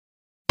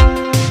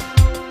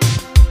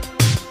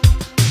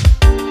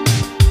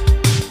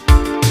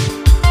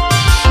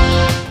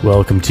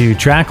Welcome to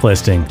Track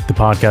Listing, the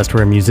podcast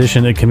where a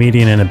musician, a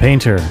comedian, and a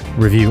painter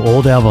review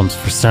old albums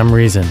for some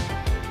reason.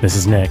 This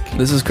is Nick.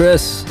 This is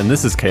Chris. And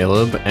this is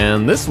Caleb.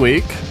 And this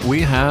week, we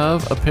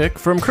have a pick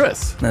from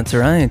Chris. That's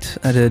right.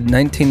 I did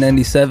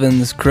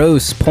 1997's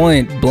Grosse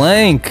Pointe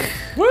Blank.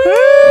 Woo!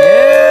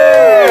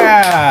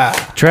 Yeah!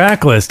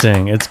 Track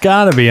Listing. It's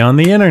gotta be on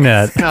the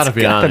internet. It's gotta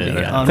be on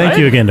it. Thank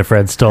you again to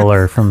Fred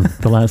Stoller from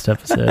the last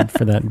episode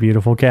for that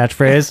beautiful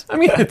catchphrase. I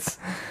mean, it's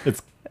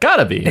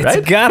gotta be, right?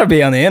 It's gotta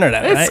be on the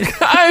internet, right?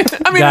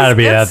 I mean, gotta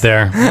be out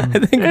there. I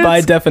think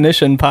by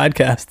definition,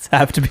 podcasts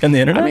have to be on the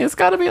internet. I mean, it's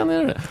gotta be on the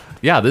internet.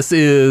 Yeah, this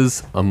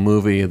is a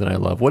movie that I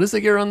love. What is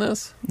the year on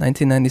this?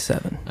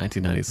 1997.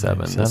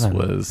 1997. This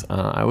was,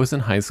 I was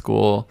in high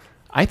school.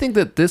 I think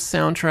that this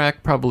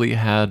soundtrack probably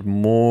had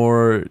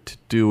more to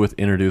do with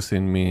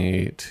introducing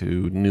me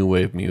to new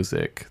wave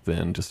music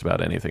than just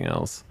about anything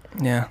else.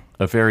 Yeah.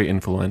 A very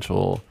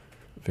influential,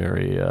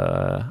 very,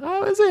 I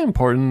would say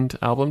important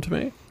album to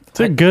me. It's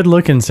a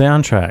good-looking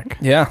soundtrack.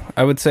 Yeah,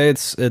 I would say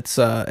it's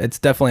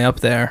definitely up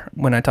there.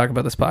 When I talk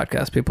about this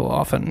podcast, people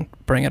often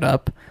bring it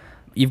up.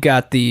 You've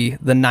got the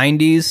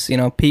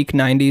 90s, peak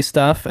 90s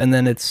stuff, and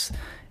then it's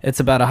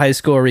about a high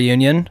school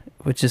reunion,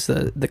 which is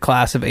the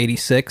class of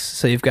 86.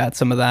 So you've got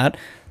some of that.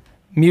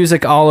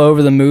 Music all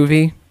over the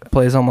movie,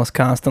 plays almost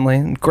constantly.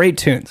 And great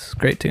tunes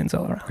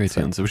all around. Great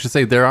tunes. We should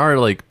say there are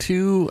like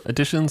 2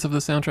 editions of the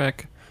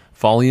soundtrack.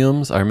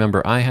 Volumes. I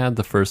remember I had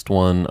the first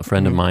one. A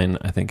friend of mine,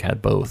 I think,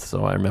 had both.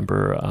 So I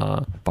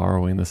remember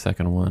borrowing the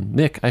second one.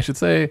 Nick, I should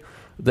say,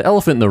 the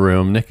elephant in the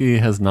room. Nikki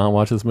has not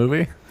watched this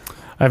movie.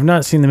 I've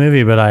not seen the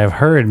movie, but I have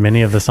heard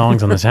many of the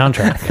songs on the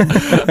soundtrack.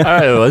 All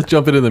right, well, let's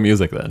jump into the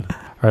music then. All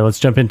right, let's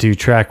jump into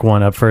track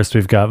 1. Up first,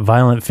 we've got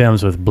Violent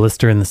Femmes with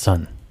Blister in the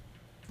Sun.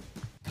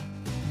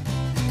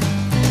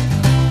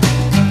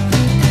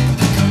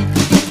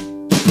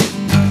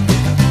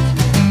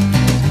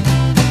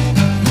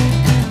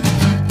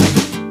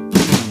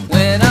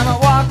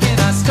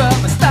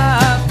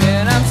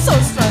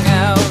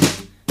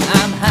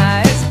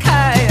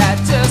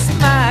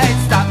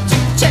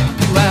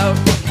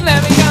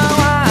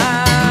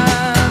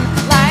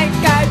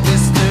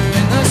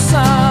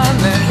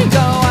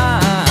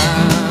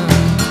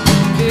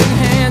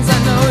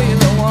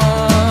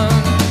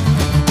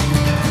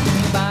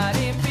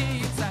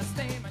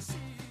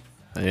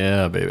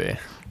 Yeah, baby.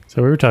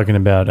 So we were talking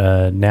about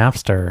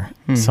Napster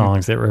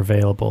songs that were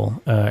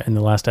available in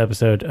the last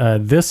episode.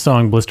 This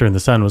song, Blister in the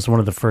Sun, was one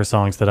of the first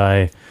songs that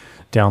I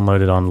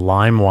downloaded on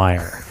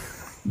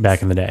LimeWire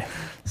back in the day.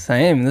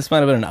 Same. This might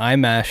have been an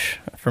iMesh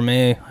for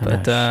me,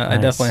 but nice. I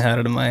definitely had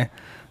it in my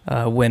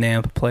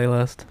Winamp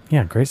playlist.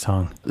 Yeah, great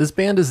song. This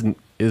band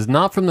is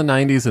not from the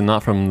 90s and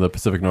not from the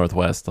Pacific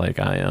Northwest like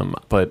I am,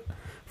 but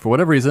for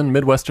whatever reason,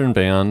 Midwestern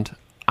band.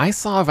 I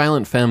saw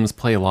Violent Femmes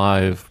play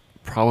live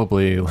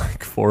probably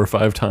like 4 or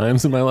 5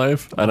 times in my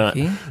life. I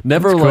don't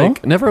never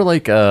went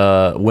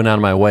out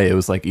of my way. It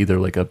was like either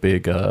like a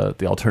big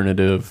the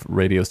alternative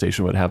radio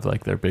station would have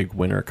like their big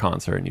winter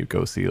concert and you'd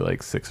go see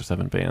like 6 or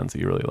 7 bands that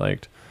you really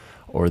liked.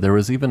 Or there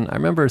was even, I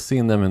remember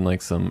seeing them in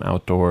like some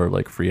outdoor,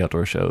 like free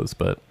outdoor shows,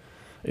 but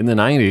in the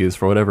 90s,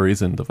 for whatever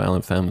reason, the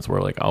Violent Femmes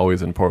were like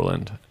always in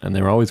Portland and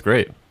they were always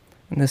great.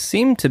 And this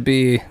seemed to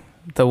be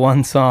the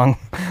one song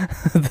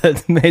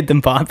that made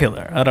them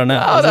popular. I don't know.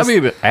 I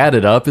mean, Add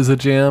It Up is a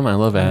jam. I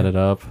love Add It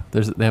Up.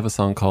 They have a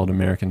song called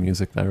American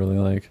Music that I really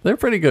like. They're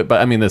pretty good,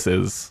 but I mean, this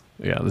is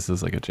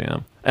like a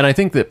jam. And I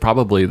think that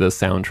probably the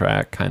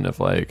soundtrack kind of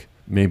like,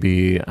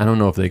 maybe, I don't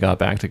know if they got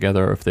back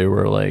together or if they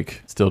were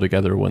like still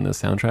together when the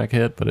soundtrack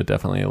hit, but it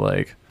definitely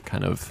like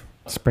kind of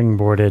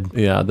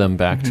springboarded them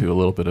back to a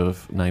little bit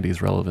of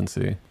 90s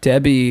relevancy.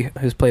 Debbie,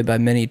 who's played by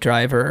Minnie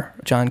Driver,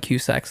 John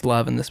Cusack's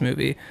love in this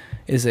movie,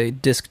 is a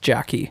disc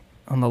jockey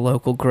on the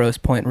local Grosse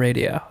Pointe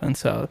radio, and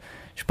so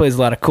she plays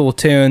a lot of cool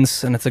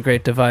tunes, and it's a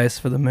great device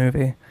for the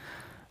movie.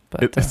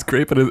 But it's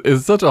great, but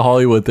it's such a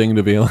Hollywood thing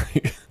to be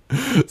like.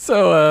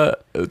 So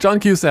John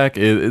Cusack,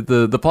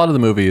 the plot of the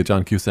movie,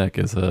 John Cusack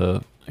he's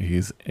a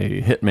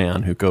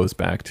hitman who goes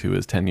back to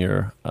his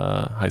 10-year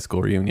high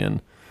school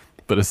reunion.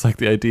 But it's like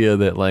the idea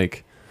that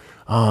like,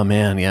 oh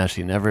man, yeah,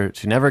 she never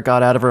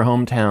got out of her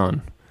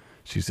hometown.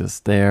 She's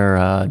just there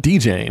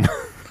DJing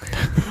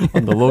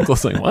on the local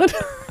thing. What?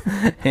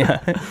 Yeah.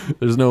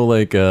 There's no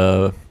like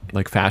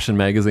fashion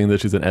magazine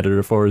that she's an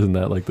editor for. Isn't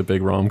that like the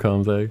big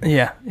rom-com thing?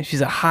 Yeah,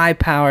 she's a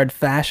high-powered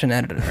fashion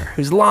editor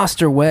who's lost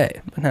her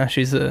way, but now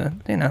she's a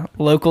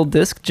local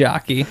disc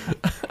jockey.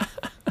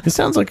 It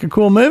sounds like a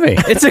cool movie.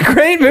 It's a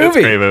great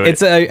movie.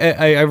 It's a great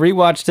movie. I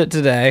rewatched it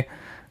today.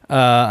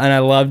 And I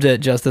loved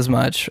it just as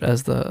much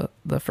as the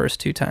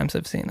first 2 times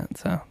I've seen it.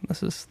 So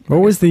this is...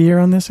 What was the year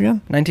on this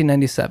again?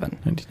 1997.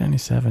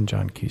 1997,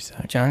 John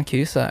Cusack. John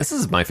Cusack. This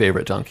is my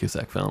favorite John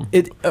Cusack film.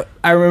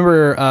 I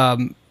remember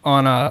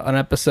on an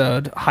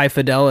episode, High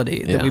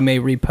Fidelity, that we may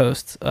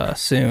repost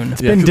soon.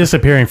 It's been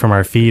disappearing from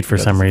our feed for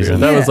some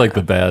reason. That was like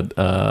the bad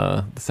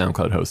the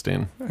SoundCloud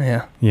hosting.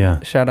 Yeah.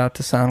 Shout out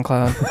to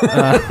SoundCloud.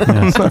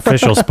 Yes,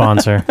 official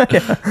sponsor.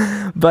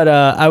 But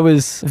I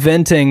was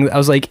venting. I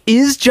was like,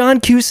 is John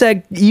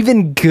Cusack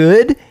even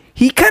good?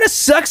 he kind of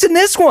sucks in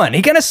this one.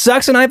 He kind of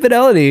sucks in High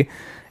Fidelity.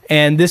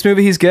 And this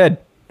movie, he's good.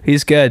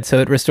 He's good. So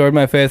it restored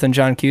my faith in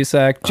John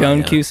Cusack,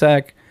 Joan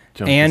Cusack,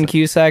 Ann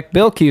Cusack,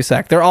 Bill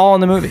Cusack. They're all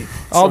in the movie.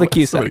 All the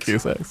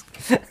Cusacks.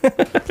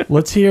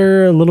 Let's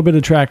hear a little bit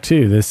of track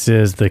 2. This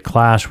is The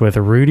Clash with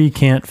Rudy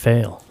Can't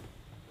Fail.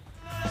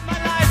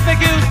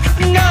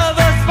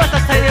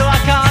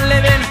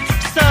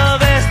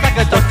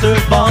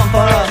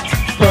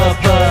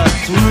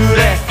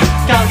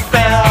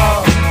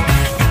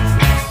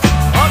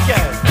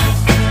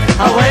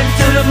 I went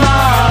to the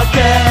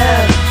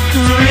market to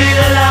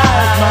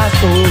realize my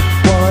soul.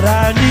 What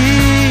I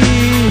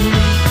need,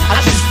 I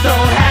just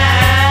don't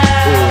have.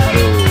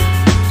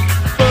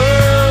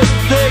 But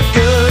they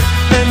could,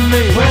 and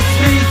they pressed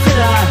me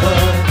till I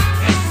heard.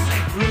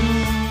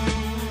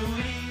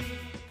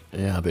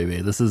 Yeah, baby.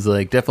 This is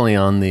like definitely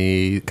on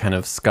the kind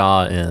of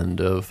ska end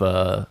of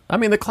I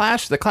mean the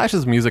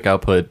Clash's music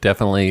output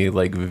definitely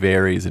like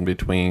varies in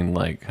between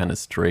like kind of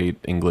straight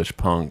English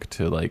punk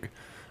to like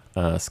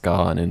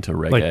ska and into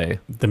reggae. Like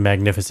the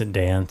Magnificent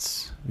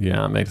Dance.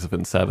 Yeah,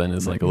 Magnificent Seven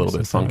is like a little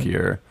bit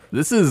funkier.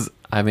 This is,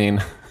 I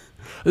mean,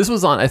 this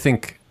was on, I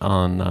think,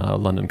 on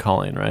London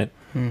Calling, right?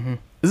 Mm-hmm.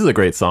 This is a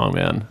great song,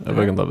 man. I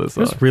fucking love this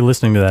I song. was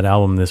re-listening to that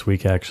album this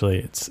week, actually.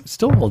 It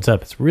still holds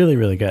up. It's really,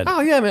 really good.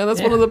 Oh, yeah, man.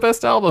 That's one of the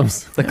best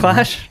albums. The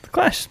Clash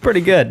is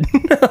pretty good.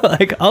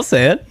 Like, I'll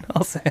say it.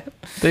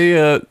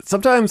 They,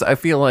 sometimes I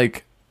feel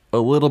like a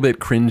little bit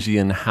cringy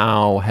in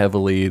how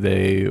heavily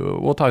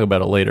we'll talk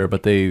about it later,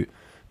 but they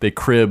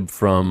crib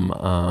from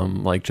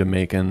like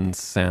Jamaican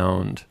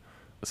sound.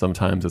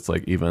 Sometimes it's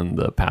like even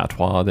the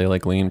patois they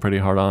like lean pretty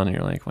hard on, and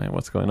you're like, wait,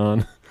 what's going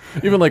on?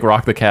 Even like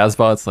Rock the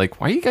Casbah, it's like,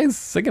 why are you guys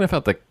singing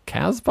about the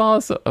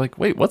Casbah? So, like,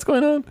 wait, what's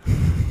going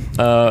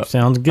on?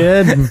 Sounds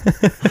good.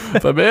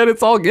 But man,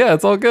 it's all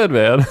good,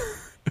 man.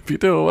 If you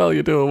do it well,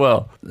 you do it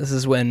well. This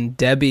is when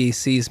Debbie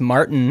sees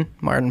Martin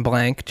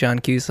Blank, John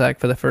Cusack,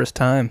 for the first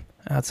time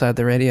outside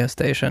the radio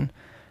station.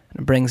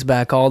 And it brings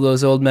back all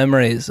those old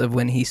memories of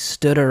when he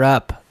stood her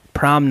up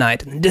prom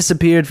night and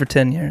disappeared for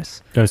 10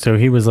 years. Oh, so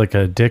he was like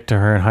a dick to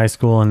her in high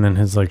school and then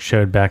has like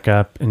showed back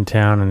up in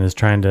town and is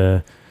trying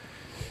to...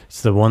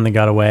 It's the one that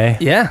got away?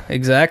 Yeah,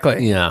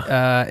 exactly.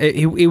 Yeah.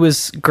 He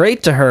was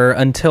great to her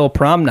until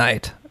prom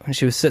night when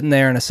she was sitting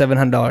there in a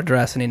 $700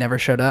 dress and he never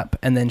showed up.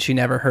 And then she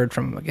never heard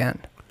from him again.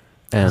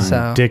 And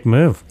So, Dick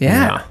move.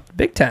 yeah,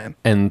 big time.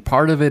 And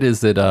part of it is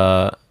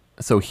that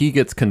so he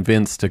gets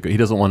convinced he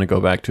doesn't want to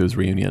go back to his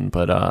reunion,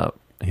 but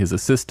his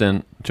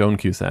assistant Joan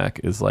Cusack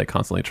is like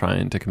constantly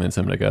trying to convince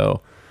him to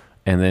go.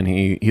 And then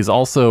he's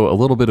also a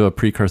little bit of a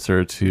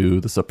precursor to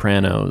The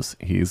Sopranos.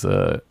 He's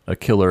a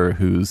killer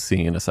who's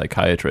seeing a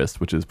psychiatrist,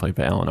 which is played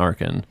by Alan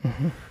Arkin.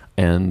 Mm-hmm.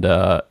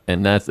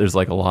 And there's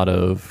like a lot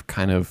of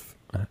kind of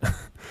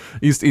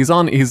he's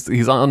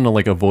on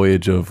like a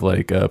voyage of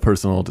like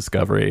personal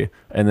discovery,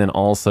 and then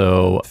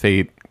also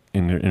fate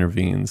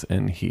intervenes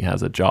and he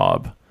has a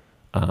job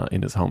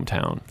in his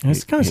hometown.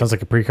 This kind of sounds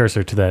like a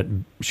precursor to that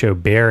show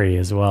Barry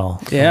as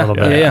well.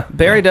 Yeah.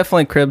 Barry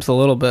definitely cribs a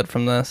little bit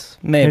from this.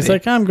 Maybe. He's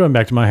like, I'm going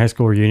back to my high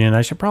school reunion.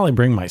 I should probably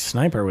bring my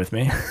sniper with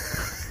me.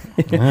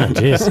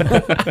 Jeez.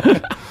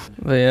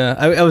 But yeah,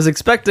 I was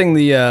expecting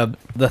the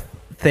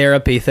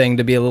therapy thing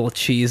to be a little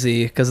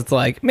cheesy because it's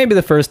like maybe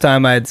the first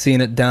time I had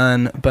seen it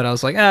done, but I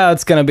was like,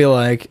 it's gonna be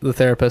like the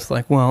therapist,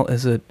 like, well,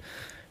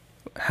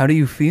 how do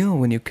you feel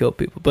when you kill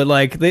people? But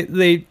like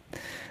they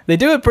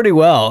do it pretty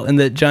well, and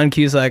that John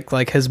Cusack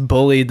like has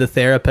bullied the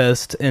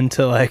therapist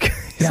into like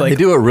they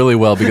do it really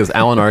well because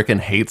Alan Arkin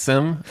hates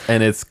him,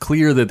 and it's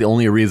clear that the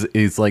only reason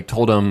he's like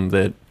told him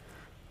that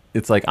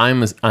it's like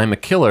I'm a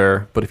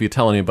killer, but if you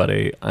tell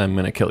anybody, I'm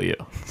gonna kill you.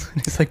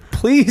 He's like,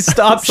 please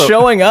stop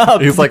showing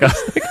up. He's like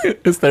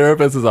his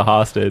therapist is a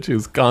hostage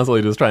who's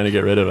constantly just trying to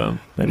get rid of him.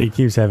 That he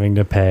keeps having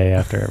to pay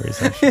after every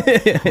session.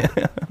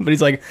 But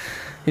he's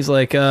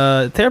like,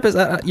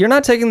 therapist, you're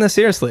not taking this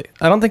seriously.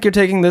 I don't think you're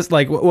taking this,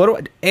 like, what do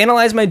I,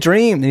 analyze my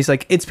dream. And he's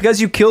like, it's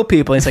because you kill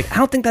people. And he's like, I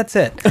don't think that's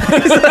it.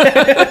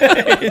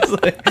 He's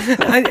like,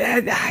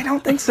 I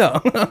don't think so.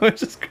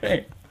 Which is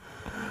great.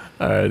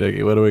 All right,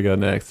 Dickie, what do we got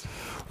next?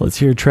 Let's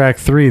hear track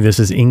 3. This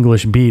is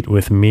English Beat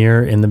with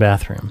Mirror in the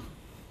Bathroom.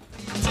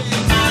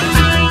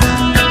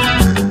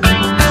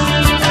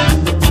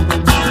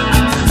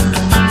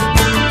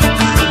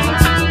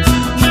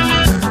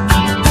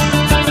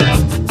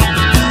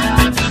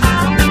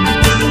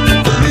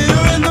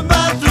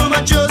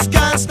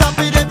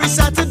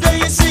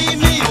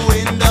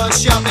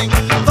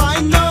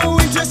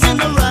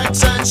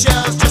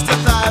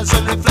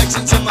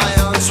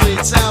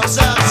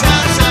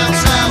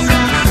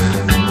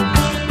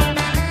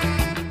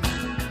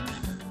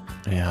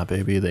 Yeah,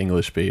 baby, the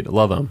English Beat.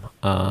 Love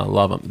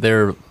them.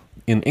 They're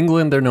in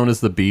England. They're known as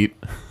the Beat.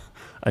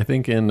 I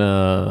think in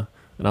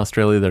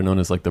Australia they're known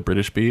as like the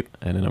British Beat,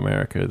 and in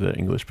America the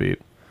English Beat.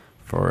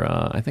 For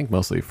I think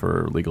mostly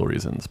for legal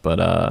reasons.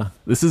 But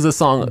this is a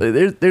song.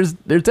 There's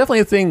definitely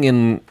a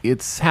thing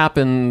it's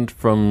happened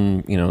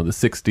from the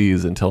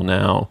 60s until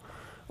now,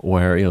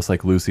 where it's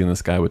like Lucy in the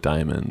Sky with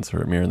Diamonds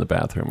or Mirror in the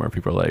Bathroom, where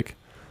people are like,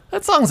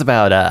 that song's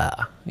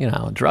about,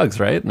 drugs,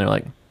 right? And they're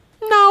like,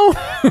 no.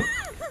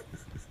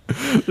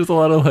 There's a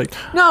lot of like,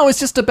 no, it's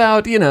just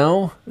about,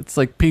 it's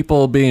like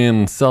people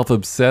being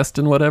self-obsessed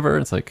and whatever.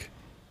 It's like,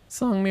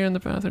 song me in the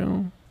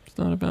bathroom. It's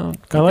not about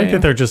I like cocaine.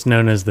 that they're just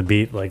known as the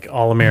Beat, like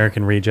All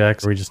American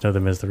Rejects. We just know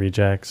them as the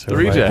Rejects. The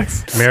Or like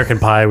Rejects. American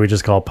Pie, we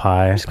just call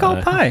Pie. It's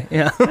called pie.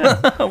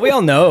 Yeah. We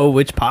all know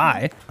which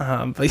pie.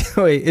 But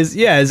wait, is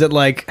it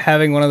like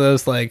having one of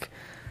those like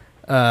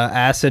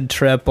acid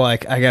trip,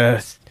 like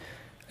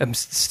I'm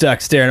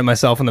stuck staring at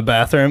myself in the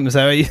bathroom? Is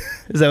that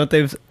what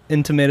they've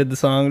intimated the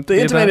song?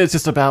 They intimated it's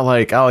just about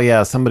like, oh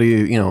yeah,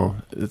 somebody,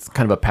 it's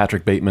kind of a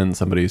Patrick Bateman.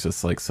 Somebody's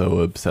just like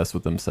so obsessed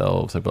with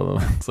themselves. Blah, blah,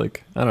 blah. It's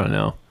like, I don't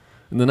know.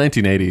 In the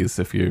 1980s,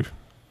 if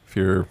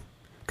you're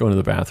going to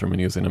the bathroom and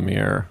using a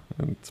mirror,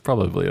 it's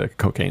probably like a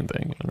cocaine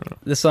thing. I don't know.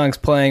 This song's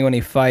playing when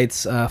he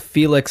fights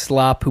Felix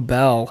La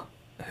Poubelle,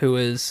 who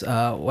is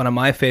one of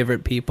my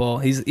favorite people.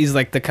 He's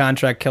like the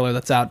contract killer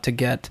that's out to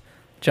get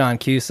John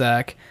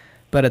Cusack,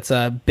 but it's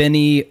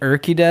Benny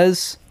Urquidez.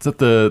 Is that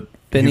the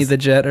Benny the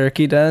Jet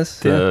Urquidez?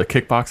 the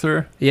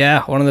kickboxer?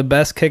 Yeah, one of the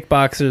best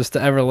kickboxers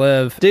to ever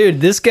live. Dude,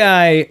 this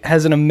guy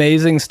has an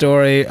amazing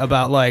story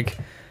about like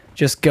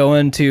just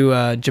going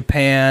to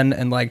Japan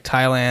and like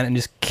Thailand and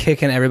just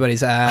kicking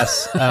everybody's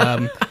ass.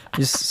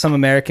 Just some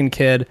American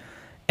kid.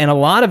 And a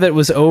lot of it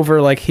was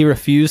over like he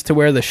refused to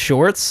wear the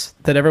shorts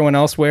that everyone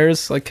else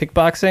wears, like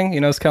kickboxing.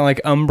 It's kind of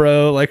like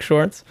Umbro like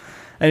shorts.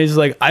 And he's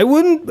like, I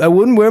wouldn't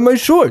wear my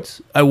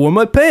shorts. I wore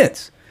my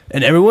pants.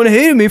 And everyone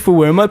hated me for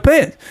wearing my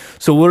pants.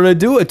 So what did I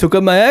do? I took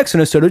up my axe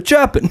and I started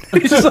chopping.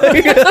 He's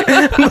like,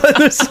 but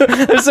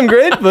there's some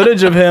great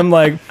footage of him.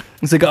 Like,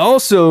 it's like,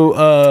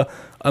 also,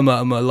 I'm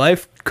a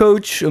life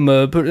coach.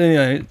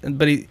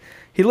 But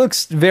he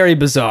looks very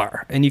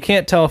bizarre. And you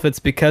can't tell if it's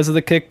because of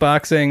the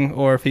kickboxing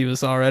or if he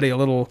was already a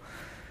little,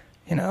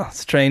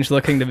 strange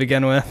looking to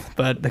begin with.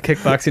 But the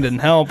kickboxing didn't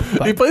help.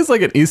 But He plays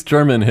like an East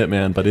German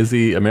hitman, but is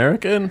he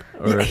American?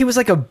 Or? he was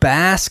like a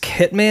Basque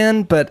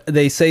hitman, but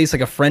they say he's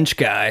like a French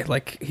guy.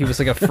 Like he was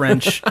like a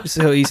French.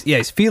 So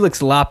he's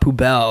Felix La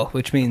Poubelle,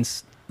 which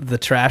means the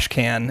trash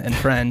can in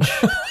French,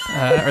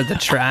 or the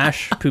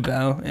trash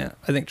poubelle. Yeah,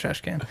 I think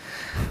trash can.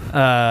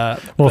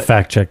 We'll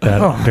fact check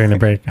that during the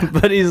break.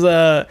 But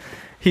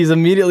he's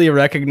immediately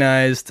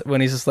recognized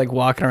when he's just like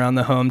walking around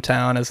the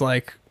hometown as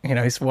like,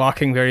 he's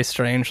walking very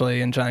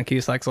strangely, and John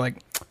Cusack's like,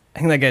 I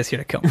think that guy's here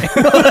to kill me.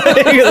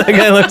 That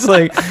guy looks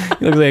like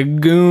a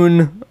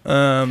goon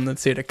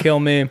that's here to kill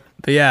me.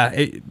 But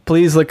yeah,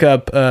 please look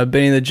up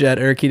Benny the Jet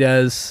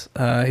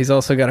Urquidez. He's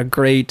also got a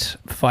great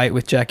fight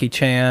with Jackie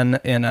Chan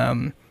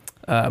in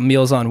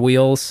Meals on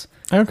Wheels.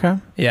 Okay.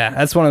 Yeah,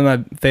 that's one of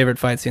my favorite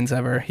fight scenes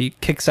ever. He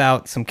kicks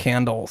out some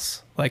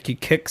candles. Like he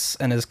kicks,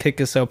 and his kick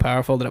is so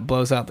powerful that it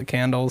blows out the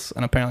candles,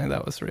 and apparently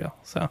that was real.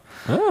 So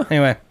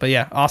anyway, but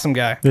yeah, awesome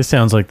guy. This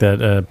sounds like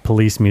that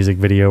police music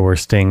video where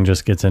Sting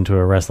just gets into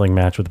a wrestling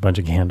match with a bunch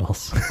of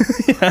candles.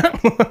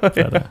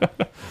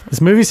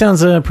 This movie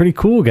sounds pretty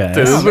cool, guys.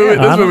 Dude, this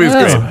movie's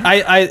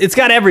great. It's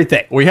got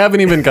everything. We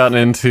haven't even gotten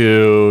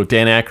into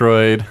Dan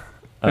Aykroyd.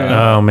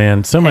 Oh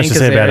man, so much Hank to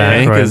say about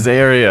Hank Aykroyd.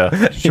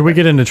 Azaria. Should we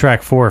get into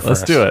track 4 first?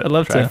 Let's do it. I'd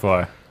love Track to.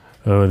 4.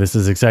 Oh, this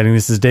is exciting.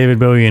 This is David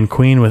Bowie and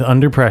Queen with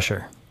Under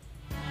Pressure.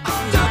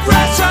 Under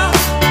pressure,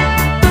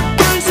 the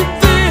things it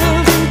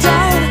feels and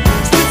doubt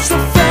splits the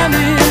family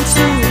in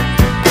two,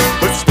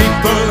 puts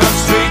people on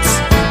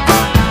streets.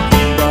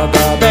 Eat it up,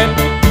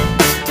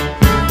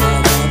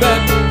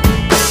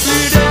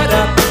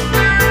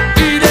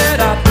 eat it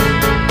up.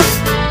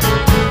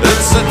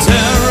 It's the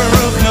terror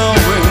of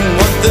knowing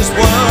what this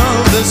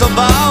world is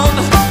about.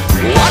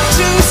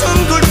 Watching some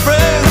good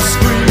friends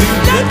screaming,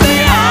 "Let me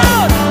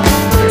out!"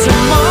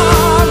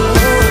 Tomorrow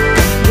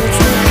gets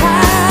me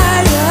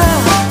higher.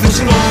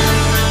 There's no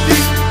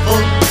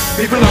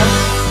people on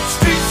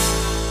streets.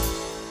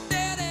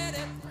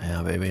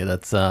 Yeah, baby.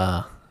 That's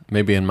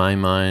maybe in my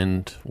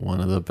mind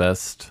one of the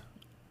best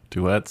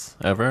duets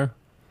ever.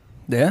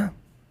 Yeah,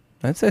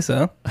 I'd say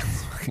so.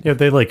 Yeah,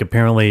 they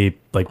apparently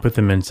put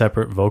them in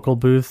separate vocal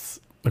booths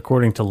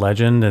according to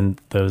legend, and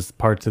those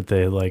parts that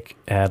they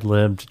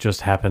ad-libbed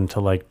just happened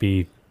to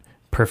be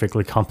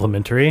perfectly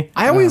complementary,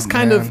 I always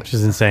kind of, which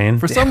is insane.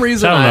 for some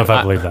reason, I don't know if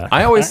I believe that.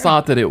 I always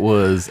thought that it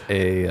was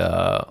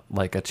a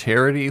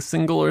charity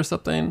single or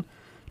something,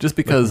 just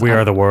because We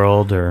Are the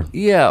World, or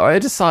Yeah, or I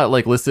just saw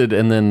it listed,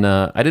 and then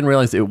I didn't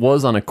realize it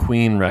was on a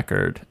Queen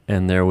record,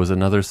 and there was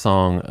another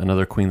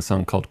Queen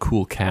song called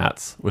 "Cool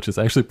Cats," which is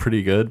actually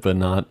pretty good, but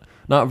not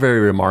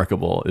very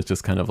remarkable. It's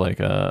just kind of like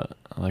a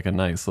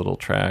nice little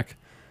track.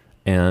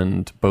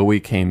 And Bowie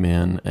came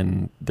in,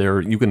 and there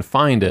you can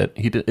find it.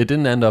 It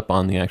didn't end up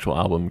on the actual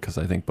album because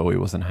I think Bowie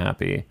wasn't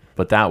happy.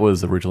 But that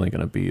was originally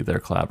going to be their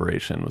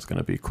collaboration, was going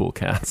to be "Cool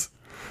Cats,"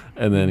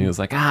 and then he was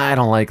like, I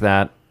don't like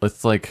that.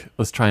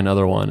 Let's try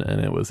another one,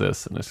 and it was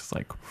this, and it's just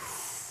like,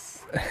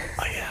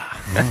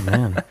 oh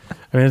man.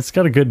 I mean, it's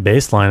got a good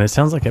bass line. It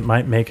sounds like it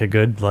might make a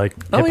good like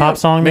hip hop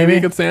song. Maybe Maybe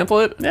you could sample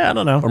it. Yeah, I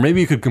don't know. Or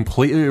maybe you could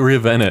completely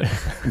reinvent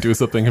it and do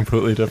something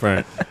completely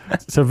different.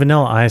 So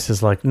Vanilla Ice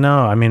is like, no,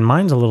 I mean,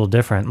 mine's a little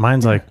different.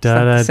 Mine's like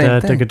da da da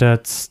da da.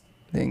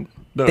 Ding.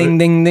 No, Ding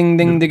ding ding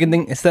ding ding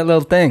ding. It's that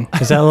little thing.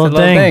 Is that a little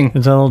ding?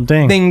 It's a little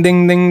ding. Ding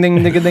ding ding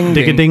ding ding ding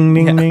Ding ding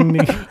ding ding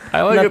ding.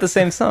 I like Not it. the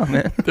same song,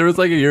 man. There was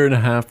like a year and a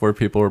half where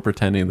people were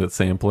pretending that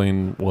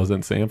sampling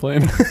wasn't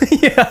sampling.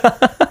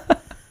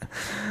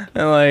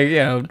 And like, you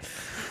know,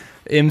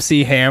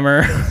 MC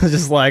Hammer was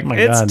just like, my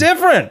it's God.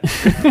 different.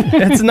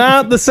 It's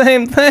not the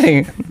same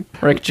thing.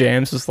 Rick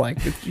James was like,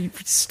 you're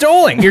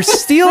stealing. You're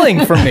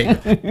stealing from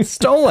me.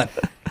 Stolen.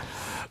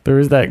 There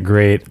was that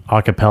great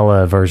a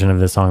cappella version of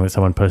this song that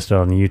someone posted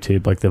on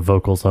YouTube, like the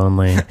vocals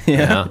only.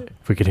 Yeah.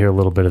 If we could hear a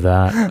little bit of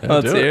that.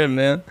 Let's do it. hear it,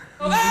 man.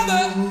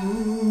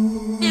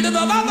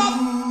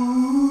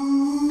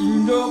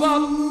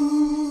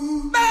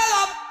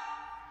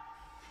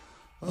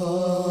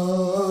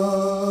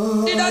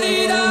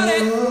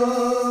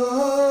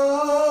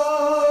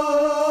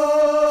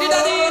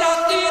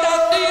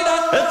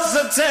 It's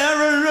the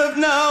terror of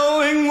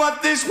knowing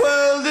what this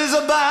world is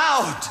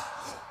about.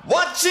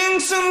 Watching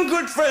some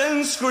good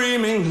friends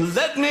screaming,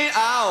 let me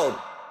out.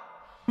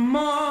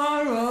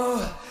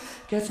 Tomorrow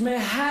gets me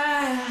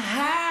higher,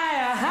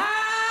 higher, higher.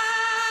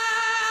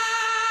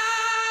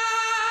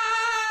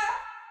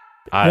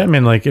 I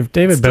mean, like, if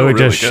David Still Bowie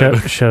really just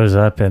good. shows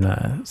up in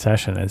a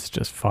session, it's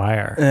just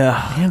fire.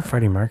 Yeah. And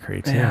Freddie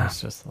Mercury, too. Yeah.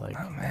 It's just like,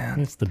 man.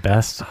 it's the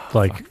best,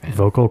 like,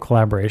 vocal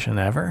collaboration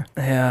ever.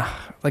 Yeah.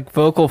 Like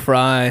Vocal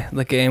Fry,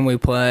 the game we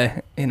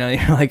play, you know,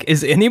 you're like,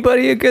 is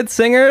anybody a good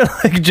singer?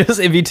 Like, just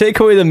if you take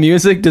away the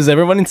music, does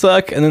everyone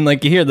suck? And then,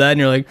 like, you hear that and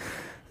you're like,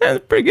 yeah,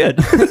 that's pretty good.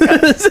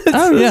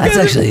 Oh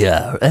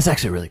yeah, that's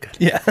actually really good.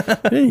 Yeah.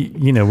 Hey,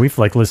 you know, we've,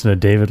 like, listened to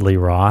David Lee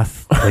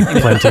Roth,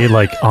 like, plenty,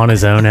 like, on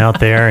his own out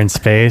there in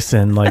space.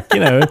 And, like, you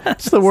know,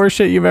 it's the worst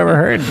shit you've ever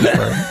heard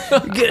before.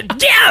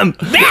 Damn!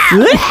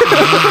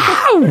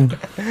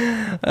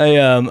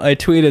 I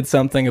tweeted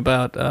something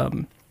about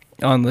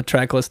on the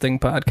Track Listing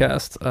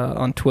podcast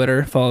on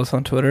Twitter. Follow us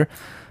on Twitter.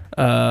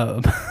 I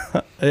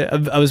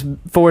was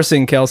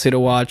forcing Kelsey to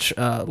watch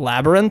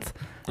Labyrinth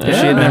because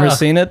she had never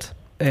seen it.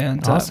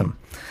 And Awesome.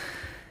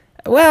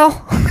 well,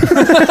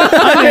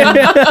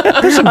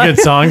 There's some good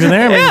songs in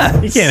there. I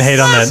mean, you can't hate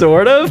on that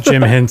sort of.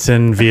 Jim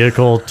Henson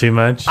vehicle too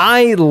much.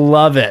 I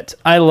love it.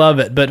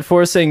 But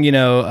forcing, you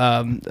know,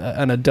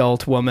 an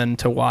adult woman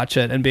to watch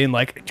it and being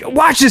like,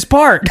 watch this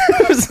part.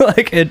 It was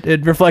like,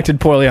 it reflected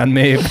poorly on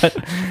me. But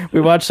we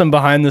watched some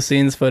behind the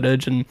scenes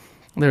footage and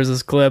there's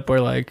this clip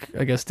where, like,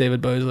 I guess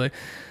David Bowie's like,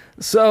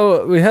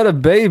 so we had a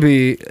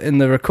baby in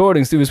the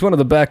recordings. He was one of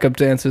the backup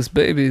dancers'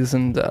 babies.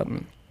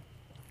 And,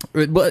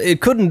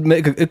 it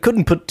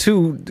couldn't put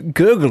two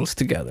gurgles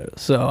together.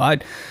 So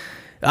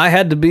I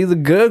had to be the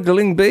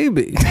gurgling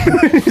baby.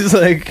 He's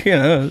like, you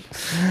know,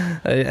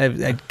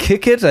 I'd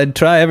kick it. I'd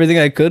try everything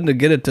I could to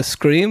get it to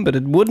scream, but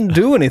it wouldn't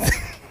do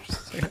anything.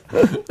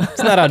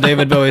 It's not how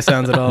David Bowie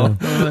sounds at all.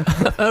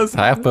 That's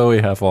half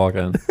Bowie, half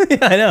walking. Yeah,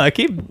 I know. I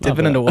keep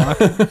dipping into walk.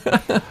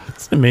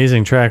 It's an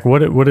amazing track.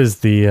 What is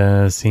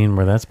the scene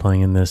where that's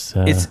playing in this?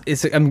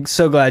 It's. I'm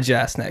so glad you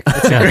asked, Nick.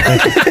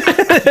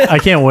 I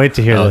can't wait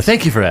to hear Oh, this.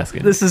 thank you for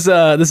asking. This is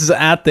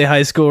at the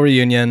high school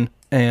reunion,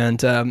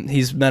 and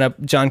he's met up.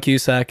 John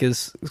Cusack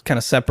is kind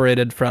of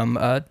separated from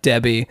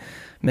Debbie,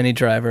 Minnie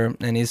Driver,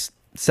 and he's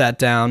sat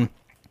down,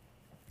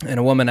 and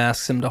a woman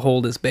asks him to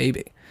hold his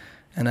baby,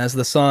 and as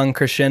the song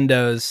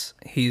crescendos,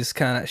 she's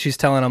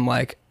telling him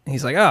like,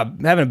 he's like, oh,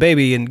 having a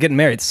baby and getting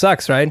married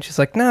sucks, right? And she's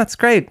like, no, it's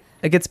great.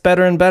 It gets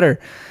better and better.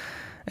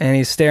 And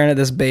he's staring at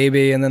this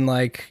baby, and then,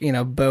 like, you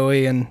know,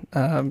 Bowie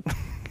and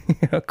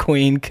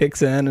Queen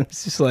kicks in, and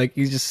it's just like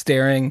he's just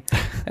staring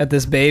at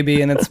this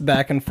baby, and it's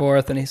back and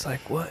forth, and he's like,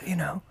 what, you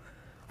know,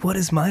 what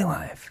is my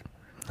life?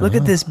 Look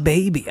at this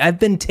baby. I've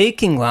been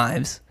taking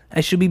lives.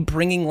 I should be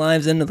bringing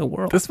lives into the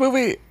world. This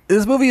movie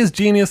is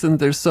genius, and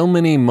there's so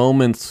many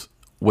moments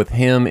with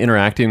him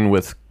interacting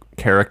with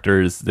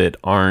characters that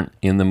aren't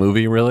in the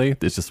movie, really.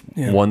 There's just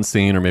one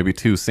scene or maybe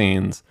two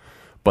scenes,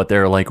 but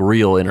they're like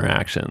real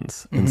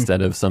interactions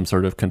instead of some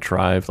sort of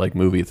contrived like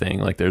movie thing.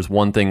 Like there's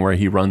one thing where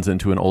he runs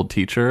into an old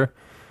teacher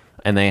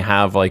and they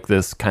have like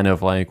this kind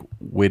of like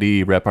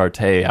witty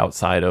repartee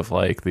outside of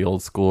like the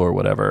old school or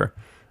whatever.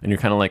 And you're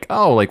kind of like,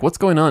 oh, like what's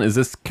going on? Is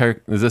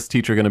this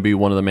teacher going to be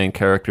one of the main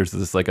characters? Is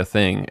this like a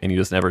thing? And you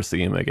just never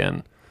see him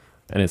again.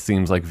 And it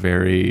seems like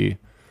very,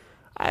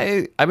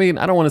 I mean,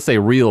 I don't want to say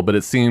real, but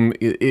it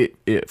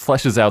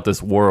fleshes out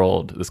this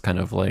world, this kind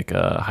of like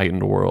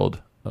heightened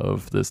world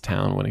of this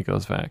town when he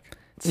goes back.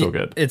 It's so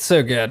good. It's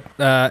so good.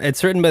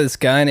 It's written by this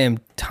guy named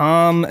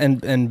Tom,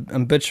 and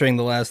I'm butchering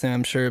the last name,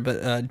 I'm sure,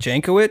 but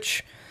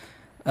Jankovic.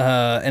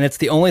 And it's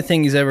the only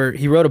thing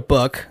he wrote a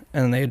book,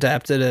 and they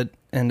adapted it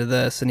into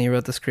this, and he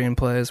wrote the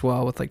screenplay as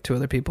well with like two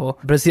other people.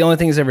 But it's the only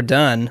thing he's ever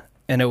done,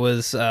 and it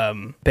was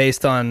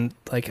based on,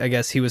 like, I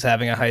guess he was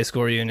having a high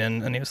school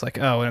reunion, and he was like,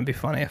 oh, wouldn't it be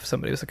funny if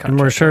somebody was a contractor? And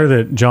we're sure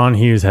that John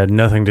Hughes had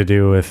nothing to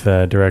do with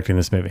directing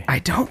this movie. I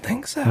don't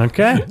think so.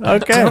 Okay. I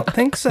don't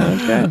think so.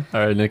 Okay.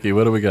 All right, Nikki,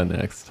 what do we got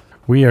next?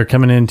 We are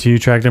coming into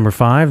track number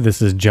 5.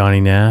 This is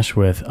Johnny Nash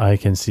with I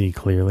Can See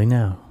Clearly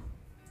Now.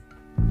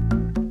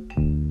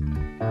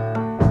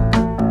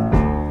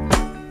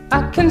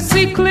 I can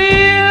see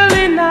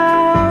clearly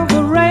now,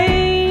 the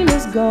rain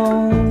is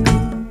gone.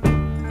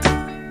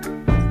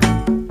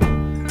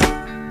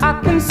 I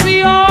can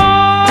see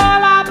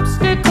all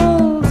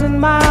obstacles in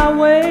my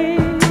way.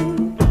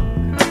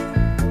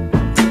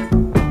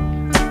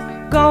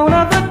 Gone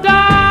are the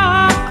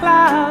dark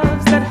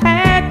clouds that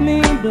had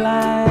me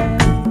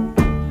blind.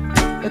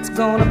 It's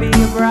gonna be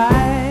a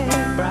bright,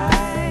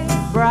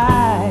 bright,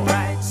 bright,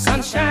 bright,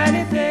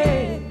 sunshiny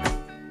day.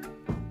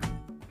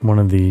 One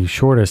of the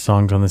shortest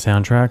songs on the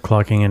soundtrack,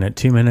 clocking in at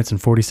 2 minutes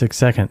and 46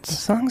 seconds.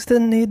 Songs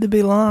didn't need to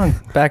be long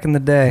back in the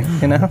day,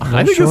 you know?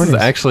 I think this is shorties.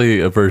 actually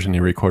a version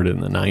he recorded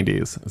in the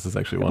 90s. This is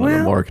actually one of the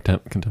Well, more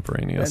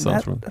contemporaneous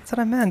songs. From That's what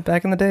I meant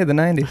back in the day, the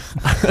 90s.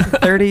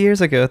 30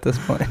 years ago at this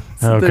point.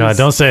 Oh, There's- God,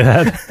 don't say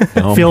that.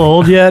 No. Feel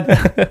old yet?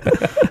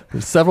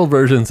 There's several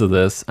versions of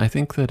this. I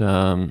think that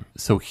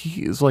so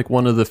he is like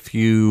one of the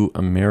few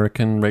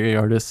American reggae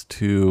artists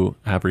to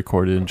have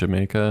recorded in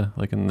Jamaica,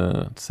 like in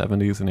the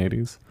 70s and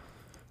 80s.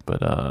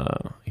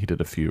 But he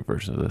did a few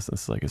versions of this.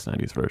 This is like his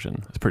 90s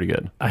version. It's pretty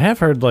good. I have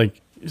heard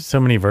like so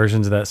many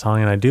versions of that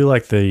song, and I do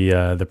like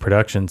the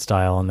production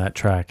style on that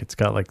track. It's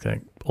got like the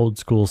old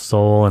school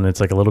soul, and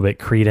it's like a little bit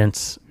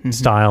Creedence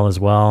style as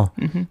well.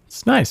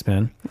 It's nice,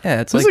 man.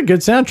 Yeah, it's This like is a good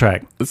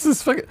soundtrack. This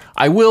is fucking.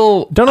 I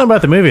will. Don't know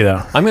about the movie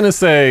though. I'm gonna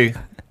say,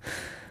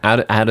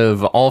 out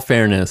of all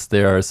fairness,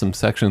 there are some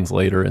sections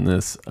later in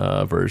this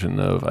version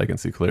of I Can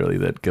See Clearly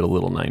that get a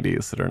little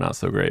 90s that are not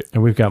so great.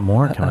 And we've got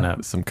more coming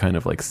up. Some kind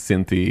of like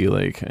synthy,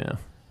 like yeah.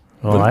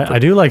 Well, I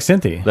do like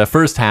Cynthia. That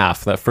first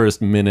half, that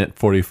first minute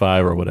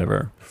 45 or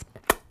whatever,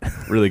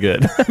 really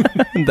good.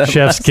 that Chef's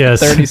last kiss.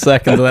 30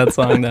 seconds of that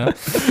song, though.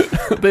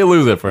 They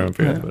lose it for him.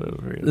 But it was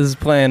really good. This is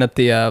playing at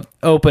the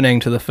opening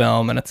to the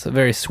film, and it's a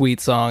very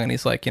sweet song, and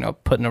he's like,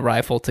 putting a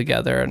rifle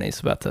together, and he's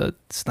about to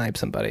snipe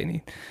somebody, and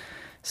he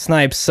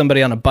snipes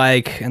somebody on a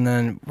bike, and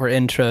then we're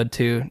introed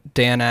to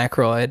Dan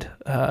Aykroyd,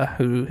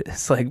 who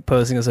is like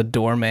posing as a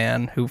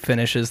doorman who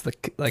finishes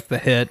the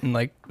hit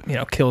and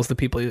kills the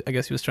people I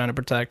guess he was trying to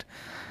protect.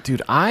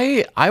 Dude,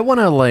 I want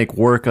to like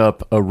work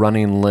up a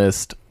running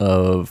list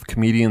of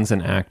comedians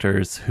and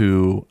actors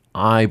who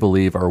I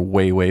believe are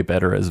way, way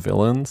better as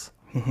villains.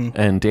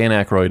 And Dan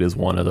Aykroyd is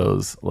one of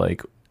those.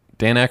 Like,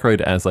 Dan Aykroyd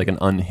as like an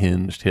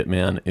unhinged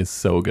hitman is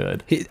so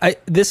good.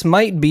 This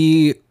might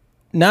be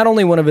not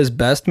only one of his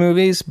best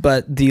movies,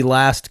 but the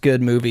last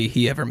good movie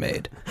he ever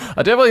made.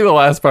 Definitely the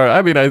last part.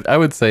 I mean, I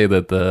would say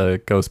that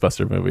the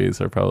Ghostbuster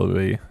movies are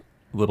probably a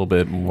little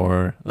bit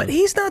more. But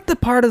he's not the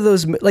part of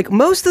those. Like,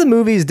 most of the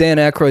movies Dan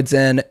Aykroyd's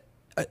in,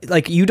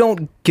 like, you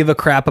don't give a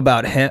crap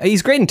about him.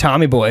 He's great in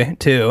Tommy Boy,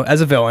 too,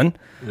 as a villain.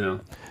 Yeah.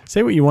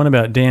 Say what you want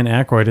about Dan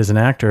Aykroyd as an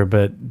actor,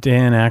 but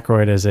Dan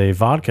Aykroyd as a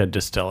vodka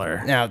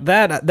distiller. Now,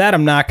 that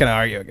I'm not going to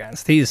argue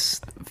against.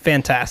 He's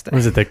fantastic.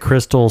 Was it the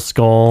Crystal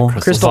Skull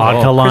Crystal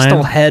vodka line?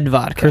 Crystal Head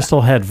vodka.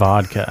 Crystal Head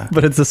vodka.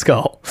 But it's a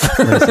skull.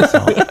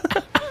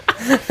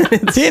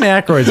 Dan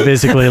Aykroyd's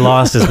basically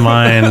lost his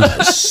mind.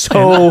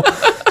 so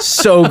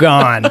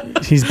gone.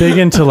 He's big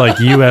into like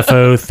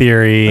UFO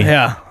theory,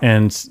 Yeah.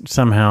 and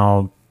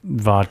somehow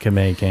vodka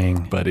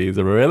making. But he's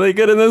really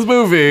good in this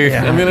movie.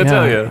 I'm going to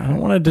tell I you. don't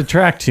want to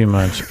detract too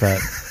much, but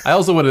I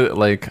also want to,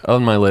 like,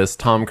 on my list,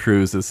 Tom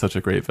Cruise is such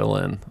a great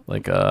villain.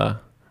 Like,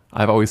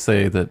 I've always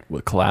say that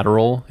with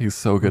Collateral, he's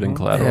so good in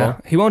Collateral. Yeah.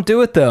 He won't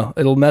do it, though.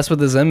 It'll mess with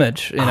his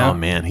image, Oh,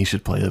 man, he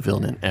should play a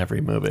villain in every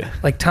movie.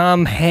 Like,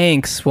 Tom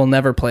Hanks will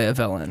never play a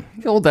villain.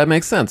 Well, that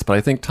makes sense, but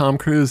I think Tom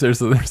Cruise,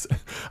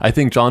 I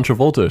think John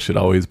Travolta should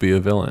always be a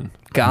villain.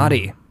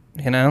 Gotti,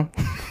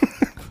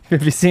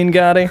 Have you seen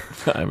Gotti?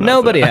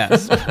 Nobody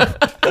has.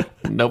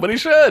 Nobody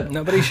should.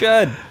 Nobody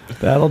should.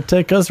 that'll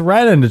take us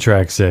right into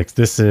track 6.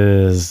 This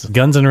is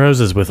Guns N'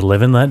 Roses with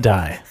Live and Let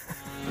Die.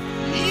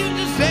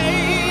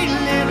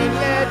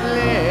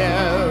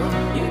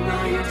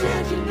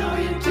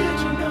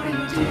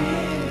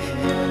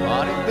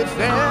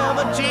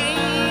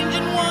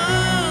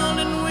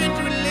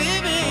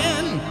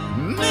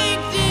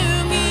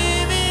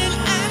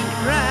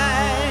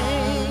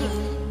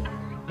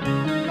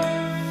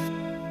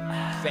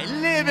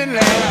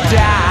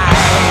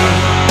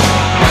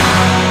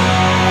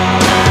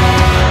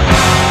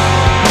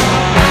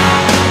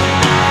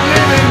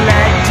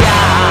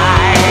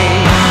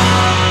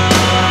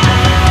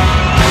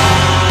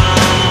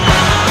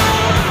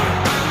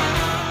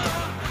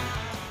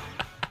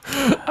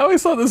 I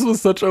always thought this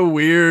was such a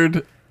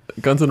weird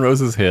Guns N'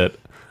 Roses hit.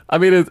 I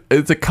mean,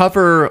 it's a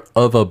cover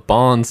of a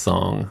Bond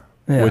song,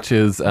 Yeah. which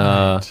is,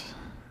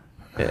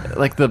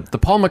 like the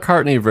Paul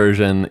McCartney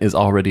version is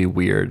already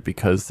weird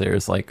because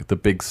there's like the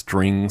big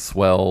string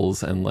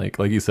swells and like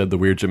you said, the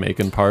weird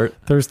Jamaican part.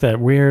 There's that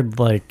weird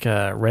like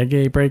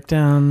reggae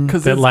breakdown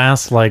 'Cause that it's-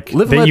 lasts like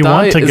Live and that Let you Die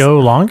want to is- go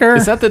longer.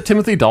 Is that the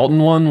Timothy Dalton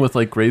one with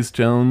like Grace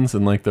Jones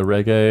and like the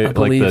reggae, like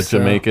believe the so.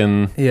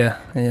 Jamaican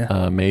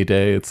Yeah.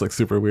 Mayday? It's like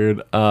super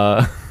weird.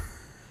 The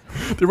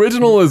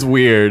original is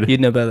weird.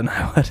 You'd know better than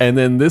I would. And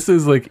then this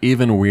is like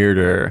even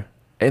weirder.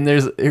 And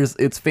there's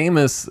it's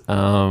famous.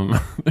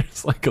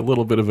 There's like a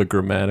little bit of a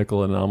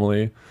grammatical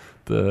anomaly.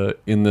 The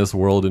in this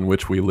world in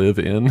which we live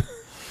in.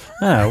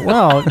 Oh,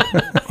 well,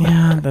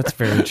 yeah, that's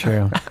very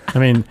true. I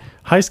mean,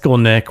 High School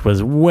Nick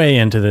was way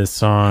into this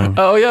song.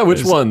 Oh yeah,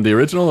 which one? The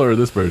original or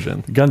this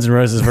version? Guns N'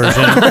 Roses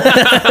version.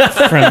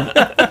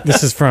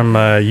 This is from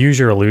Use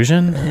Your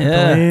Illusion,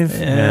 I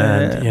believe.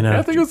 And, you know,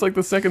 I think it was like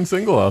the second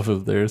single off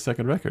of their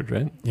second record,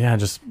 right? yeah,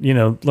 just, you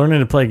know, learning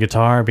to play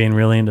guitar, being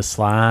really into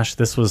Slash.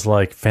 This was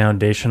like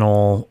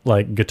foundational,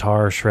 like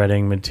guitar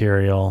shredding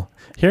material.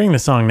 Hearing the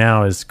song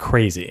now is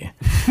crazy.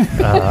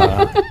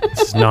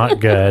 It's not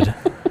good.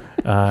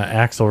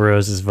 Axl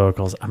Rose's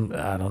vocals.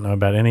 I don't know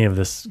about any of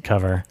this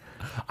cover.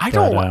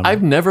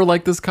 I've never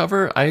liked this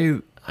cover. I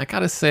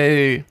gotta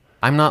say,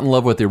 I'm not in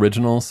love with the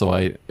original, so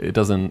it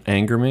doesn't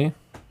anger me.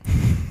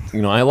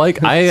 You know, I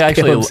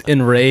actually Caleb's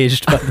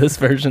enraged by this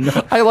version.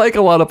 Though. I like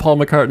a lot of Paul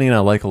McCartney and I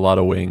like a lot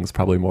of Wings,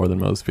 probably more than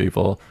most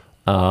people.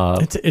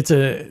 It's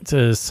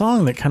a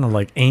song that kind of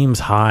like aims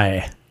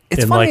high.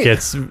 It's in funny. like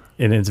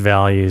its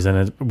values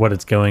and what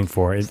it's going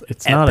for.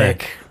 It's not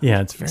Epic.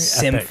 it's very epic.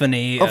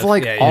 Symphony Of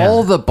like yeah,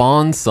 all the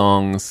Bond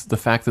songs, the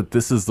fact that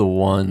this is the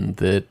one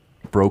that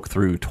broke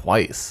through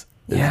twice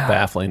is Yeah.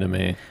 baffling to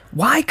me.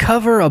 Why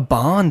cover a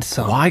Bond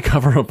song? Why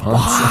cover a Bond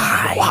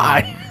song?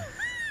 Why?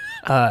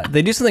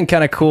 They do something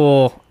kind of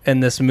cool in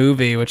this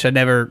movie, which I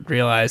never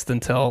realized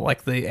until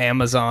like the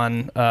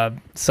Amazon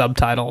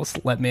subtitles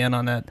let me in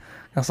on it.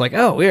 I was like,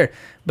 oh, weird.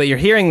 But you're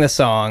hearing the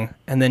song,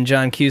 and then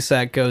John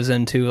Cusack goes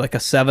into like a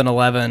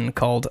 7-Eleven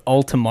called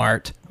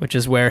Ultimart, which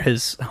is where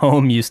his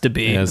home used to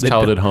be. Yeah, his They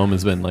childhood home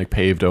has been like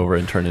paved over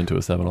and turned into a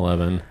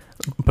 7-Eleven.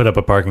 Put up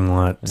a parking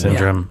lot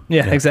syndrome.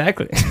 Yeah,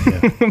 exactly.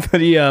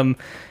 But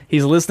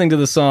he's listening to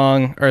the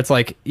song, or it's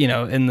like, you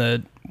know, in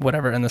the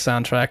whatever in the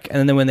soundtrack,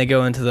 and then when they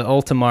go into the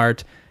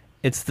Ultimart,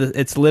 it's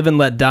Live and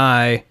Let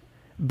Die,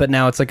 but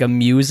now it's like a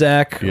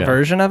Muzak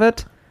version of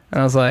it.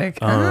 And I was like,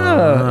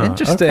 oh,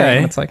 interesting.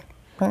 okay. It's like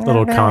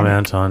Little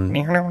comment on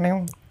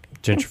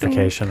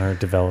gentrification or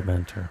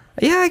development or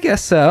yeah, I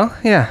guess so.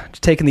 Yeah,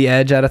 just taking the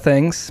edge out of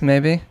things,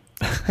 maybe.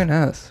 Who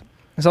knows?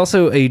 There's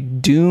also a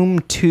Doom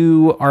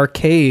 2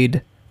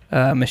 arcade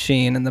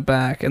machine in the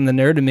back, and the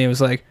nerd in me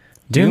was like,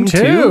 Doom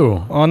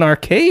 2 on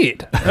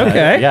arcade.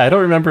 Okay. Yeah, I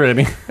don't remember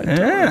any.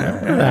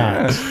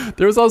 that.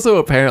 There was also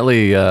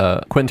apparently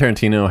Quentin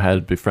Tarantino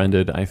had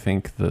befriended, I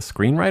think, the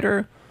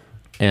screenwriter.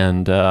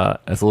 And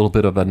as a little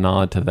bit of a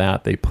nod to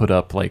that, they put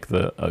up like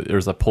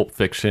there's a Pulp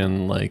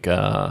Fiction like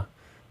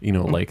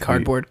like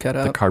Cardboard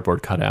cutout. The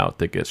cardboard cutout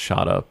that gets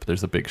shot up.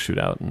 There's a big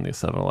shootout in the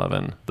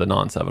 7-Eleven, the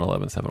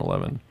non-7-Eleven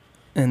 7-Eleven.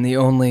 And the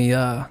only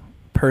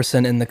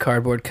person in the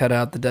cardboard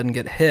cutout that doesn't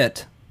get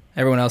hit,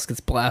 everyone else gets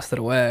blasted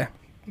away.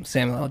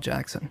 Samuel L.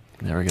 Jackson.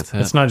 Never gets hit.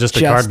 It's not just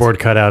a Just- cardboard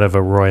cutout of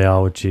a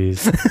Royale with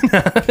cheese.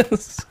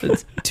 It's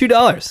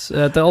 $2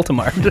 at the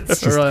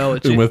Ultimart. Royal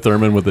with cheese. Uma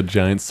Thurman with a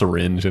giant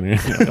syringe in here.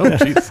 Oh,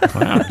 jeez.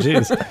 Wow,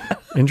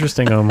 jeez.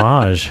 Interesting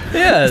homage.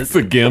 Yeah, It's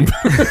a gimp.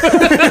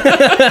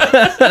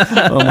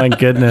 Oh my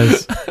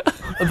goodness.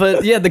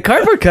 but yeah, the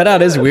cardboard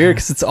cutout is weird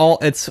because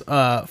it's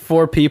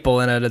 4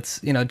 people in it.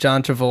 It's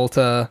John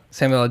Travolta,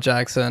 Samuel L.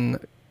 Jackson,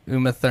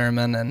 Uma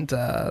Thurman, and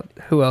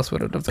who else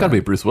would it have It's got to been?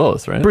 be Bruce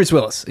Willis, right? Bruce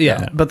Willis.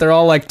 Yeah, Yeah. but they're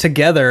all like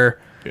together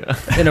Yeah.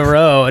 in a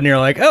row, and you're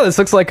like, oh, this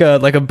looks like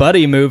a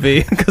buddy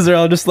movie because they're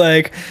all just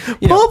like,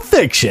 Pulp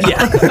Fiction.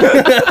 Yeah.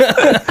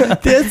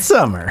 This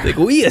summer. like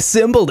we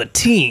assembled a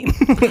team.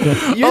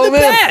 You're Oh, the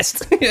man.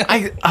 best.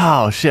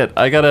 Shit.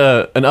 I got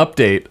an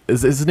update.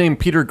 Is his name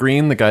Peter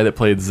Green, the guy that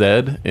played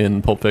Zed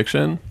in Pulp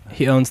Fiction?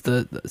 He owns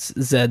the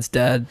Zed's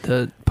Dad,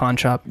 the pawn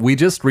shop. We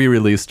just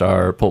re-released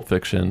our Pulp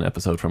Fiction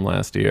episode from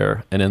last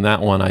year, and in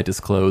that one I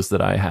disclosed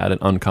that I had an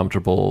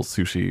uncomfortable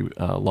sushi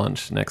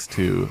lunch next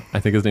to,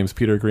 I think his name's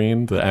Peter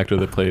Green, the actor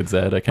that played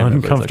Zed. I can't remember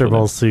his actual Uncomfortable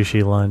name.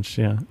 sushi lunch.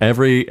 Yeah.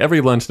 Every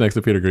lunch next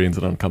to Peter Green's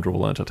an uncomfortable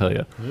lunch, I'll tell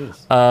you.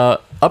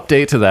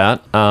 Update to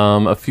that.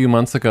 A few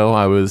months ago,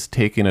 I was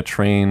taking a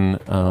train,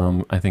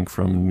 I think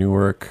from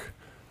Newark.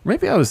 I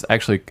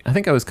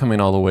think I was coming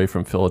all the way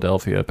from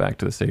Philadelphia back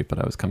to the state, but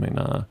I was coming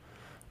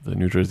the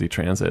New Jersey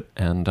Transit,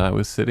 and I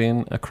was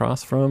sitting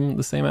across from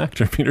the same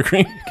actor, Peter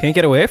Green. Can't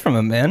get away from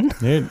him, man.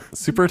 Dude,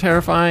 Super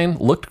terrifying,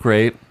 looked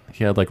great.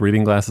 He had like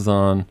reading glasses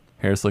on,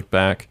 hair slicked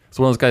back. It's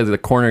one of those guys at the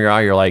corner of your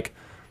eye, you're like,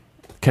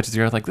 catches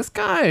your eye, like, this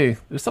guy,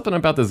 there's something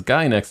about this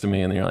guy next to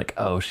me, and then you're like,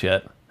 oh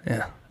shit,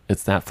 Yeah.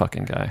 it's that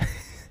fucking guy.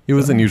 He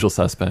was in Usual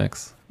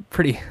Suspects.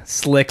 Pretty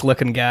slick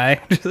looking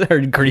guy. Or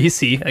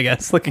greasy, I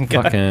guess, looking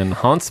guy. Fucking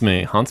haunts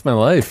my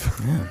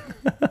life.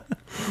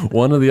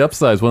 One of the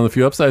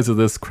few upsides of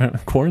this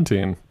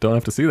quarantine. Don't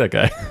have to see that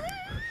guy.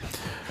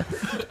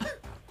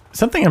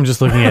 Something I'm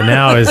just looking at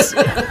now is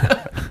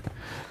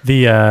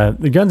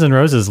the Guns N'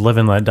 Roses "Live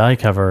and Let Die"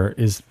 cover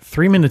is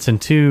 3 minutes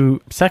and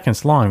 2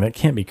 seconds long. That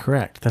can't be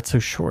correct. That's so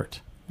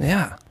short.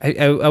 Yeah,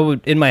 I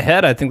would, in my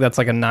head, I think that's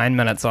like a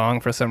 9-minute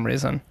song for some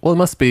reason. Well, it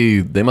must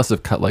be. They must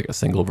have cut like a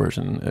single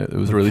version. It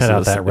was released. Cut out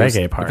as that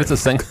reggae part. If it's a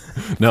single,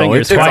 no,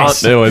 Fingers it's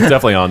crossed. no, it's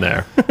definitely on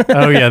there.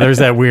 Oh yeah, there's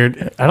that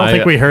weird. I don't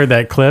think we heard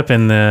that clip,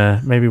 and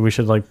maybe we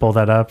should like pull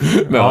that up.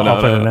 No.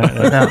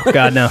 No,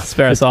 God, no.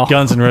 Spare us all.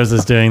 Guns N'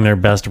 Roses doing their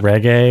best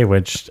reggae,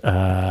 which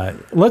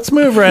let's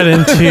move right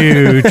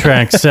into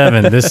track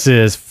 7. This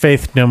is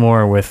Faith No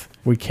More with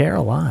 "We Care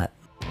a Lot."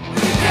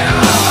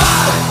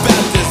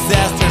 About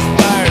disasters,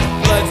 fires,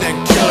 floods,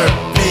 and killer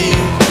bees.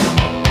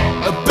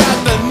 About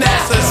the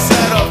NASA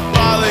shuttle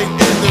falling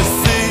in the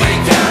sea. We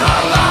care a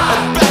lot.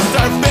 About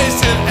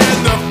starvation and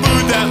the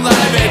food that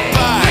life ain't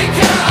by. We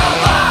care a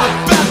lot.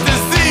 About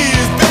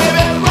disease,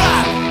 baby,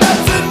 rock,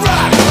 nuts and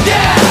rock,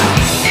 yeah.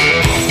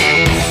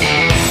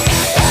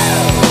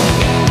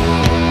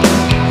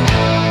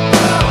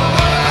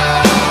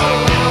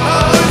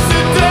 Oh, it's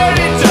a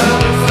dirty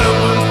job, and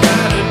someone's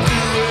gotta do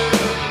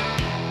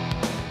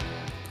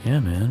it. Yeah,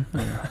 man.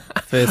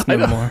 Faith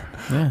No More.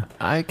 Yeah.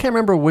 I can't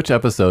remember which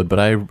episode, but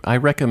I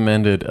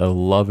recommended a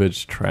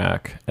Lovage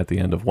track at the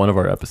end of one of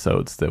our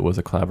episodes that was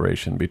a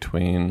collaboration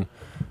between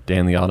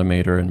Dan the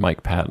Automator and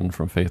Mike Patton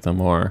from Faith No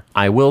More.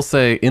 I will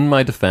say, in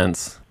my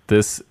defense,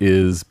 this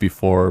is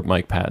before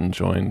Mike Patton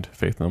joined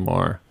Faith No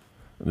More.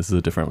 This is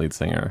a different lead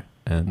singer.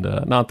 And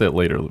not that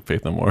later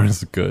Faith No More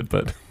is good,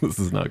 but this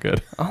is not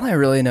good. All I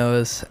really know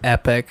is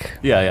Epic.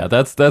 Yeah,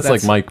 that's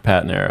like Mike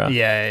Patton era.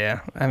 Yeah.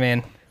 I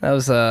mean, that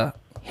was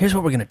here's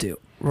what we're gonna do.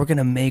 We're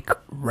gonna make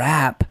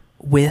rap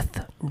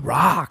with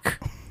rock.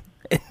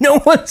 And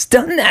no one's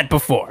done that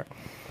before.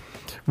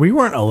 We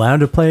weren't allowed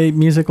to play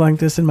music like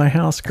this in my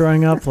house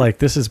growing up. Like,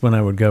 this is when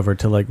I would go over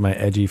to like my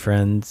edgy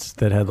friends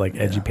that had like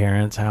edgy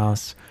parents'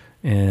 house,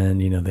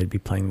 and they'd be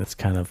playing this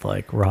kind of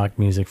like rock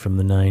music from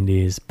the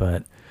 90s.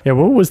 But yeah,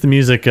 what was the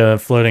music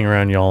floating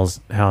around y'all's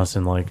house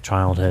in like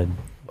childhood?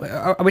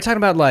 Are we talking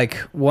about like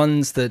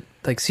ones that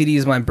like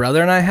CDs my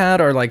brother and I had,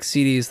 or like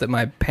CDs that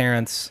my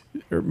parents?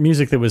 Or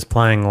music that was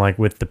playing like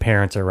with the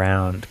parents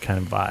around kind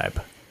of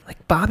vibe.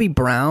 Like Bobby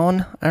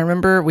Brown. I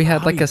remember we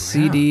had like a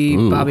CD,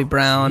 Ooh, Bobby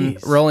Brown,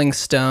 jeez. Rolling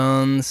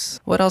Stones.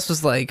 What else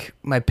was like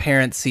my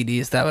parents'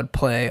 CDs that would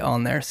play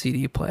on their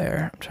CD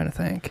player? I'm trying to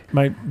think.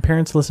 My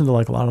parents listened to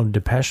like a lot of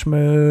Depeche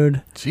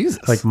Mode,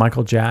 Jesus. like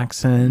Michael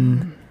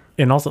Jackson,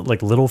 and also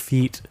like Little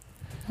Feat,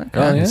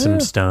 Oh, and some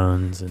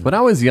Stones. And When I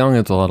was young,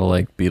 it's a lot of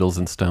like Beatles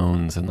and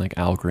Stones and like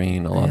Al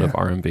Green, a lot of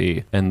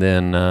R&B. And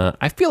then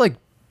I feel like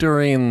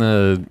during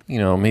the,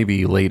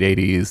 maybe late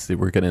 80s, they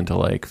were getting into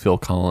like Phil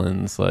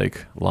Collins,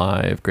 like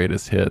live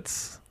greatest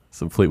hits,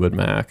 some Fleetwood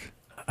Mac.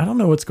 I don't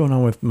know what's going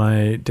on with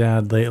my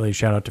dad lately.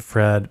 Shout out to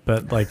Fred.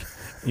 But like,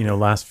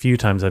 last few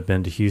times I've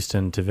been to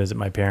Houston to visit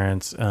my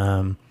parents,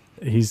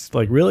 he's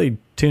like really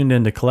tuned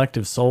into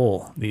Collective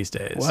Soul these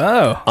days.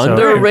 Whoa. So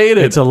Underrated.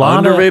 It's a lot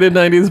underrated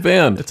 90s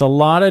band. It's a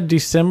lot of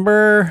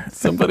December.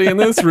 Somebody in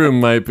this room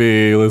might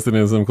be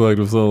listening to some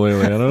Collective Soul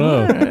lately. I don't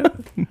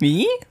know.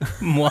 Me?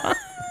 Moi?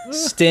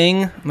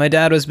 Sting. My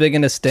dad was big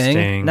into Sting.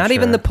 Sting, Not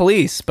even sure. the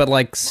Police, but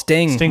like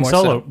Sting. Sting more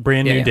solo, so.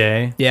 Brand New Yeah.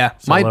 Day. Yeah.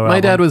 My Solo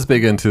dad album. was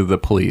big into the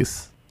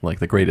Police, like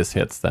the greatest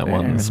hits. That Very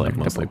one is like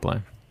respectable. mostly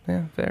black.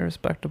 Yeah, very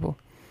respectable.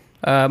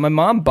 My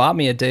mom bought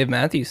me a Dave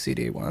Matthews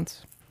CD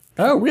once.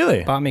 Oh,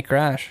 really? Bought me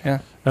Crash, yeah.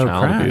 Oh,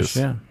 Child Crash, abuse.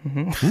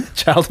 yeah.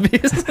 Child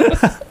abuse.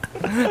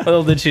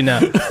 Little did she know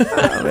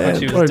what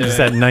she was What doing. was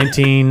that,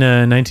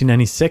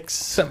 1996?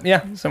 Somewhere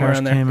Crash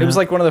around there. came It was out.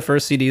 like one of the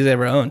first CDs I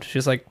ever owned. She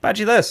was like, "Bought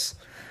you this."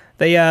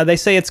 They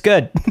say it's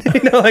good.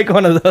 Like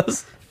one of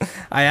those.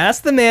 I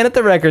asked the man at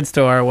the record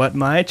store what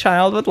my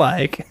child would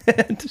like.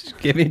 Just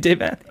give me Dave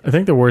Matthews. I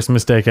think the worst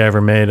mistake I ever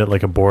made at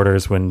like a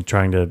Borders when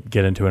trying to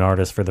get into an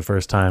artist for the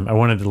first time. I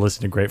wanted to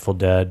listen to Grateful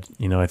Dead.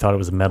 I thought it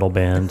was a metal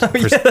band for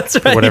that's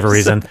for right. whatever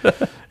reason.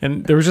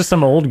 And there was just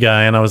some old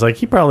guy, and I was like,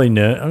 he probably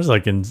knew. I was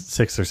like in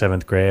 6th or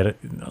 7th grade.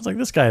 I was like,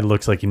 this guy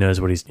looks like he knows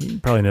he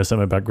probably knows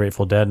something about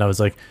Grateful Dead. And I was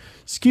like,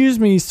 excuse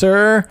me,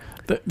 sir.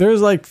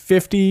 There's like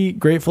 50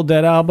 Grateful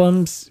Dead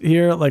albums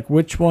here. Like,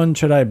 which one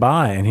should I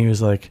buy? And he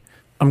was like,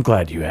 I'm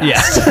glad you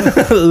asked.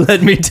 Yeah.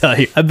 Let me tell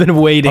you, I've been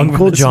waiting. for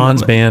Uncle this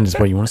John's moment. band is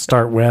what you want to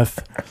start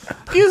with.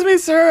 Excuse me,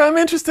 sir. I'm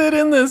interested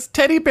in this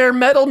teddy bear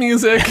metal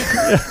music.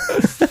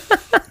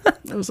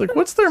 I was like,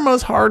 what's their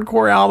most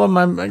hardcore album?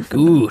 I'm like,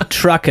 Ooh,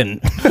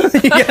 trucking.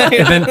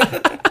 and then,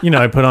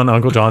 I put on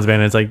Uncle John's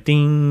band, and it's like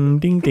ding,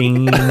 ding,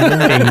 ding, ding,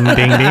 ding, ding,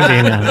 ding,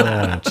 ding.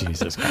 Oh,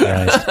 Jesus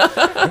Christ!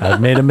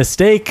 I've made a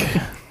mistake.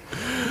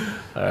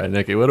 All right,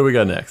 Nikki, what do we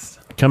got next?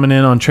 Coming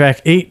in on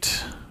track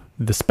 8,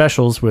 The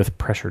Specials with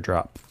Pressure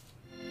Drop.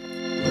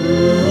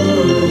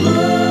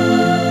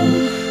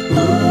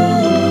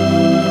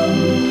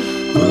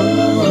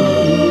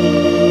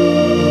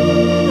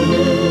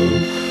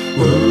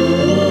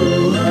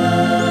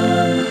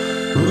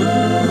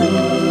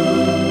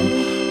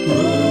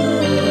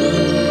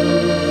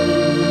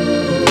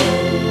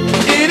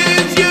 It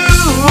is you,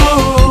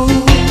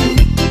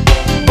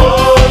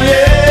 only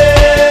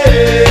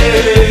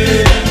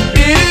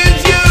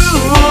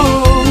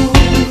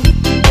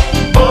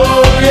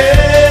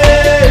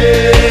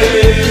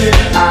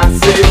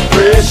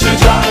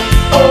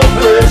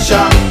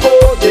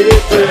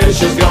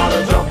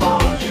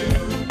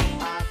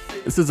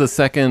This is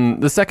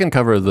the second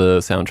cover of the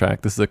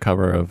soundtrack. This is a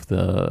cover of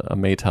the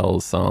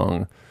Maytals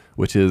song,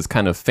 which is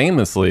kind of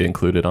famously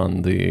included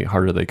on the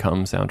Harder They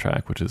Come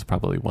soundtrack, which is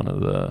probably one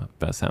of the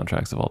best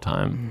soundtracks of all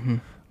time. Mm-hmm.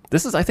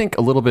 This is, I think,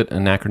 a little bit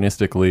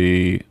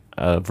anachronistically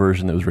a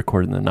version that was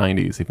recorded in the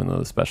 90s, even though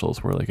the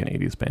Specials were like an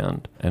 80s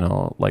band. And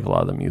like a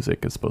lot of the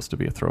music is supposed to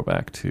be a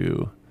throwback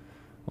to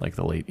like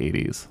the late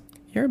 80s.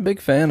 You're a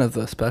big fan of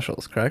the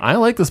Specials, correct? I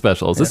like the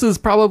Specials. Yeah. This is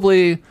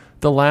probably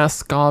the last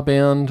ska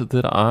band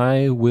that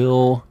I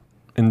will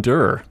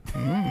endure.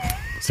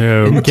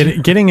 So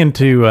getting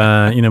into,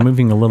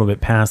 moving a little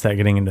bit past that,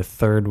 getting into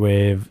third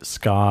wave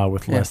ska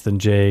with Less Than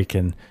Jake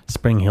and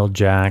Spring Heel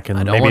Jack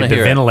and maybe the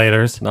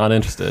Ventilators. Not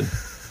interested.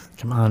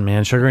 Come on,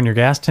 man. Sugar in Your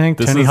Gas Tank?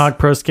 Tony Hawk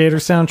Pro Skater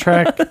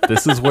soundtrack?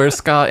 This is where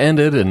ska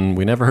ended, and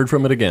we never heard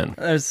from it again.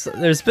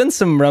 There's been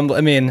some rumble.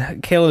 I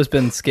mean, Caleb's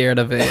been scared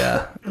of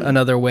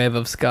another wave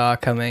of ska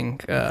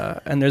coming,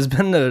 and there's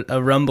been a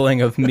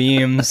rumbling of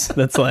memes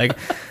that's like,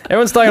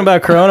 everyone's talking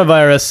about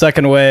coronavirus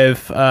second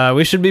wave.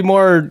 We should be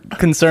more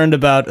concerned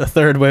about a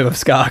third wave of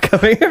ska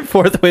coming,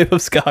 fourth wave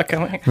of ska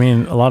coming. I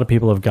mean, a lot of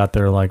people have got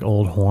their like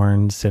old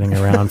horns sitting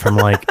around from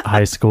like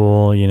high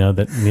school,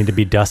 that need to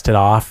be dusted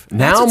off.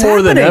 Now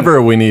more than ever,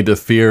 we need to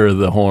fear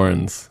the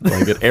horns.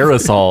 Like it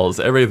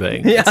aerosols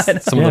everything. Yeah,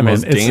 it's some of the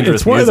most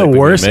dangerous. It's one of the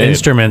worst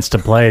instruments to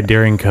play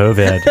during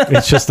COVID.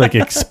 It's just like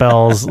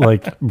expels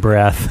like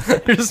breath.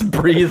 You're just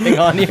breathing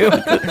on you,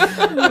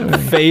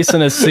 face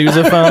and a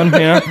sousaphone.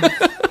 Yeah.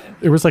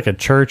 There was like a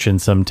church in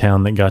some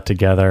town that got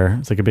together.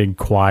 It's like a big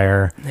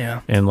choir.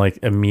 Yeah. And like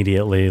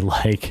immediately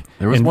like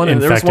there was one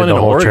in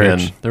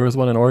Oregon. There was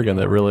one in Oregon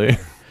that really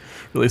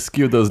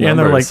skewed those numbers. Yeah, and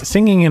they're like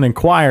singing in a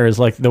choir is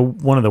like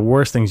one of the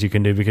worst things you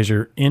can do because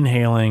you're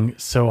inhaling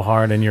so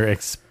hard and you're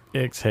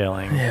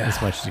exhaling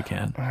as much as you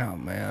can. Oh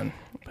man.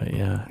 But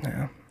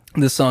yeah.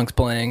 This song's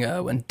playing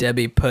when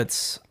Debbie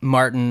puts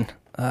Martin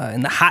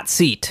in the hot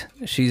seat.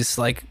 She's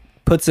like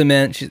puts him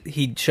in.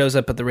 He shows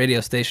up at the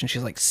radio station.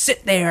 She's like,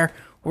 "Sit there.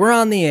 We're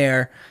on the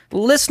air.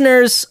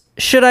 Listeners,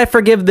 should I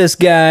forgive this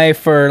guy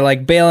for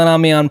like bailing on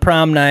me on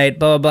prom night?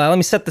 Blah, blah, blah. Let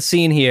me set the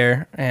scene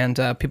here." And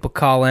people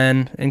call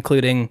in,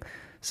 including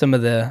some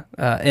of the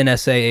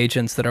NSA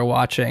agents that are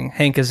watching.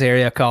 Hank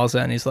Azaria calls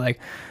in. He's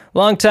like,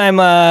 "Long-time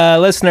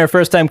listener,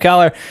 first-time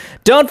caller.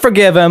 Don't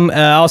forgive him.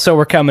 Also,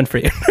 we're coming for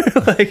you."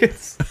 Like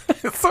it's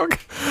so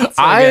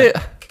good.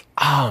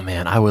 Oh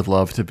man, I would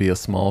love to be a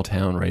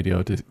small-town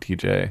radio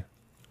DJ.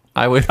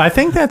 I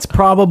think that's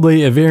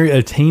probably a very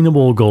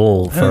attainable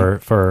goal for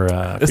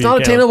it's not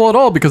attainable at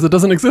all because it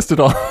doesn't exist at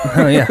all.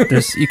 Oh yeah,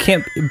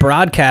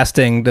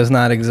 broadcasting does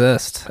not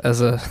exist as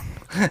a.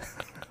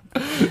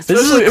 This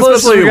is as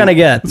close as you're gonna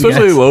get,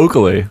 especially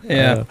locally.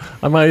 Yeah,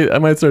 I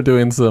might start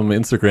doing some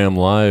Instagram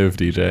live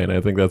DJ, and I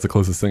think that's the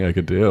closest thing I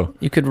could do.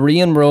 You could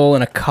re-enroll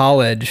in a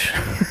college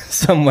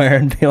somewhere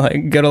and be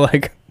like, go to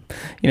like,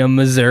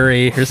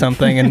 Missouri or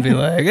something, and be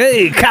like,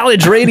 "Hey,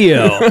 college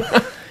radio."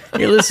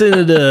 You're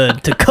listening to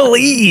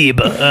Khalib.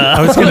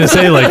 I was going to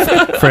say,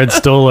 like, Fred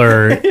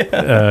Stoller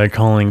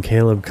calling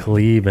Caleb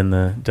Khalib in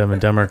the Dumb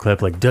and Dumber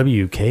clip, like,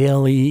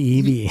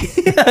 WKLEB.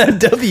 Yeah,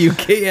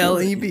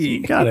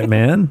 WKLEB. Got it,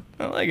 man.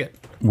 I like it.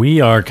 We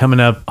are coming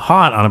up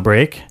hot on a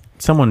break.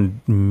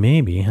 Someone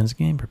maybe has a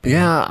game prepared.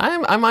 Yeah,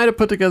 I might have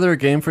put together a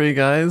game for you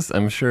guys.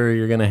 I'm sure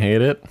you're going to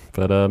hate it,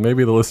 but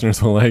maybe the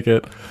listeners will like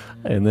it.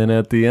 And then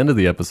at the end of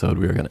the episode,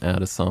 we are going to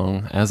add a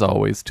song, as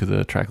always, to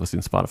the track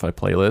listing Spotify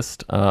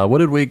playlist. What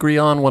did we agree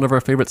on? One of our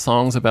favorite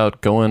songs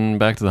about going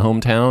back to the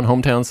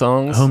hometown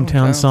songs?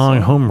 Hometown song,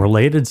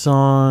 home-related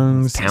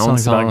songs.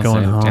 Songs about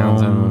going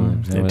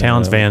home.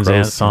 Towns Van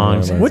Zandt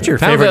songs. What's your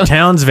favorite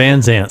Towns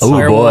Van Zandt song?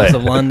 Oh, boy.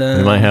 Of London.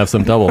 We might have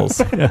some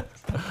doubles. Yeah.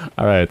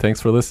 All right, thanks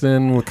for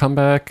listening. We'll come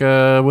back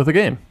with a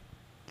game.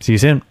 See you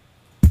soon.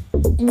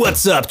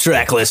 What's up,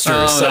 track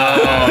listers?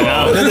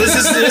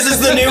 This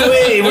is the new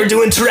way. We're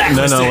doing track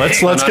listing. No,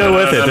 let's go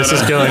with it. This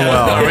is going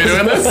well. Are we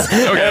doing this?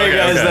 Hey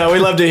guys, we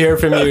love to hear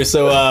from you.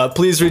 So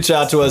please reach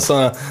out to us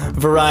on a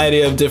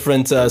variety of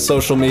different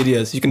social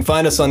medias. You can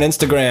find us on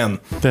Instagram.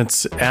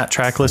 That's at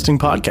Track Listing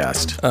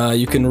Podcast.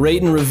 You can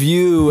rate and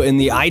review in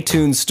the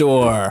iTunes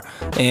store,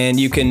 and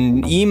you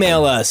can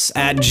email us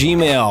at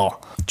Gmail.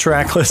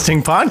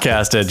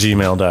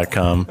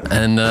 tracklistingpodcast@gmail.com.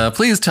 And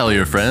please tell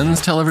your friends,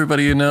 tell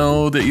everybody you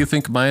know that you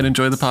think might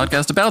enjoy the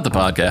podcast about the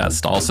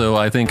podcast. Also,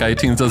 I think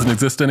iTunes doesn't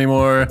exist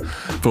anymore,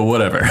 but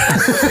whatever.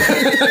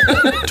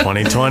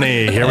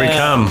 2020, here we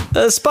come.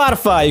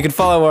 Spotify, you can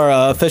follow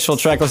our official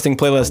track listing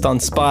playlist on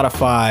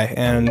Spotify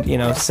and,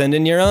 send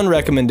in your own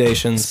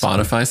recommendations.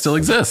 Spotify still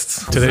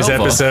exists. Today's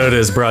episode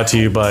is brought to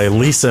you by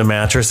Lisa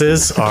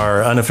Mattresses,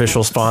 our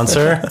unofficial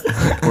sponsor.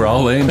 We're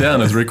all laying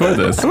down as we record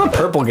this. I'm a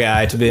purple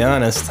guy, to be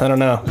honest. I don't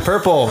know.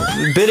 Purple,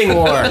 bidding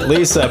war.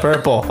 Lisa,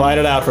 purple, fight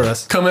it out for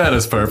us. Come at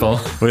us, Purple.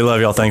 We love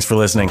y'all. Thanks for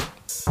listening.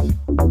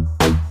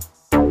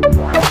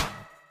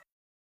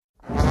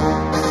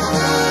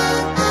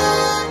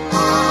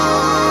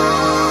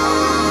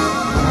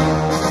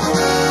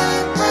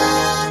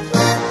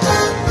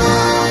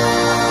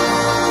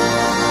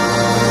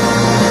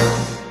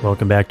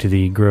 welcome back to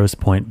the Grosse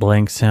Point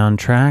Blank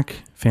soundtrack.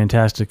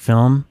 Fantastic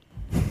film.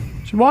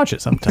 Should watch it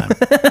sometime.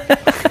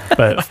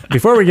 But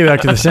before we get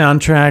back to the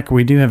soundtrack,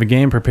 we do have a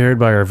game prepared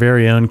by our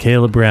very own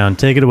Caleb Brown.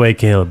 Take it away,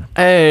 Caleb.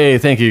 Hey,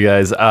 thank you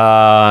guys.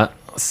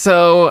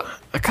 So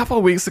a couple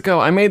of weeks ago,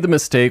 I made the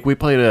mistake. We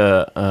played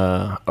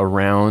a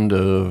round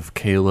of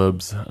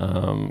Caleb's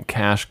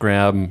cash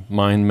grab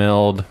mind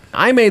meld.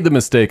 I made the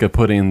mistake of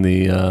putting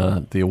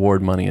the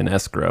award money in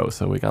escrow,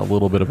 so we got a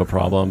little bit of a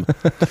problem.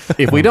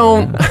 If we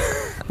don't,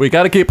 we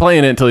got to keep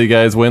playing it until you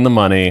guys win the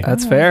money.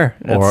 That's fair.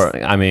 Or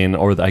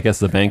I guess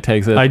the bank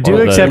takes it. I do or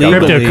the accept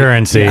government.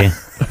 cryptocurrency,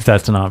 if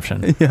that's an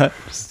option. Yeah.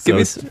 Give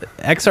me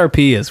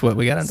XRP is what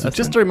we got. So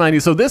just to remind you,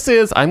 so this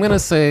is, I'm going to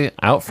say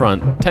out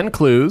front, 10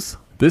 clues.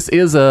 This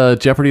is a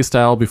Jeopardy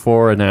style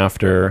before and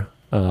after,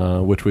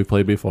 which we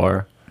played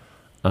before,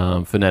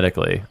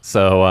 phonetically.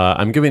 So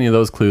I'm giving you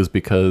those clues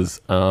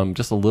because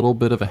just a little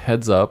bit of a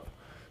heads up.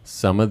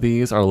 Some of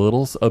these are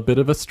a bit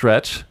of a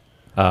stretch.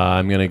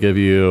 I'm going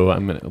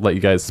to let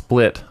you guys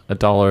split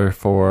 $1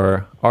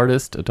 for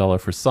artist, $1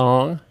 for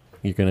song.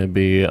 You're going to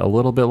be a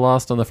little bit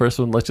lost on the first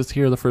one. Let's just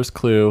hear the first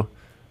clue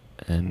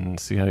and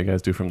see how you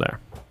guys do from there.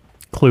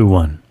 Clue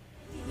 1.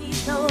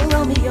 He's no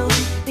Romeo,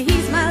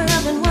 he's my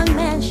loving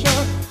one-man show.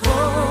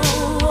 Oh,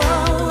 oh,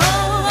 oh,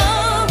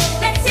 oh,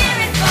 let's hear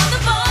it for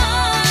the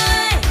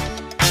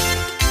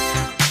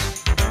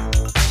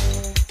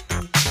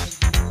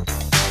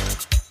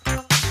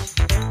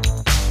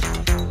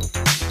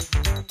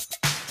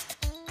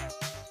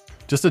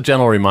Just a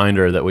gentle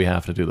reminder that we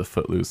have to do the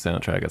Footloose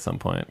soundtrack at some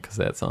point because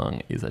that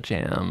song is a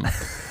jam.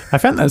 I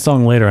found that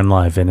song later in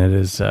life, and it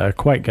is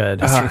quite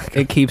good.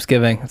 It keeps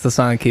giving. It's the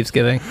song that keeps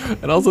giving.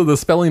 And also the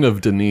spelling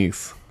of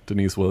Denise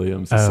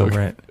Williams. Is Oh, so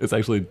right. It's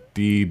actually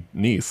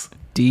Denise.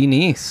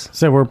 Denise.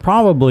 So we're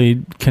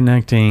probably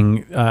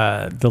connecting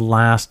the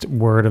last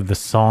word of the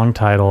song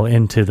title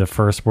into the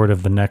first word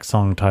of the next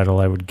song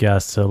title, I would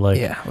guess. So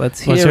Yeah, let's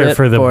hear it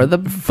for the boy.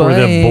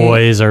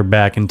 boys are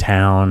back in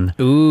town.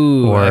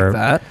 Ooh, Or- like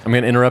that. I'm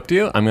going to interrupt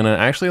you. I'm going to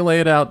actually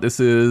lay it out. This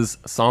is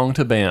song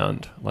to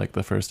band, like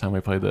the first time we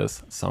played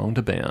this. Song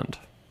to band.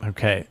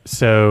 Okay,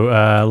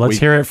 so let's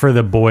hear it for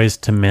the Boys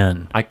to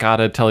Men. I got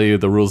to tell you,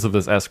 the rules of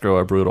this escrow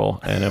are brutal.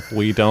 And if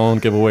we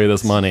don't give away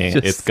this money,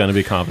 it's going to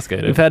be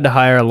confiscated. We've had to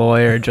hire a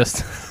lawyer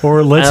just.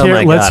 Or let's Oh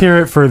my God. hear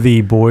it for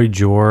the Boy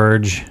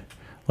George.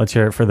 Let's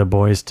hear it for the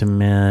Boys to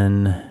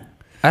Men.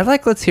 I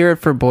like Let's Hear It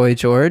for Boy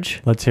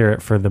George. Let's hear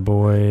it for the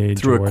Boy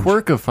Through George. a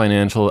quirk of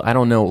financial, I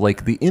don't know,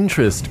 like the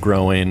interest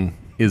growing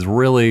is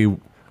really...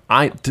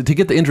 to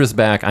get the interest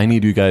back, I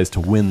need you guys to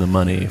win the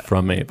money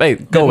from me. Hey,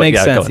 That go makes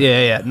yeah, sense. Go.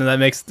 Yeah. No, that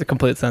makes the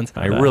complete sense.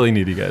 I really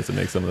need you guys to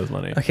make some of this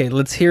money. Okay,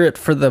 let's hear it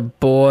for the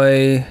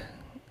boy.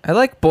 I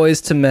like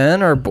Boys to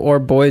Men or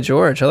Boy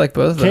George. I like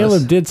both of those.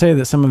 Caleb did say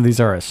that some of these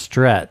are a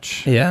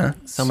stretch. Yeah.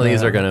 Some of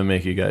these are going to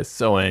make you guys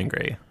so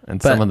angry, and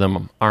But- some of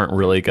them aren't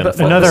really going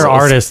to. Another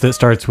artist that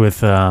starts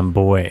with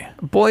boy.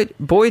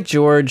 Boy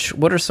George,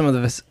 what are some of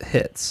his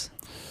hits?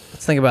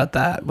 Let's think about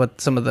that.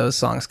 What some of those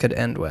songs could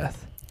end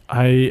with.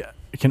 I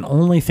can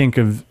only think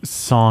of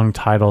song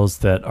titles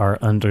that are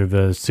under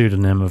the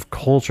pseudonym of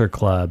Culture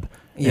Club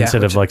Yeah,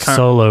 instead which of like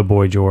solo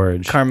Boy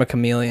George. Karma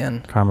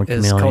Chameleon Karma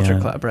is Chameleon. Culture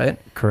Club, right?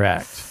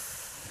 Correct.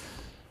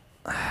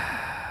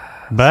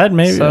 But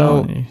maybe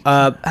So,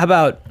 how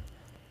about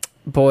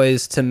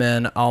Boys to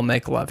Men, I'll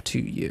Make Love to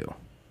You?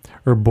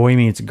 or Boy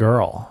Meets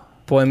Girl.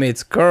 Boy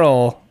Meets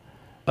Girl,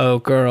 Oh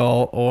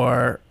Girl,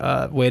 or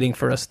Waiting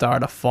for a Star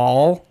to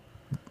Fall.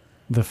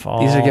 The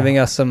Fall. These are giving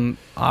us some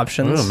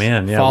options. Oh,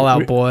 man, yeah.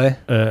 Fallout Boy.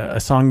 A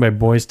song by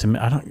Boys to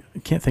Men. I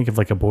can't think of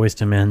like a Boys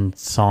to Men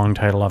song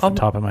title off the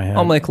top of my head.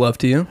 I'll Make Love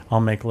to You. I'll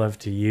Make Love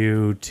to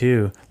You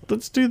too.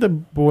 Let's do the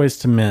Boys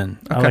to Men.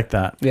 I Okay. like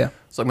that. Yeah.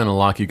 So I'm going to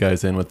lock you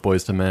guys in with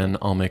Boys to Men.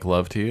 I'll make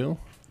love to you.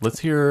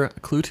 Let's hear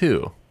clue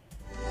 2.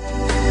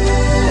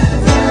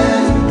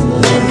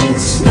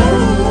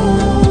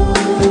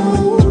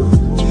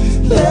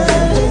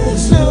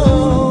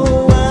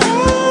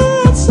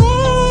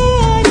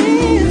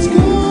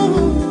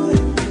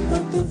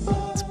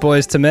 It's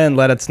Boys to Men,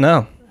 Let It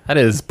Snow. That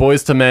is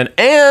Boys to Men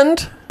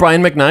and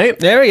Brian McKnight.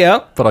 There we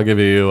go. But I'll give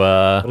you.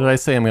 What did I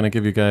say? I'm going to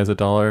give you guys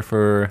 $1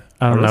 for.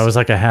 I don't know. It was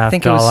like a I half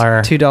think dollar.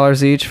 it was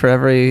 $2 each for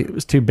every It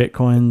was 2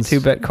 Bitcoins. 2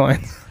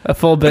 Bitcoins. A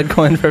full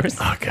Bitcoin for.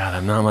 Oh God,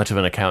 I'm not much of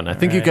an accountant. I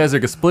think you Right. guys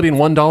are splitting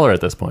 $1 at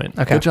this point.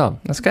 Okay. Good job.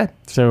 That's good.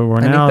 So we're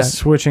I need now that.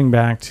 switching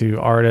back to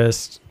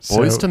artists.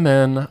 Boys so, to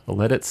Men,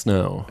 Let It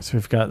Snow. So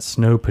we've got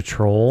Snow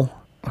Patrol,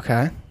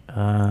 Okay.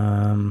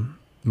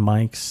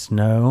 Mike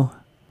Snow.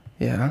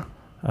 Yeah.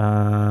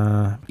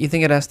 Uh, You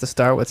think it has to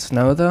start with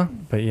snow though?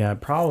 but yeah,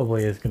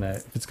 probably if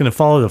it's gonna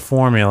follow the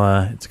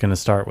formula, it's gonna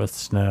start with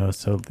Snow.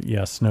 So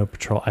yeah, Snow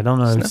Patrol. I don't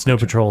know Snow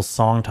Patrol's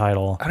song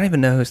title. I don't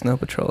even know who Snow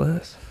Patrol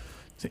is.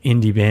 It's an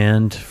indie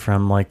band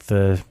from like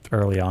the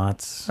early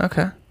aughts.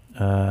 Okay.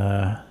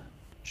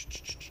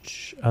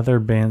 Other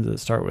bands that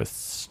start with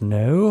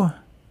Snow.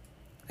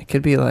 It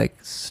could be like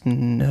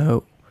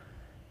snow.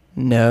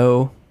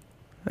 No.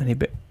 Any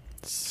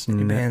bands?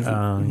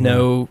 Yeah.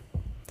 No.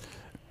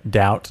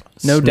 Doubt.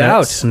 No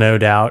Doubt.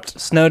 Snowed Out.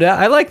 Snowed Out.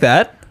 I like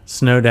that.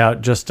 Snowed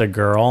Out, Just a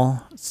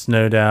Girl.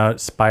 Snowed Out,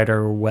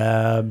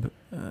 Spiderweb.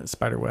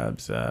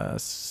 Spiderwebs.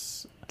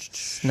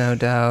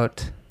 Snowed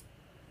Out.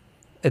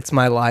 It's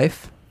My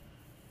Life.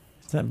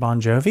 Is that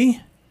Bon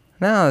Jovi?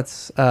 No,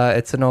 it's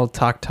an old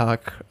Talk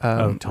Talk,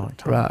 Talk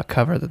Talk.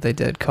 cover that they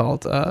did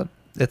called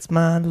 "It's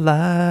My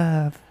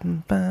Life."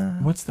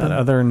 What's that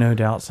other No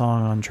Doubt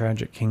song on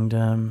Tragic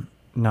Kingdom?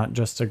 Not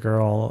Just a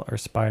Girl or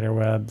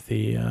Spiderweb.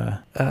 The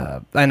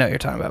I know what you're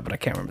talking about, but I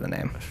can't remember the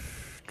name.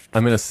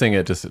 I'm gonna sing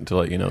it just to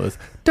let you know this.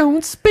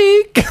 Don't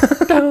speak.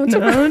 Don't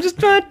just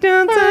try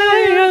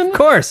to. Of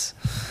course.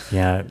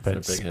 yeah, but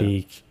It's a big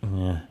speak.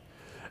 Yeah.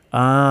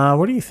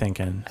 What are you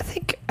thinking? I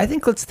think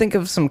let's think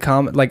of some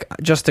comment like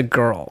 "Just a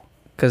Girl,"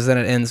 because then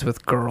it ends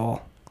with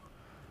 "girl."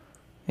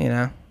 You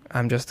know,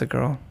 I'm just a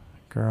girl.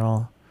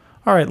 Girl.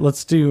 All right,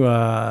 let's do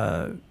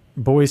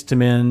Boys to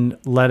Men,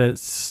 Let It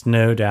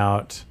Snowed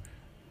Out,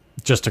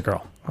 Just a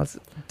Girl.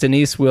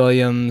 Denise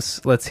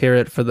Williams. Let's hear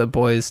it for the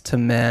Boys to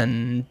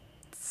Men.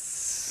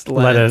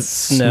 Let It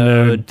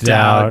Snowed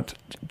Out,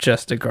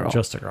 Just a Girl.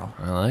 Just a Girl.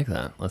 I like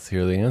that. Let's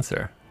hear the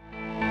answer.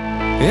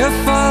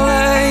 If I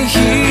lay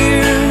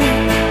here,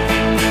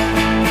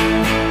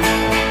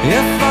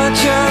 if I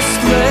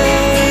just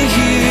lay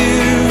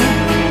here,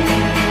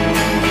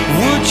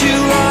 would you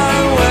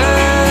lie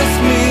with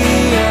me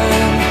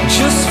and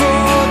just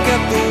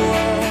forget the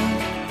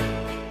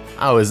world?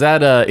 Oh, is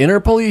that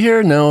Interpol you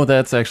hear? No,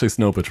 that's actually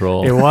Snow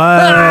Patrol. It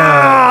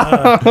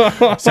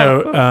was.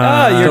 So,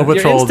 your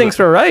Patrol, instincts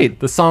were right.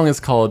 The song is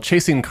called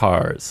Chasing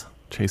Cars.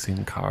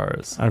 Chasing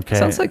Cars. okay.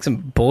 Sounds like some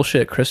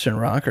bullshit Christian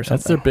rock or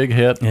That's something. their big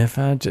hit.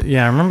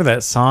 Yeah, I remember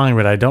that song,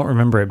 but I don't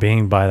remember it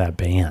being by that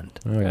band.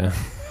 Okay.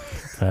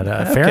 But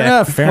fair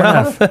enough. Fair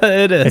enough.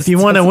 It is. If you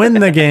want to win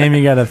the game,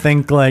 you got to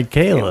think like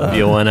Caleb. If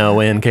you want to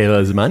win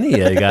Caleb's money,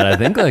 you gotta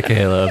think like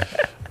Caleb.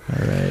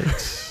 All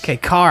right. Okay,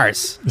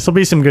 Cars. This will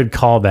be some good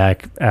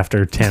callback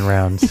after 10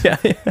 rounds.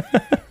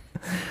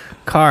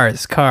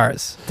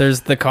 Cars.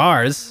 There's the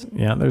Cars.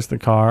 Yeah, there's the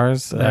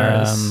Cars.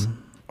 There's-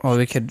 Well,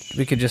 we could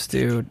just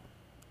do,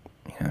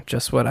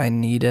 Just What I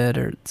Needed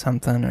or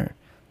something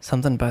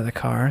by the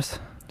Cars.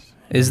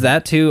 Is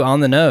that too on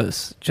the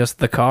nose? Just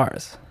the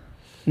Cars?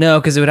 No,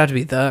 because it would have to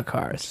be the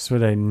Cars. Just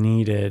what I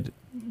needed.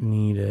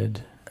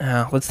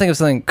 Let's think of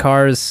something.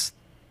 Cars.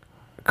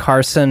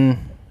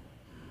 Carson.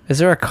 Is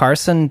there a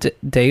Carson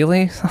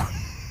Daily song?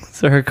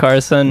 Is there a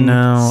Carson?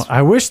 No,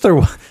 I wish there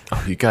was.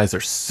 Oh, you guys are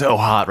so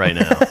hot right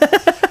now.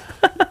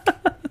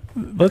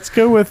 Let's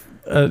go with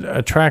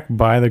a track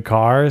by the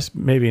Cars.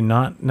 Maybe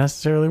not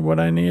necessarily what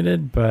I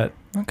needed, but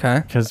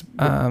Okay. because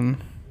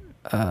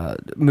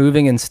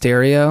Moving in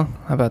Stereo.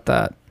 How about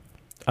that?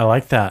 I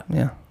like that.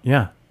 Yeah.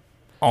 Yeah.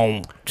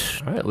 Oh.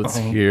 All right, let's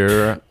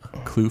hear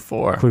Clue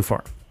 4. Clue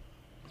 4.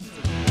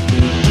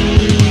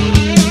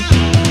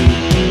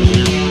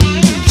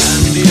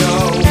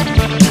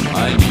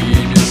 I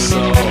need you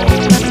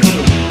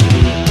so.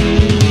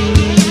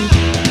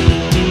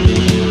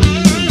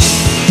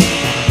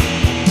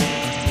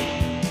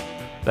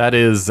 That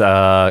is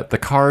The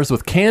Cars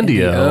with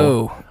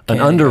Candio. An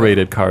Candio.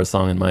 underrated Cars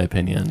song, in my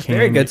opinion.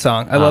 Very good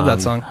song. I love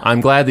that song.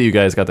 I'm glad that you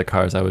guys got the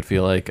Cars. I would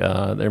feel like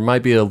there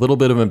might be a little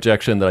bit of an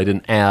objection that I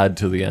didn't add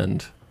to the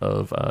end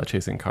of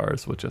Chasing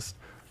Cars with just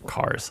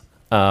Cars.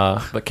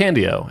 But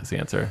Candio is the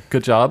answer.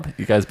 Good job.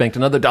 You guys banked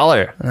another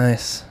 $1.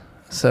 Nice.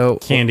 So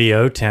Candy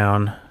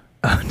O-Town.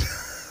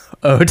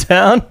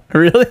 O-Town?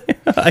 Really?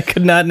 I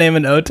could not name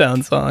an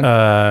O-Town song.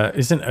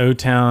 Isn't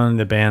O-Town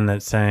the band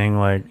that sang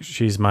like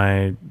 "She's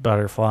My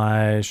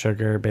Butterfly,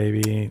 Sugar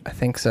Baby"? I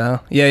think so.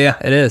 Yeah,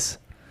 it is.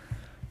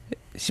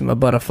 She's my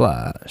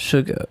butterfly,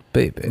 sugar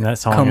baby. And that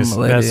song Come, is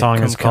my lady, come,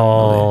 come,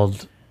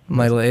 called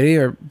My Lady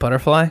or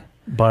Butterfly.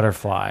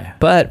 Butterfly.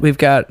 But we've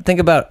got, think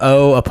about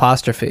O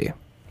apostrophe.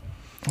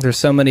 There's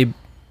so many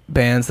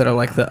bands that are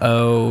like the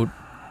O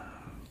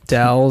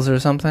Dells or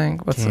something.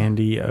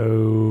 Candy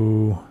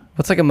O.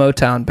 What's like a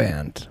Motown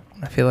band?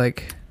 I feel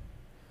like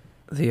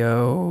the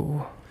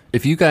O.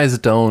 If you guys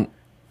don't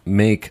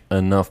make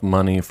enough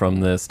money from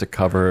this to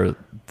cover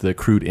the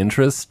accrued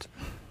interest,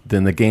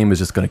 then the game is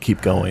just going to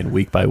keep going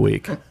week by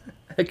week.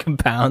 It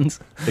compounds.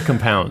 It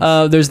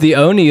compounds. There's the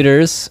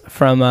O-Neaters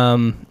from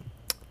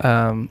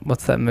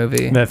what's that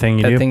movie? That thing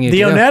you That do. thing you the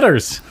do.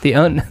 Onetters. The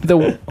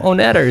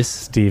Onetters.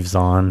 Steve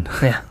Zahn.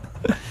 Yeah.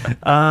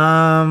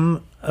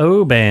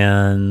 O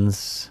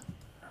bands.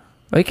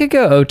 We could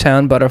go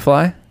O-Town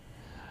Butterfly.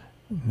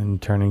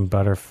 And turning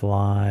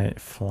butterfly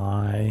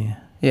fly.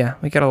 Yeah,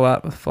 we got a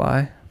lot with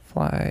Fly.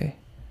 For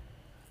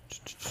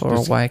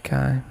a white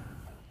guy.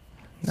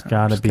 It's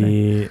got to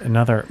be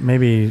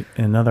maybe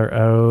another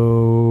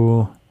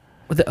O.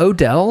 With the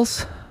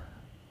Odells?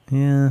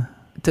 Yeah.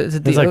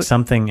 There's like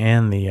something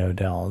and the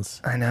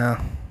Odells. I know.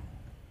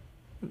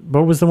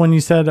 What was the one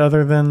you said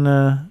other than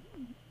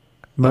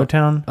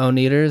Motown?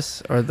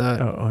 O-Neaters or the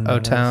Onetters.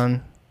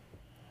 O-Town?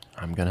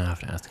 I'm going to have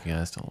to ask you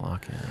guys to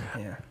lock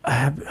in. Yeah.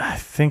 I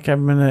think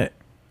I'm going to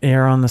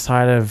err on the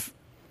side of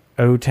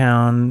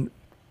O-Town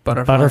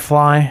Butterfly.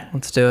 Butterfly.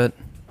 Let's do it.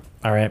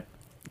 All right.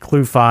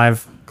 Clue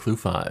 5. Clue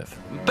 5.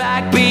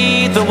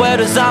 Backbeat, the word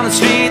is on the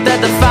street that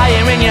the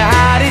fire in your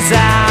heart is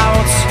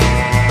out.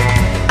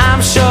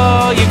 I'm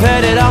sure you've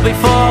heard it all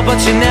before, but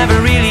you never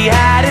really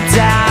had a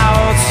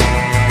doubt.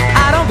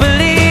 I don't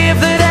believe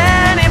that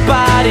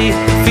anybody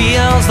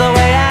feels the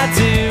way I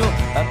do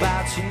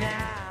about you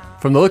now.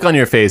 From the look on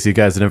your face, you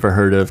guys have never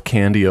heard of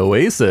Candy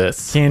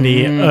Oasis.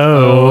 Candy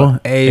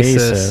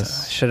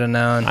Aces. Should have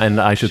known. And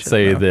I should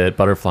say that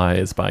Butterfly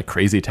is by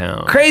Crazy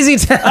Town. Crazy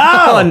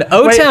Town.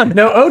 O-Town.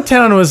 No,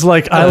 O-Town was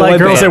like, I like boy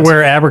girls band. that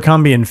wear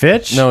Abercrombie and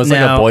Fitch. No, it was like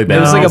No, a boy it band.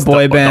 was like a It's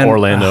boy the band.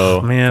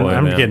 Orlando. Man, boy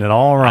I'm band. getting it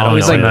all I wrong. don't It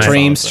was know like what it is.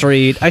 Dream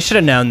Street. I should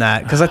have known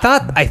that because I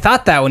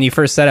thought that when you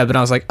first said it, but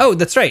I was like, oh,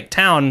 that's right,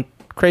 Town,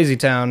 Crazy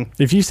Town.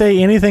 If you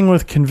say anything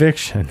with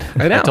conviction.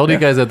 I know. I told you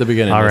guys at the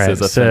beginning. All this right,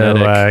 is a so phonetic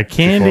before and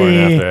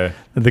Candy, after.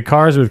 the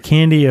cars with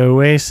Candy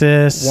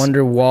Oasis.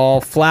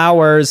 Wonderwall,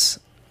 Flowers,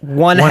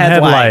 one One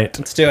headlight. headlight.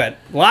 Let's do it.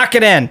 Lock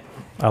it in.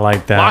 I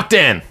like that. Locked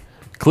in.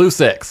 Clue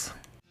 6.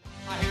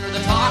 I hear the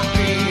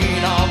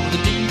talking of the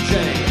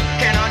DJ.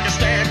 Can't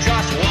understand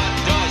just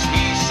what does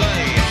he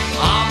say.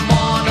 I'm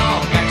on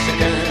a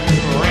Mexican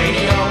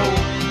radio.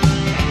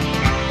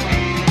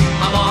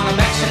 I'm on a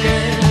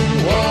Mexican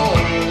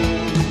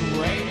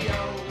radio.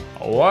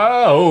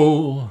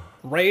 Whoa.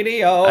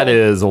 Radio. That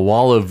is a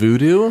Wall of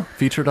Voodoo,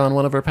 featured on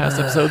one of our past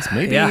episodes.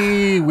 Maybe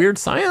yeah. Weird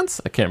Science?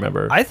 I can't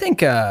remember. I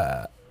think,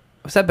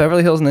 was that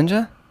Beverly Hills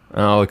Ninja?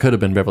 Oh, it could have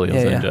been Beverly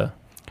Hills Yeah, yeah. Ninja.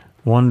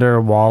 Wonder,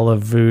 Wall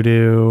of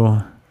Voodoo,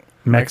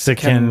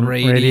 Mexican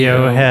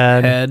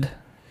Radiohead, Head.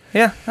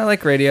 Yeah, I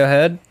like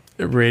Radiohead.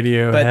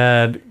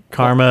 Radiohead,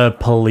 Karma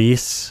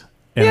Police,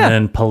 and Yeah.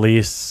 then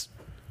Police.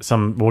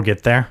 We'll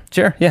get there.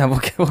 Sure. Yeah, we'll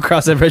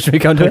cross that bridge when we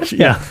come to it.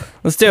 Yeah.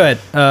 Let's do it.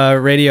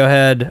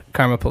 Radiohead,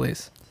 Karma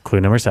Police. Clue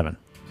number 7.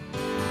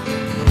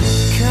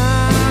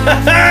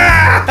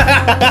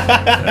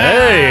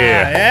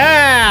 Hey!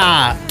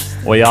 Yeah.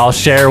 We all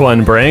share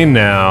one brain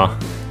now.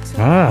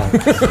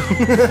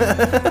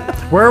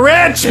 We're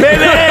rich,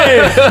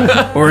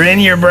 baby. We're in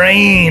your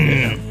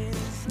brain.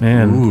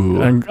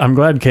 Man, I'm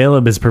glad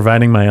Caleb is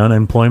providing my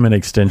unemployment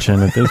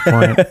extension at this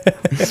point.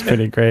 It's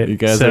pretty great. You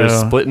guys are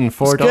splitting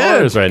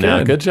 $4 right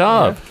now. Good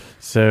job.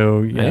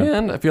 So yeah,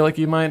 And I feel like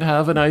you might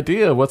have an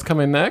idea of what's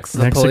coming next.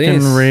 Mexican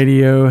Police.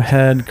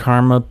 Radiohead,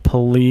 Karma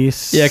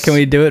Police. Yeah, can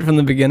we do it from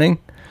the beginning?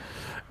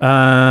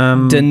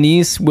 Um,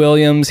 Denise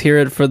Williams, Hear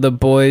It for the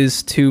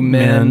Boys, Two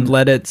Men, Men.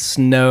 Let It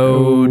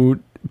Snow,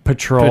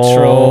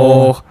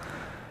 Patrol.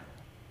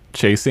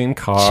 Chasing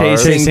cars.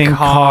 Chasing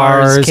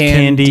Cars,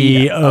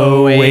 Candy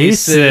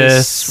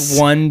Oasis,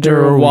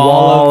 Wonder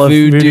Wall of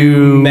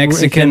Voodoo,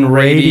 Mexican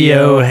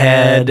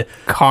Radiohead,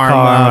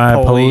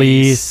 Karma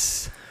Police.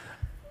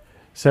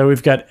 So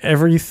we've got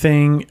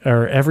everything,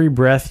 or Every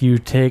Breath You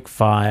Take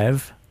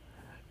 5.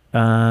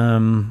 Got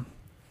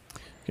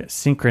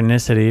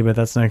Synchronicity, but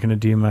that's not going to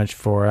do much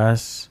for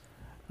us.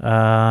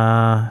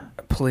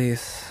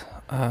 Police.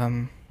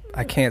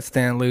 I Can't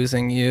Stand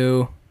Losing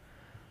You.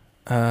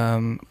 What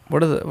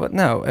are the what?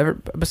 No,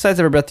 besides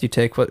Every Breath You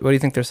Take, what do you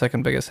think their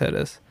second biggest hit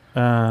is?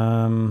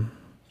 I'm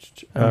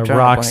drawing a blank.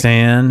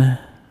 Roxanne.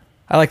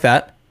 I like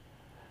that.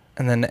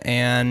 And then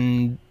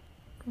Anne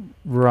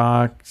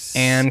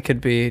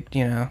could be,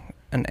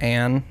 an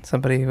Anne,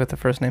 somebody with the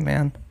first name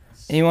Anne.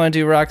 And you want to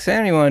do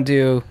Roxanne, or you want to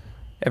do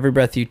Every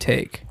Breath You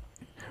Take?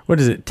 What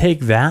is it?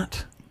 Take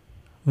That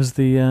was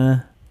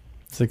the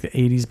it's like the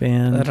 80s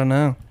band. I don't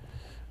know.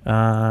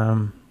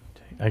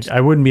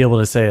 I wouldn't be able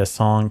to say a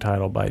song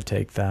title by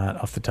Take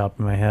That off the top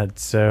of my head.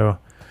 So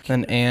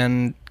Then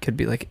Anne could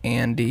be like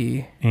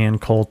Andy, Ann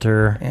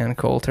Coulter, Ann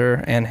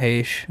Coulter, Anne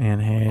Heche, Ann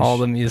Hayes. all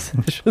the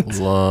musicians.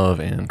 Love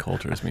Ann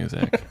Coulter's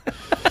music.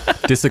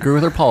 Disagree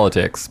with her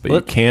politics, but you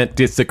Let- can't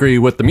disagree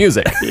with the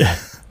music.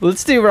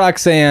 Let's do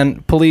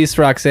Roxanne, Police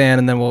Roxanne,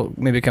 and then we'll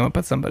maybe come up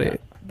with somebody.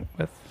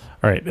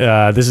 All right,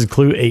 this is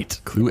Clue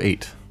 8. Clue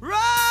 8.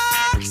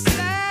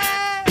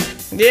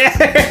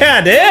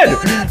 Yeah,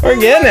 dude, we're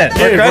getting it.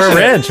 Dude, crushing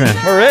we're it. rich,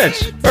 man. We're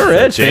rich. We're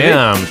rich. baby.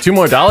 Damn, $2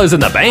 more in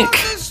the bank.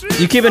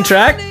 You keeping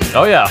track?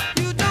 Oh yeah.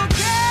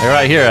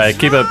 Right here, I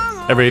keep it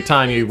every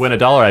time you win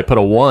 $1, I put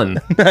a 1.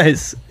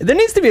 Nice. There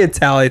needs to be a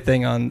tally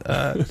thing on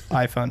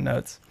iPhone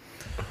notes.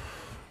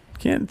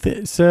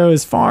 So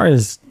as far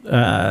as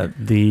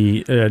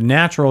the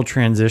natural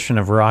transition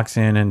of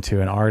Roxanne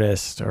into an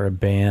artist or a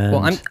band,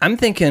 Well, I'm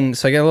thinking.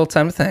 So I got a little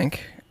time to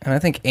think, and I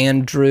think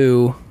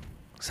Andrew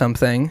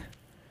something.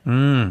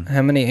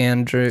 How many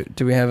Andrew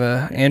do we have?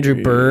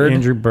 Andrew Bird.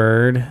 Andrew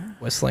Bird.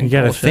 Whistling. You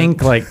got to bullshit.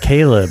 think like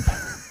Caleb.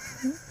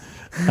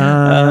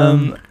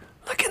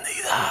 Look in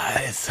these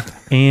eyes.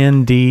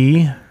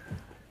 Andy.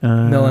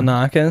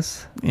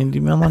 Milanakis. Andy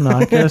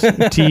Milanakis.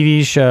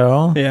 TV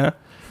show. Yeah.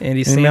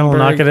 Andy Andy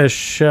Samberg. Milanakis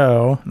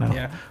show. No.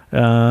 Yeah.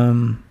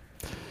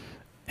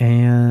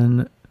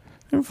 And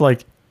there's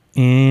like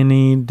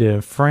Annie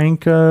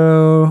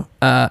DeFranco.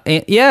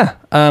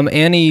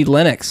 Annie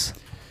Lennox,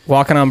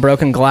 Walking on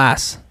Broken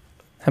Glass.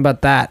 How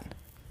about that?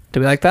 Do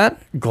we like that?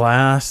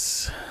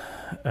 Glass.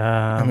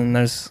 And then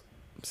there's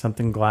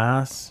Something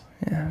Glass.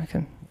 I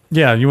can.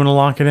 Yeah, you want to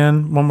lock it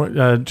in one more,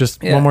 Yeah.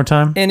 one more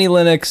time? Annie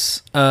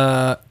Lennox.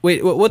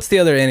 Wait, what's the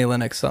other Annie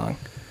Lennox song?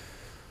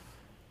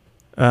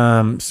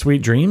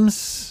 Sweet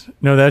Dreams?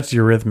 No, that's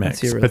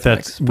Eurythmics. It's But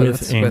that's Eurythmics, but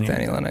with it's Annie. with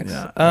Annie Lennox.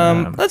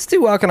 Yeah. Let's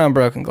do Walking on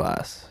Broken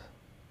Glass.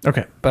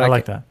 Okay, But I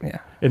like that. Yeah.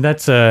 And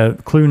that's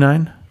Clue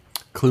 9?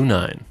 Clue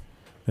 9.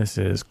 This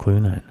is Clue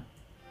 9.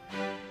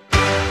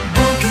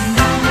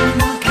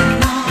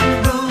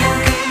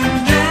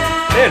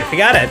 Dude, we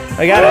got it.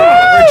 We got it.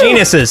 We're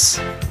geniuses.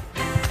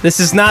 This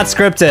is not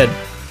scripted.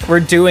 We're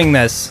doing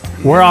this.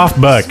 We're off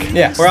book.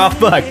 Yeah, we're off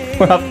book.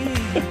 We're off.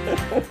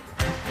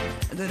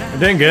 We're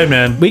doing good,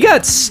 man. We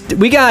got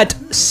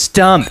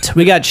stumped.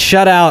 We got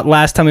shut out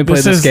last time we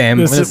played this game.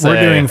 We're say,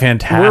 doing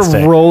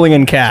fantastic. We're rolling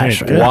in cash.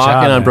 Dude, right good now. Walking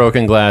job, on man.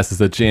 Broken Glass is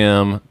the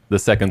jam. The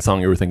second song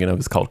you were thinking of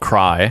is called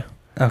Cry.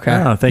 Okay.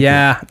 Oh, thank you.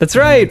 yeah, that's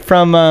right.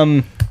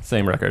 From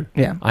Same record.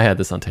 Yeah. I had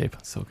this on tape.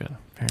 So good.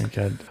 Very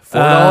good.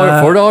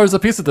 $4 a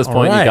piece at this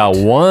point. right. You got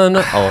one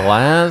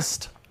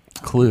last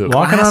clue.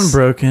 Walking Glass- on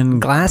Broken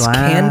Glass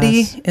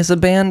Candy is a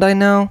band I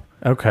know.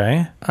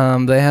 Okay.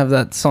 They have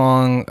that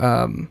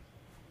song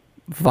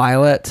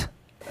Violet.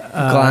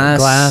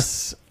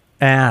 Glass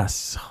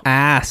ass.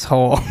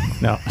 Asshole.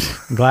 No.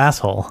 Glass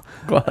hole.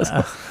 Glass.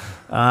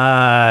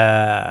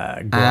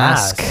 Glass.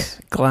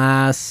 Ask.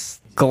 Glassed.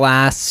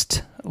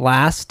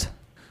 Last.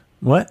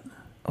 What?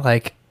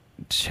 Like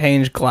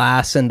change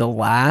glass into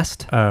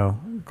last. Oh,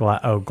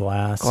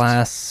 glass.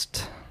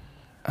 Glassed.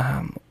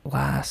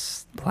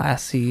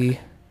 Lassie.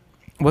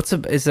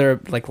 Is there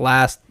like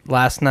last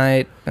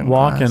night? And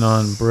Walking glass?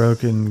 on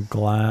Broken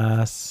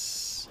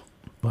Glass.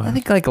 I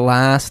think like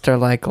last or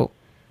like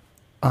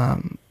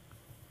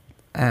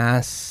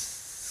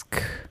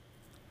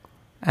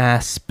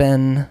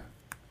Aspen,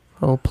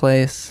 little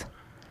place.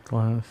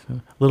 Glass.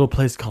 Little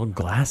place called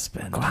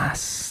Glasspen.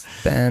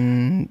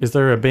 Glasspen. Is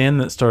there a band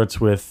that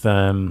starts with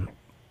last?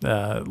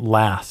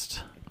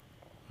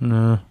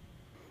 No.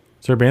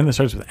 Is there a band that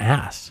starts with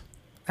ass?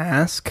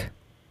 Ask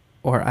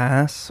or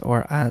ass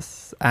or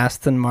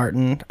Aston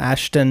Martin.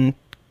 Ashton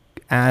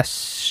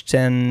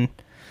Kutcher.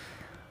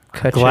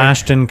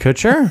 Glashton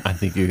Kutcher? I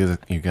think you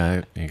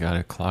got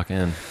to clock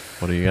in.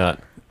 What do you got?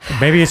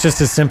 Maybe it's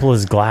just as simple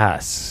as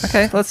glass.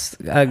 Okay, let's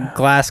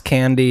Glass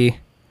Candy.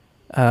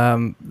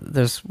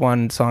 There's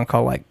one song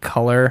called like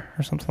Color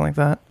or something like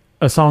that.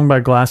 A song by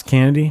Glass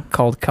Candy?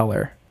 Called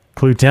Color.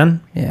 Clue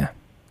 10? Yeah.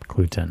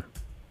 Clue 10.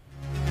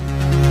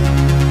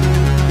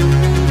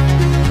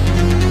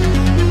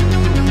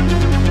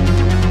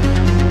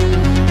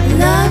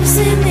 Love's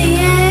in the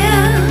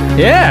air.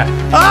 Yeah.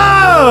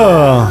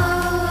 Oh!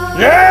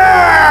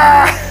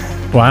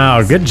 Yeah!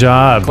 Wow, good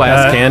job.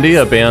 Glass Candy,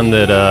 a band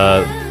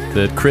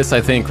that Chris,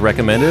 I think,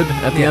 recommended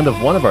at the end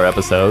of one of our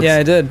episodes. Yeah,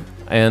 I did.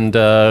 And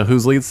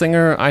whose lead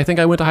singer I think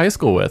I went to high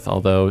school with,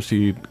 although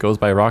she goes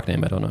by a rock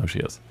name. I don't know who she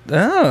is.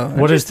 Oh.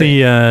 What is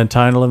the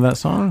title of that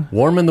song?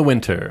 Warm in the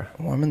Winter.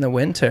 Warm in the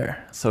Winter.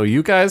 So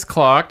you guys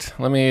clocked.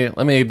 Let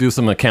me do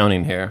some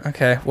accounting here.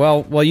 Okay.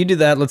 Well, while you do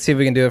that, let's see if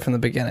we can do it from the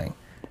beginning.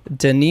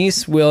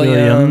 Denise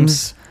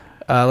Williams.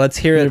 Let's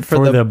hear it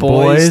for the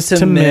boys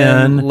to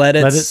men. Let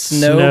it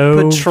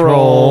snow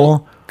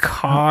patrol.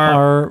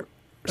 Car.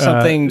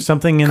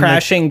 Something in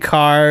crashing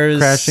cars.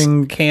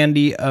 Crashing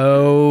Candy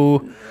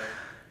O.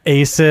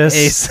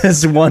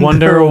 Aces.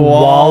 Wonder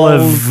Wall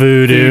of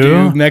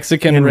Voodoo.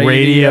 Mexican and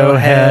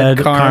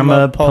Radiohead.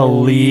 Karma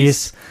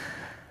Police.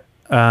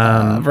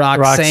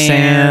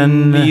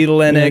 Roxanne E.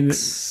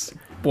 Lennox.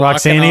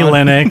 Roxanne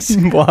Lennox.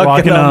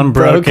 Walking on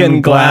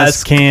Broken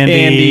Glass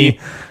Candy.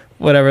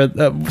 Whatever,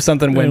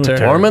 something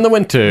winter. Warm in the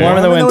Winter. Warm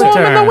in the winter. Warm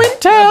in the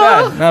winter.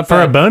 Not bad. Not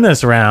For a bad.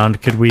 bonus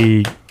round, could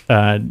we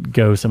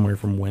go somewhere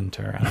from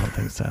winter? I don't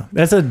think so.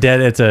 It's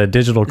a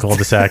digital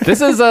cul-de-sac.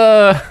 This is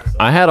I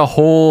had a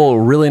whole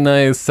really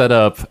nice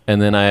setup,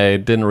 and then I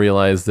didn't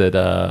realize that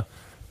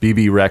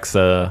BB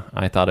Rexa.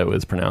 I thought it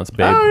was pronounced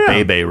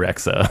Bebe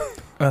Rexa.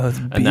 Oh, it's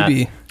And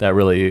BB. that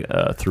really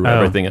threw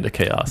everything into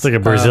chaos. It's like a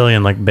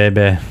Brazilian, like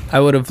Bebe. I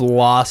would have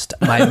lost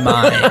my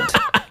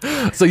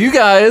mind. So you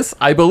guys,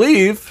 I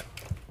believe,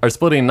 are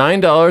splitting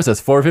 $9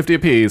 as $4.50 a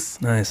piece.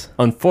 Nice.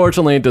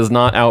 Unfortunately, it does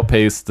not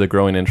outpace the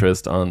growing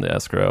interest on the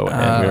escrow,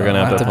 and we're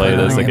gonna have to play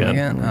this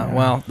again.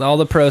 Well, all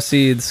the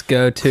proceeds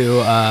go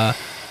to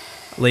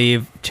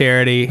Leave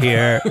charity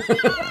here,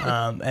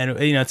 and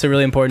it's a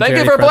really important. Thank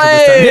you charity for us at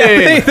this time.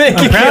 playing. Yeah, thank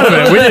you. Proud of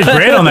it. We did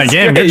great on that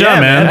game. Good job, Yeah,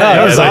 man. man.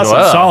 That was Yeah, awesome.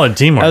 wow. Solid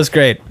teamwork. That was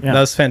great. Yeah.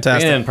 That was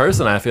fantastic. In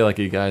person, I feel like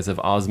you guys have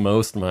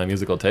osmosed my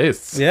musical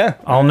tastes. Yeah.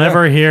 I'll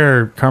never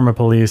hear Karma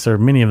Police or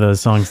many of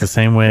those songs the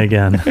same way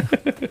again.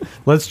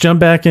 Let's jump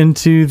back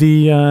into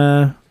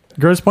the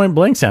Grosse Pointe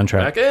Blank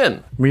soundtrack. Back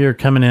in. We are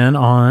coming in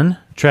on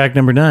track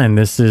number 9.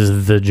 This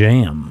is The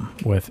Jam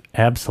with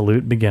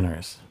Absolute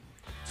Beginners.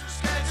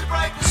 Scared to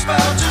break the spell,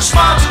 too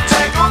smart to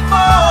take on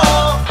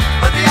more.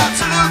 But the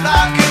absolute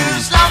lack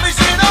is love is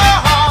in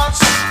our hearts.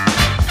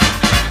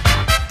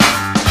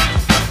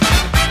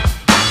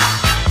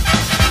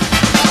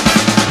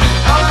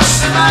 I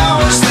lost an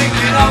hours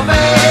thinking of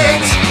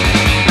it.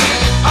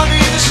 I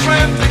need the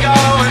strength to go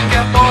and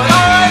get what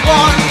I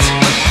want.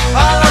 I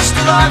lost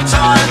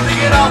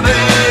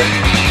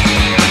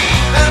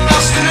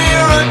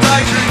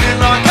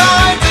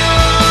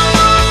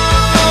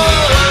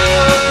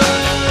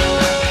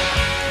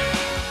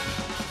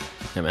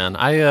man.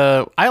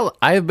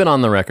 I've been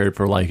on the record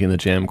for liking the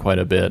Jam quite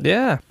a bit.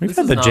 Yeah. We've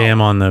had the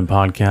Jam on the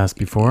podcast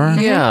before.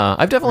 Yeah,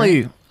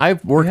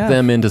 I've worked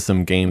them into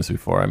some games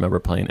before. I remember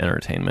playing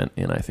Entertainment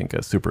in, I think,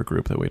 a super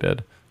group that we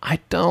did. I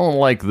don't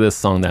like this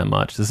song that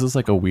much. This is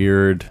like a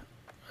weird,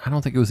 I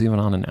don't think it was even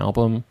on an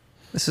album.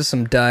 This is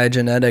some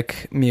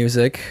Diagenetic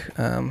music.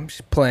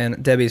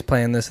 Debbie's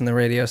playing this in the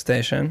radio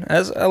station,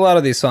 as a lot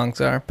of these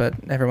songs are, but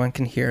everyone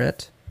can hear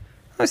it.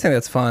 I always think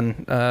that's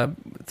fun,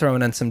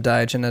 throwing in some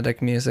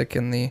Diagenetic music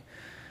in the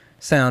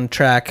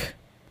soundtrack.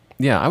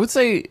 Yeah, I would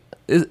say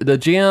the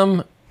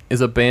Jam is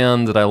a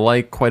band that I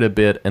like quite a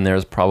bit, and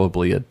there's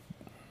probably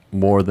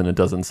more than a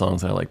dozen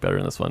songs that I like better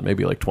than this one.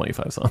 Maybe like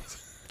 25 songs.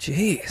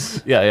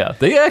 Jeez. Yeah.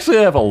 They actually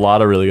have a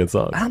lot of really good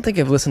songs. I don't think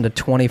I've listened to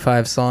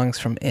 25 songs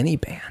from any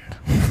band.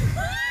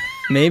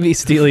 Maybe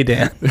Steely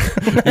Dan.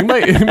 you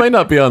might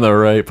not be on the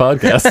right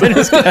podcast.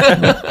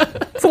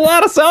 It's a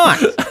lot of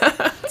songs.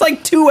 It's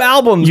like 2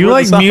 albums. You worth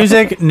like of songs.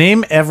 music?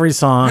 Name every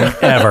song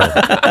ever.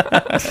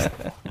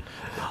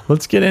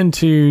 Let's get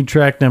into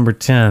track number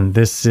 10.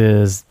 This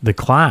is The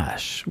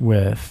Clash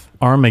with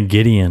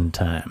Armageddon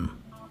Time.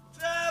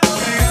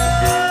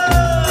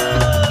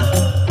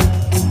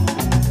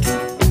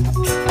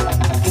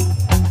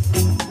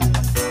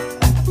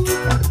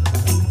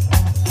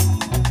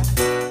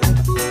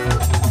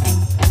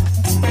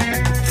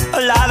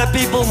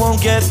 People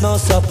won't get no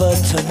supper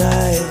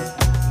tonight.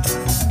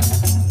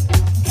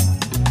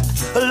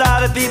 A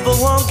lot of people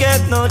won't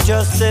get no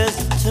justice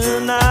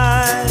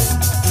tonight.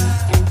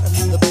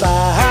 And the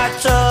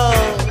battle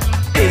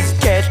is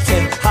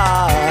getting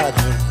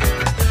harder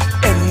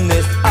in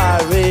this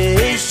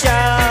Irish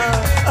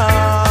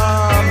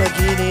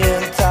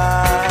Armageddon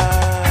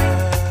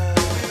time.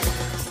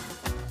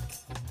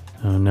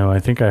 Oh no, I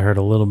think I heard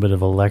a little bit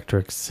of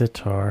electric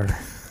sitar.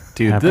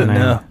 Dude,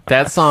 happening.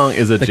 that song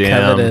is a The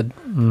jam. coveted.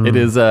 It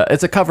is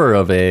it's a cover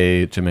of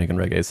a Jamaican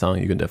reggae song.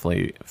 You can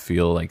definitely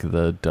feel like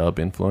the dub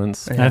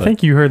influence. I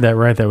think you heard that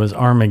right. That was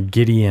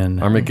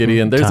Armageddon.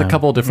 Armageddon. There's a Time.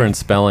 couple different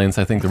spellings.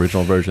 I think the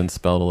original version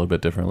spelled a little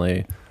bit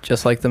differently.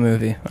 Just like the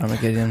movie,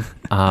 Armageddon.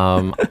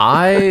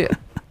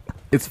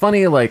 It's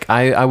funny, like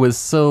I was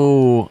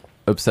so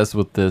obsessed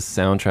with this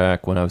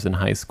soundtrack when I was in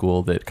high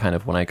school that kind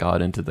of when I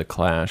got into The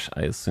Clash,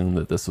 I assumed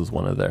that this was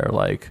one of their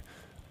like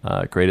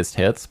greatest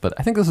hits, but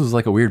I think this was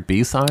like a weird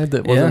B-side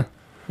that wasn't. Yeah.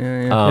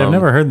 Yeah, I've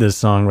never heard this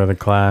song by The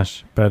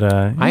Clash, but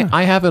yeah.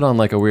 I have it on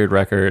like a weird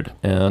record,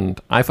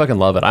 and I fucking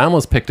love it. I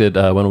almost picked it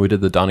when we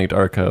did the Donnie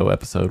Darko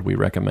episode. We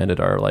recommended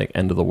our like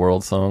end of the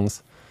world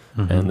songs,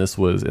 and this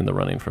was in the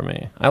running for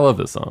me. I love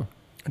this song.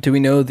 Do we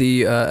know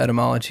the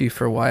etymology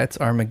for why it's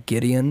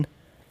Armageddon?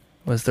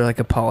 Was there like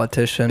a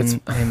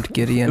politician named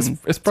Gideon?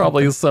 It's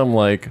probably some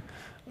like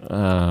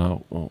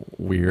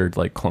weird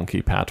like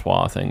clunky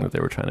patois thing that they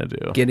were trying to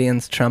do.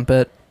 Gideon's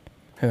trumpet.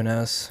 Who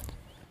knows?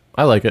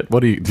 I like it.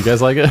 Do you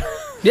guys like it?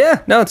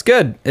 Yeah, no, it's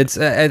good. It's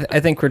I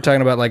think we're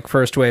talking about like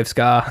first wave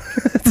ska.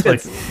 It's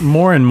like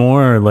more and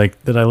more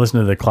like that I listen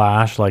to The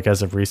Clash like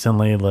as of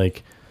recently,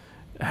 like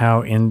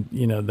how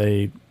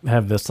they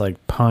have this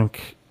like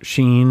punk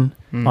sheen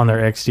on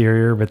their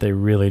exterior, but they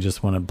really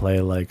just want to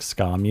play like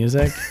ska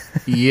music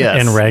Yes.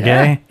 and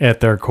reggae at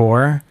their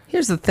core.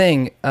 Here's the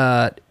thing.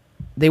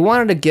 They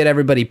wanted to get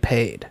everybody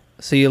paid.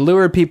 So you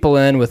lure people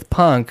in with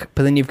punk,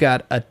 but then you've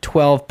got a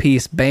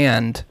 12-piece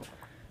band,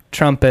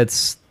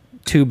 trumpets,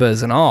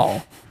 tubas, and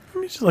all.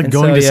 Just like And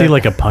going so, to see yeah.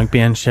 like a punk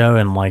band show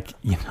and like,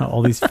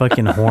 all these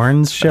fucking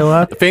horns show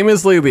up.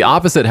 Famously, the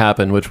opposite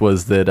happened, which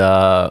was that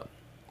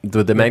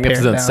the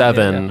Magnificent down,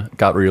 Seven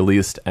got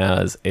released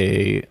as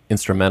a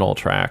instrumental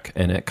track,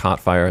 and it caught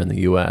fire in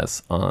the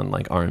U.S. on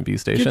like R&B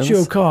stations. Get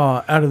your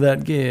car out of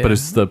that gear. But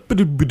it's the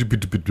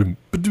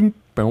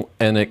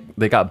and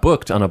they got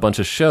booked on a bunch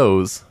of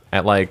shows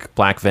at like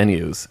black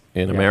venues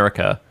in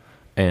America,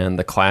 and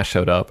the Clash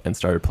showed up and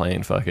started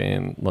playing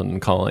fucking London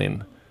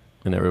Calling,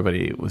 and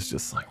everybody was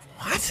just like,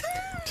 "What?"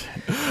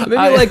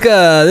 Maybe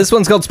this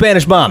one's called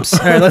Spanish Bombs. All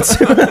right, let's.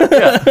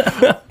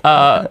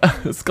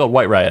 It's called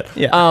White Riot.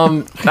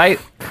 Yeah.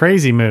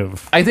 Crazy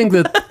move. I think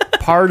that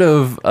part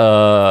of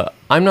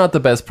I'm not the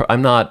best.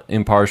 I'm not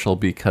impartial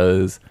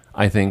because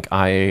I think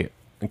I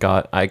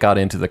got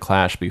into The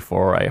Clash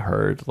before I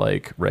heard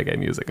like reggae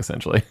music.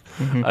 Essentially,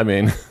 I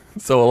mean,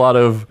 so a lot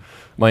of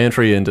my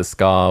entry into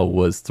ska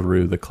was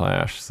through The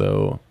Clash.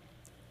 So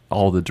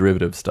all the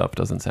derivative stuff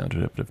doesn't sound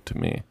derivative to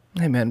me.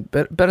 Hey man,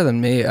 better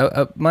than me.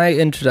 My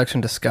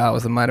introduction to ska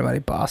was the Mighty Mighty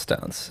Boss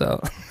Downs. So,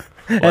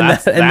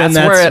 That's then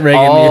where it reggae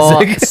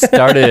all music.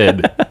 started.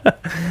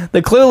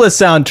 The Clueless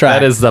soundtrack.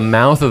 That is the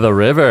mouth of the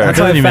river. That's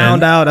how I telling you, man.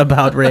 found out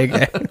about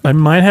reggae. I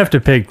might have to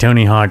pick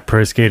Tony Hawk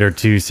Pro Skater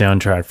 2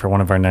 soundtrack for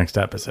one of our next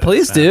episodes.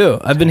 Please do.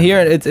 I've been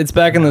hearing it's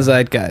back in the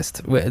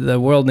zeitgeist. The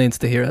world needs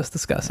to hear us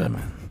discuss it.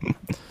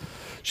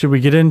 Should we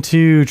get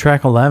into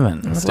track 11?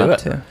 I'd do love it.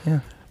 to. Yeah.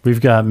 We've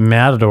got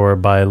Matador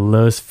by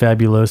Los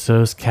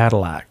Fabulosos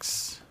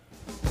Cadillacs.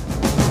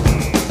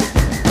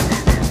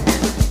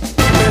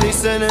 Me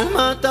dicen el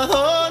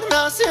matador,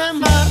 nací en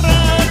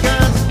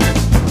Barracas.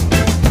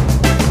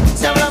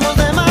 Si hablamos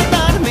de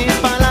matar, mis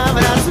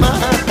palabras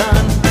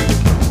matan.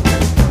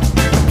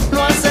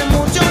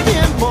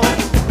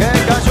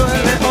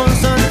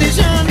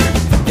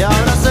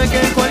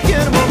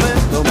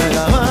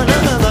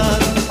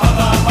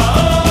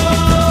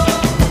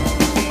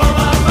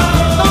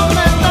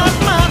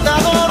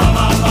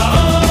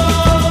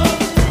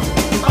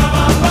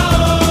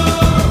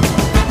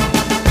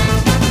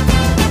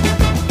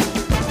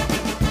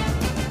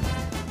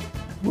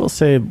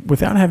 say,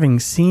 without having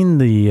seen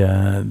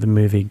the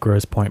movie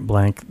Grosse Point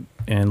Blank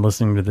and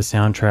listening to the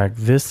soundtrack,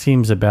 this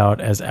seems about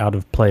as out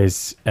of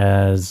place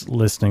as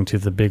listening to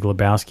the Big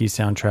Lebowski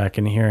soundtrack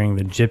and hearing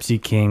the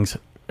Gypsy Kings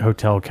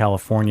Hotel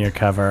California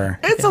cover.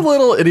 It's a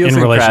little relation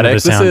to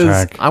idiosyncratic. the This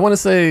soundtrack. is, I want to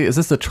say, is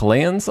this a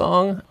Chilean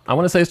song? I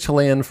want to say it's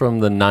Chilean from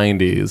the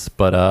 90s,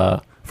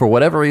 but for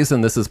whatever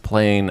reason, this is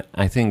playing,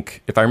 I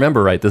think, if I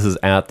remember right, this is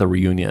at the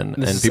reunion.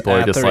 This and is people are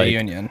at just the like,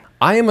 reunion.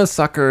 I am a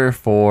sucker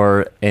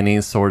for any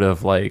sort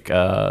of like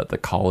the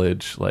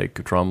college,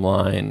 like drum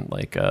line,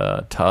 like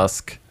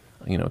Tusk.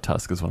 You know,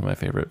 Tusk is one of my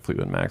favorite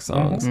Fleetwood Mac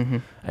songs.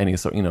 Any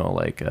sort, you know,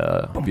 like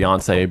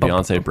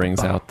Beyonce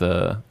brings out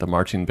the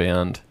marching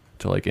band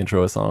to like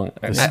intro a song.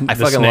 I The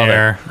fucking love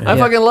snare. it. I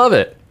fucking love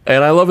it.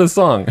 And I love this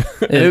song.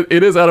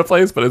 It is out of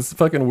place, but it's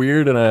fucking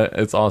weird and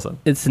it's awesome.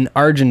 It's an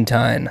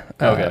Argentine,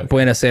 Okay.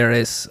 Buenos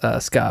Aires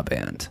ska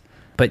band.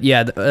 But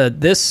yeah,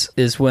 this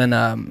is when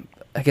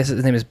I guess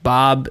his name is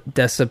Bob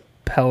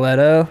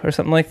Desipelletto or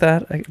something like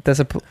that.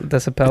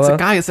 Desipello. It's a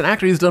guy. It's an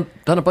actor. He's done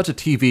a bunch of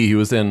TV. He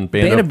was in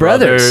Band, Band of of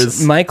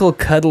Brothers. Michael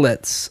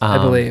Kudlitz, I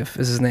believe,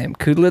 is his name.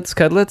 Kudlitz.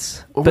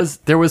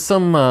 There was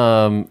some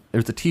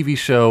there's a TV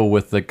show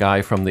with the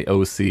guy from the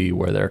OC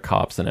where they're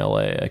cops in LA.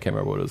 I can't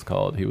remember what it was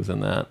called. He was in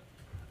that.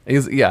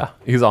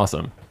 He's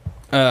awesome.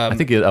 I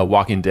think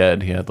Walking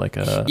Dead. He had like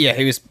a Yeah,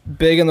 he was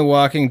big in The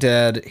Walking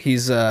Dead.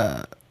 He's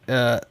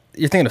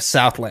you're thinking of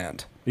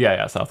Southland.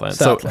 Southland.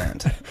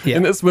 Southland. So Yeah.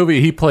 in this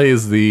movie, he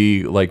plays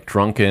the like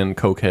drunken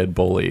cokehead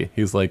bully.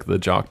 He's like the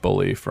jock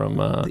bully from.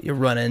 You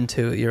run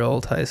into at your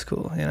old high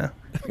school, you know.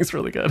 He's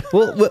really good.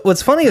 Well,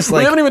 what's funny is We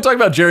like haven't even talked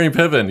about Jeremy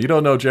Piven. You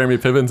don't know Jeremy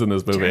Piven's in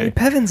this movie. Jeremy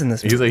Piven's in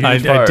this. He's a huge I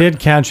part. did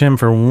catch him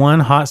for one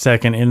hot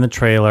second in the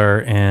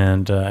trailer,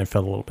 and I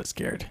felt a little bit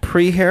scared.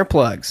 Pre-hair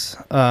plugs.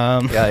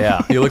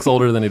 Yeah. He looks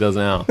older than he does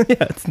now. Yeah,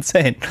 it's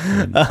insane.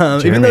 Even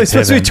Jeremy though he's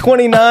supposed to be Piven.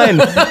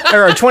 29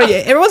 or 28,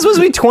 everyone's supposed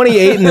to be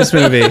 28 in this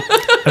movie,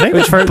 I think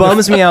which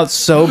bums me out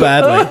so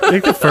badly. I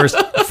think the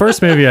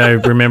first movie I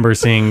remember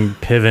seeing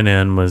Piven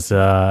in was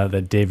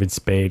the David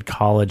Spade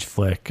college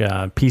flick,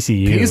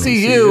 PCU.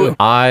 PCU.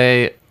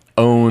 I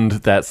owned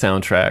that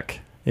soundtrack.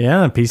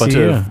 Yeah, Bunch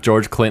PCU. of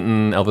George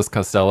Clinton, Elvis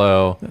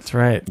Costello. That's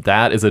right.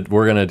 That is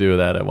we're gonna do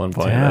that at one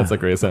point. Yeah, That's a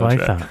great I like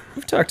soundtrack. that.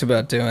 We've talked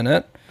about doing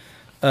it.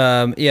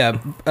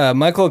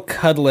 Michael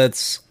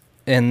Kudlitz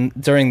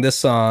during this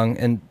song,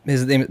 and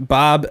his name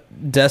Bob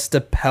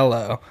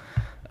Desipello,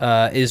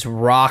 is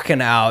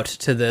rocking out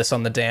to this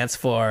on the dance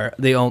floor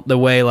the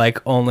way like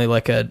only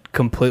like a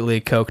completely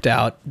coked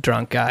out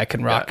drunk guy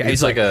can rock. Yeah,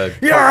 he's like a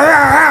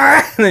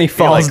and then he he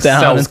falls like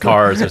down. sells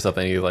cars or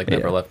something. He like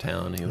never Yeah. left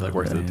town. He like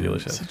works at the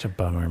dealership. Such a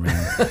bummer,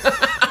 man.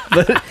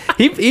 But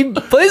he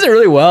plays it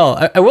really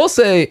well. I will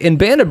say in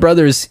Band of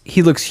Brothers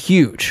he looks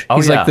huge.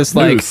 He's like this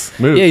Moose.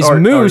 Yeah, he's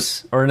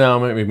Moose. Or no,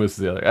 maybe Moose is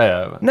the other.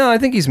 Yeah. No, I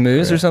think he's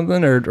Moose or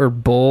something or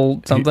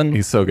Bull something.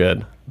 He's so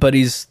good. But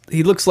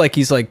he looks like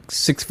he's like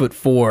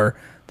 6'4",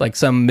 like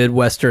some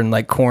Midwestern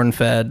like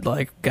corn-fed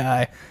like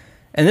guy.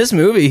 In this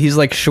movie, he's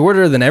like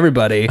shorter than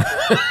everybody,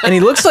 and he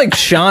looks like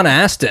Sean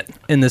Astin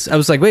in this. I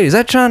was like, wait, is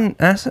that Sean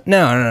Astin?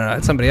 No,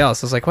 it's somebody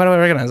else. I was like, why do I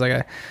recognize that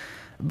guy?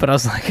 But I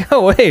was like,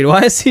 oh wait,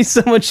 why is he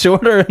so much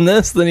shorter in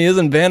this than he is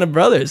in Band of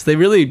Brothers? They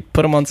really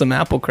put him on some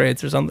apple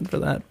crates or something for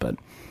that. But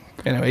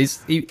anyway,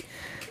 he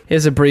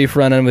has a brief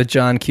run-in with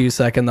John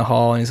Cusack in the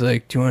hall, and he's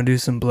like, do you want to do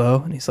some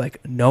blow? And he's like,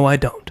 no, I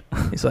don't.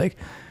 He's like,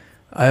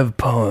 I have a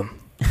poem.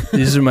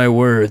 These are my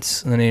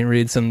words. And then he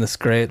reads them this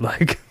great,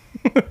 like,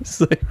 it's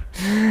like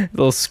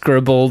little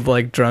scribbled,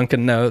 like,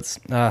 drunken notes.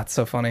 It's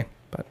so funny.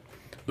 But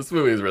This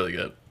movie is really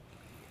good.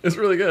 It's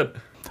really good.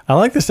 I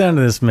like the sound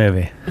of this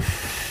movie.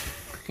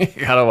 You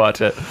gotta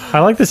watch it. I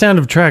like the sound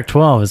of track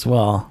 12 as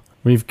well.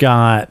 We've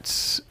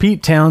got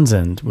Pete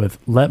Townsend with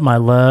Let My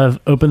Love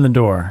Open the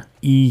Door,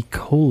 E.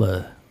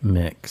 Cola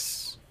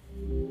mix.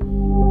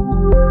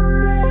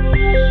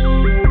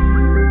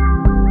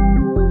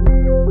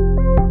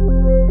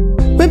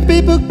 When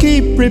people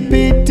keep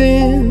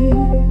repeating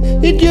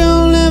it,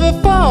 you'll never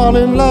fall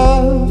in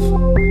love.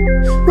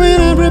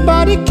 When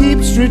everybody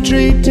keeps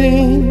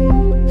retreating,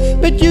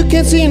 but you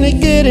can't seem to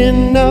get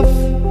enough.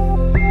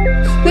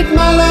 Let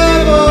my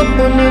love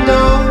open the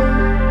door.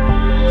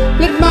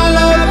 Let my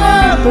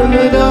love open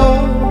the door.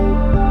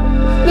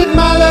 Let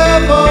my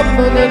love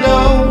open the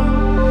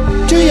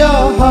door to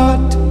your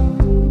heart.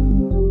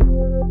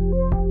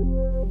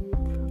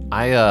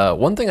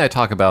 One thing I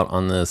talk about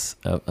on this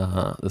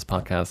this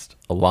podcast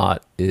a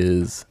lot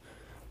is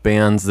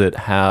bands that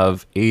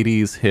have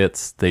 80s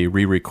hits they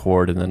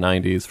re-record in the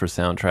 90s for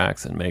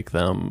soundtracks and make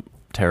them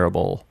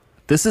terrible.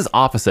 This is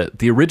opposite.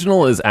 The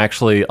original is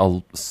actually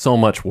so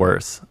much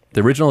worse.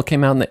 The original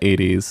came out in the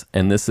 80s,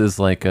 and this is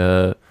like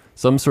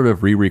some sort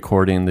of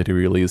re-recording that he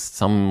released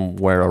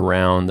somewhere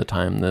around the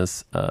time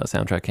this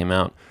soundtrack came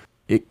out.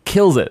 It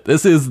kills it.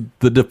 This is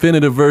the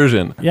definitive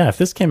version. Yeah, if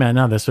this came out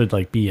now, this would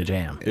like be a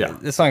jam. Yeah.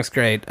 this song's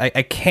great.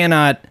 I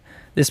cannot.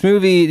 This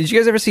movie. Did you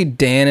guys ever see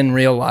Dan in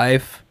Real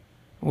Life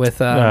with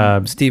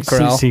Steve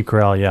Carell Steve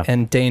Carell, yeah.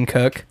 and Dane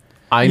Cook?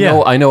 I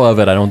Yeah. know of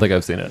it. I don't think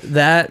I've seen it.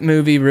 That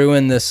movie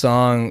ruined this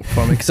song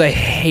for me because I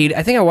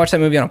think I watched that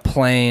movie on a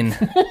plane,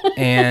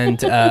 and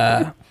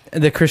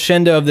the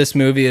crescendo of this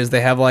movie is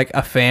they have like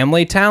a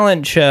family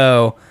talent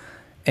show,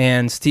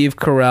 and Steve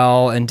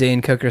Carell and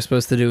Dane Cook are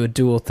supposed to do a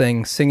dual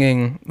thing,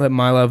 singing "Let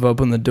My Love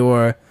Open the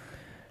Door,"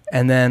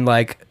 and then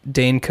like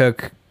Dane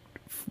Cook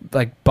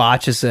like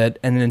botches it,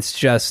 and then it's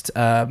just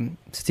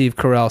Steve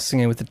Carell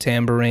singing with the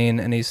tambourine,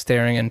 and he's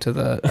staring into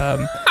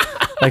the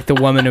like the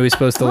woman who he's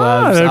supposed to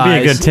love. that'd be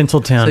a eyes. good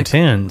Tinseltown It's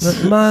like, tunes.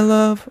 Let my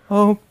love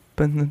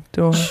open the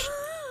door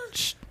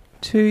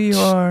to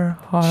your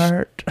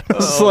heart.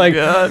 It's like,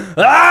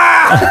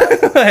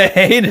 I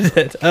hated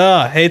it. Oh,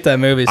 I hate that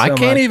movie so I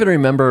can't much. even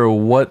remember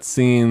what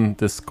scene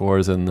this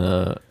scores in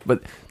the.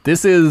 But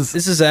this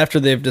is after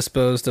they've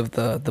disposed of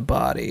the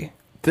body.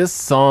 this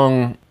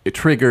song. It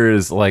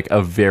triggers like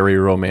a very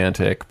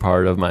romantic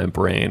part of my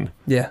brain.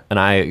 Yeah. And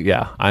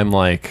I'm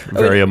like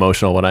very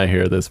emotional when I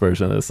hear this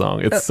version of this song.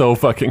 It's so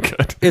fucking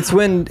good. It's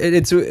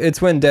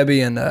when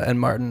Debbie and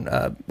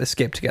Martin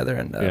escape together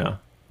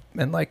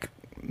and like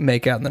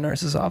make out in the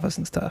nurse's office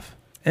and stuff.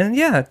 And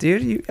yeah,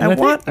 dude, I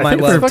want my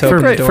love to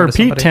open the door for to Pete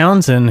somebody.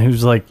 Townsend,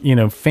 who's like,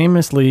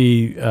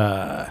 famously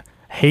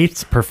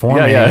hates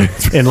performing Yeah.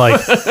 and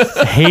like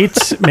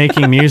hates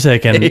making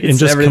music and Hates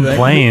just everything.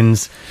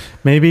 complains.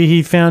 Maybe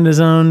he found his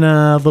own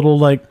little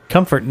like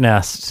comfort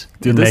nest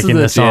Dude, in this is making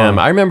the the song. jam.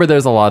 I remember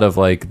there's a lot of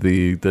like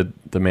the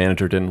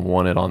manager didn't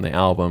want it on the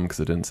album because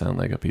it didn't sound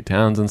like a Pete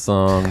Townsend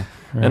song.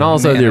 And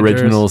also the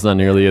Managers. original's not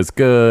nearly as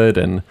good.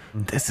 And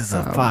this is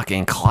a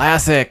fucking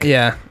classic.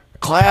 Yeah.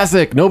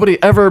 Classic.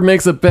 Nobody ever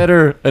makes it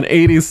better. An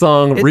 80s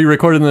song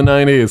re-recorded in the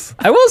 90s.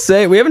 I will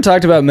say we haven't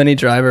talked about Minnie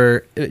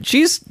Driver.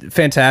 She's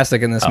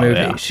fantastic in this movie.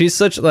 yeah. She's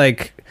such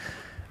like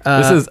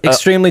This is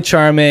extremely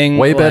charming.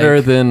 Way better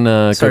like, than Good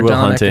Will sardonic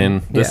Hunting.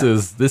 and- This yeah.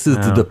 is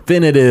the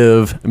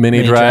definitive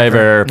Minnie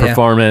Driver Yeah.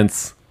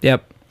 performance.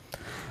 Yep.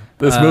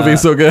 This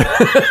movie's so good.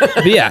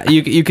 But yeah,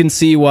 you can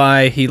see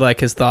why he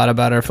like has thought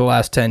about her for the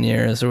last 10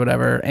 years or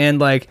whatever. And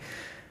like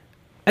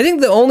I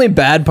think the only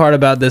bad part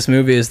about this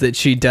movie is that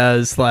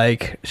she's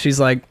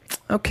like,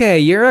 okay,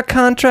 you're a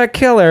contract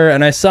killer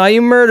and I saw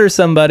you murder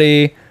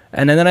somebody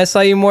and then I saw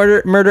you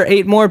murder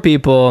 8 more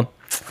people.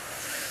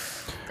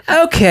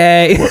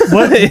 Okay.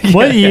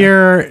 What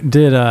year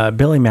did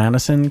Billy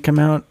Madison come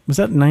out? Was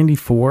that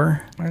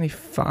 94?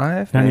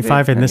 95?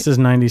 95, and this is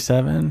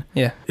 97?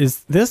 Yeah.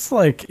 Is this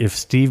like if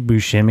Steve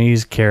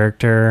Buscemi's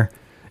character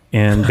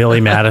in Billy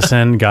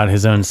Madison got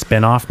his own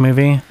spin-off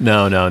movie?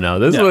 No.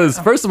 This was,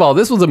 first of all,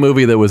 this was a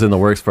movie that was in the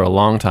works for a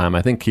long time.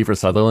 I think Kiefer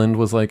Sutherland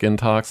was like in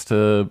talks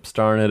to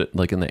star in it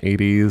like in the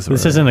 80s.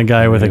 This isn't a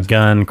guy with a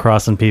gun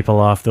crossing people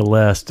off the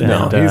list.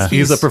 No, and,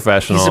 he's a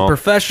professional. He's a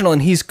professional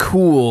and he's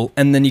cool.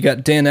 And then you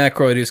got Dan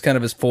Aykroyd, who's kind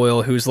of his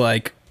foil, who's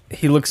like,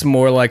 he looks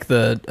more like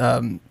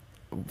the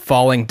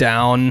falling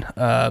down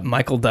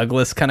Michael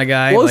Douglas kind of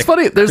guy. Well, it's like,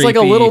 funny. There's like a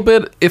creepy. little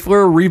bit. If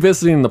we're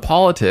revisiting the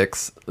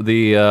politics,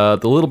 the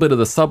little bit of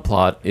the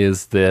subplot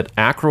is that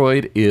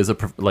Aykroyd is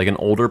an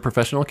older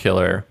professional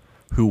killer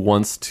who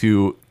wants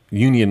to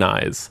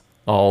unionize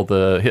all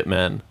the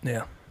hitmen.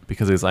 Yeah.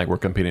 Because he's like, we're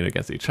competing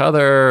against each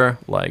other.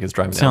 Like, it's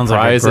driving down Sounds like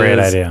a prices. great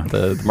idea.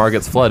 The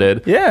market's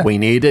flooded. Yeah. We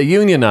need to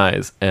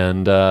unionize.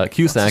 And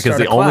Cusack is start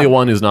the a only clap.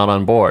 one who's not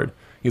on board.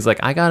 He's like,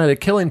 I got into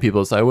killing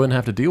people so I wouldn't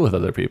have to deal with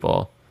other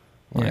people.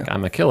 Like, Yeah.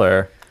 I'm a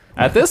killer.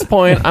 At this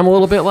point, I'm a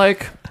little bit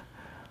like,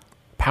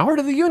 power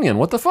to the union.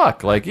 What the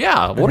fuck? Like,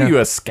 yeah, what are you,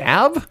 a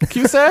scab,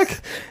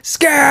 Cusack?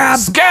 Scab!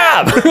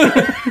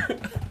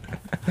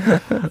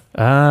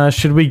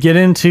 should we get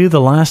into the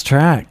last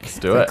track? Let's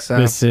do it. So.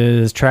 This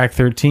is track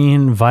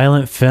 13,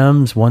 Violent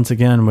Femmes, once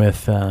again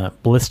with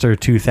Blister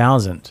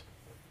 2000.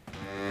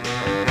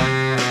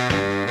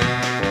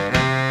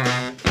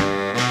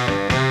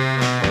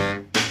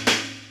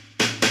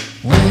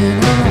 When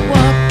I'm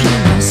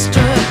walking, I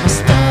strut my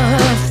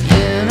stuff,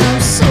 and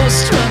I'm so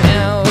strung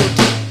out.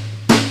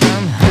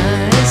 I'm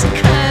high as a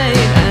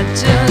kite, I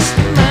just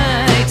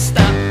might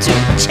stop to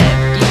check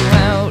you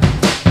out.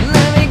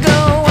 Let me go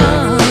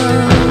on,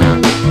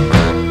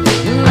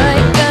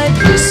 like I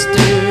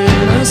blister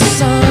in the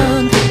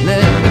sun.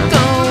 Let me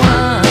go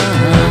on,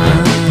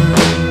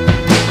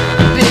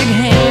 big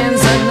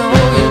hands, I know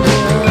you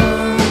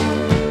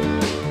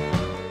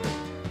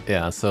want.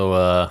 Yeah,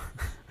 so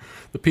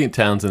the Pete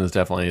Townsend is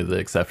definitely the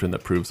exception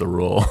that proves the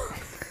rule.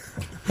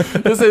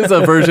 This is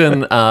a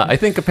version, I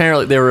think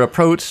apparently they were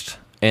approached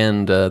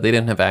and they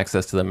didn't have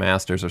access to the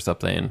masters or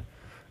something.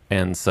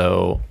 And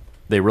so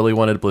they really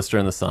wanted Blister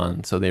in the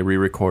Sun. So they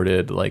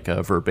re-recorded like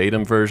a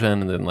verbatim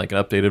version and then like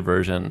an updated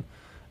version.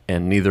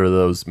 And neither of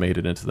those made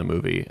it into the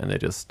movie. And they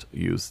just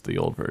used the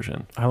old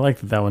version. I like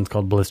that one's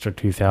called Blister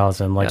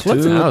 2000. Like, Yeah,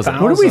 2000.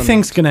 what do we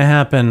think's going to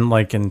happen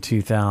like in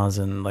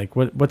 2000? Like,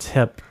 what's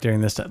hip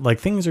during this time? Like,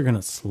 things are going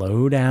to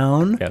slow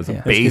down. Yeah, it's a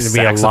There's bass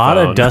going to be a lot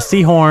of saxophone.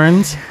 dusty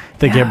horns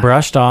that get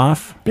brushed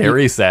off.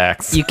 Barry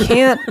sax. You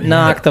can't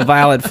knock the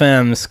Violet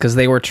Femmes because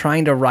they were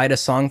trying to write a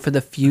song for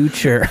the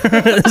future. We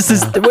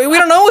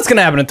don't know what's going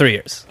to happen in 3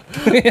 years.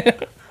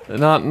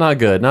 Not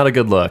good. Not a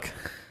good look.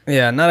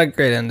 Yeah, not a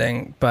great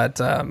ending, but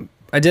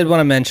I did want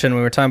to mention,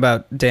 we were talking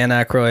about Dan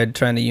Aykroyd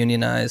trying to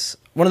unionize.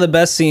 One of the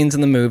best scenes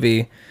in the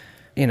movie,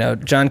 you know,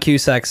 John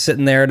Cusack's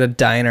sitting there at a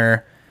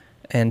diner,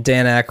 and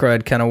Dan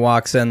Aykroyd kind of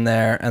walks in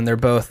there, and they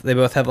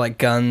both have like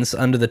guns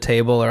under the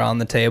table or on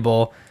the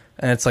table,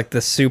 and it's like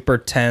this super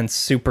tense,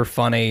 super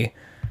funny.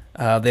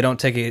 They don't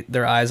take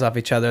their eyes off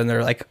each other, and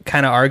they're like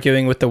kind of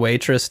arguing with the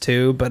waitress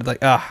too. But like,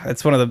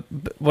 it's one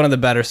of the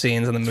better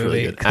scenes in the movie.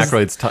 Really good.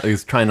 Aykroyd's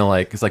he's trying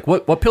to he's like,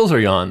 what pills are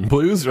you on?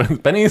 Blues,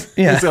 Benny's?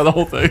 Yeah. He's got the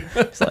whole thing.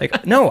 It's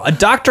like, no, a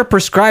doctor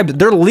prescribed.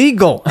 They're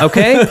legal,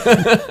 okay?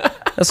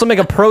 This will make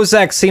a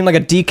Prozac seem like a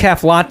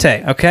decaf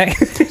latte, okay?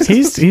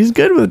 He's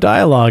good with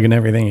dialogue and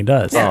everything he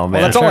does. Oh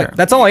man,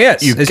 that's all he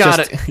is. You It's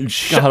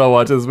gotta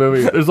watch this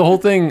movie. There's a whole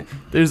thing.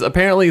 There's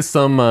apparently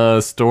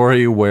some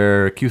story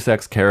where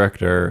Cusack's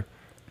character,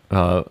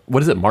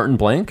 what is it, Martin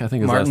Blank? I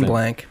think his last Martin name.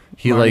 Blank.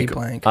 He Marty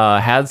Blank.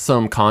 had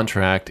some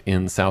contract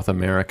in South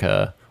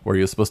America where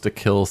he was supposed to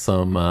kill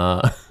some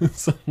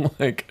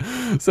like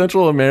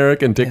Central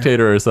American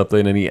dictator or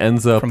something, and he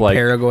ends up From like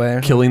Paraguay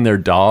or killing their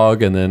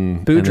dog and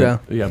then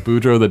Boudreaux.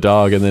 Boudreaux the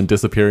dog, and then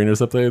disappearing or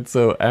something.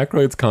 So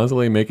Aykroyd's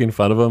constantly making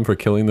fun of him for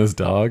killing this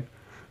dog,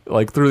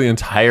 like through the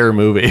entire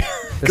movie,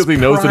 because he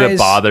knows that it prize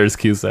bothers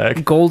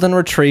Cusack. Golden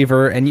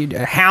Retriever and you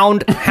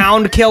hound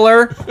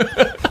killer.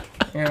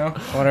 You know,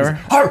 whatever.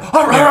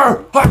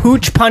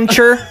 Pooch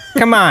puncher.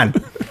 Come on.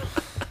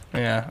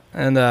 Yeah,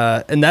 and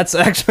that's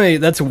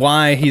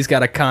why he's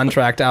got a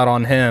contract out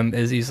on him.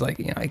 Is he's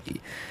like,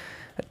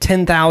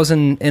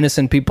 10,000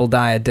 innocent people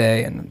die a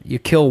day, and you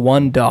kill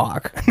one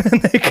dog,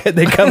 and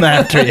they come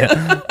after you.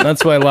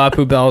 That's why La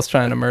Poubelle's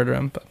trying to murder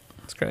him. But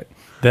it's great.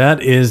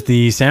 That is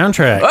the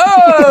soundtrack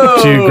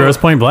to Grosse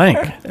Pointe Blank.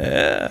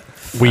 Yeah.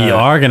 We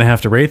are going to have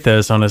to rate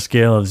this on a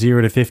scale of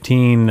 0 to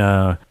 15.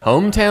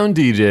 Hometown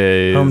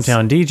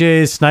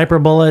DJs, Sniper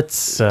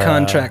Bullets,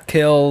 Contract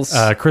Kills,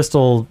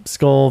 Crystal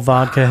Skull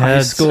Vodka High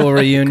Heads. School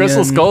Reunion,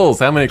 Crystal Skulls.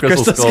 How many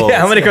Crystal Skulls? Yeah,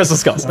 how many Crystal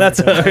Skulls?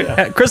 That's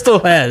Crystal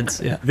Heads.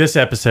 Yeah. This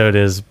episode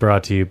is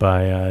brought to you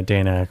by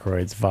Dana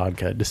Aykroyd's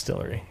Vodka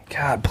Distillery.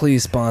 God,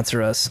 please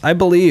sponsor us. I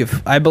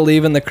believe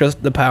in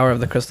the power of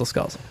the Crystal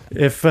Skulls.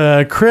 If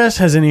Chris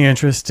has any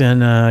interest in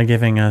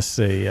giving us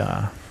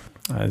a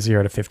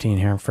 0 to 15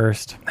 here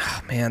first.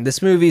 Oh, man,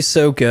 this movie's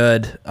so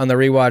good. On the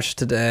rewatch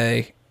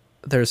today,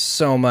 there's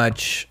so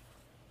much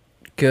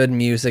good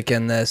music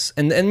in this.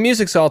 And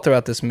music's all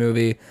throughout this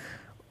movie.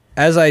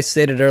 As I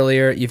stated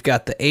earlier, you've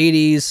got the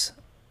 80s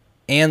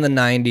and the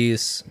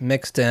 90s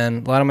mixed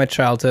in. A lot of my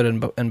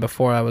childhood and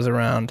before I was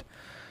around.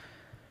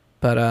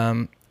 But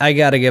I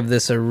got to give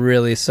this a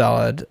really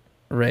solid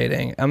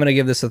rating. I'm going to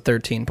give this a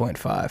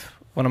 13.5.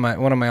 One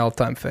of my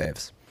all-time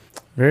faves.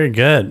 Very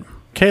good.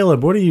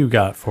 Caleb, what do you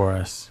got for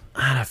us?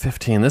 Out of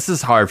 15. This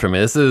is hard for me.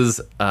 This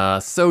is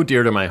so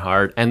dear to my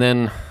heart. And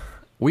then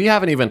we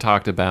haven't even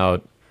talked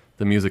about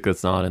the music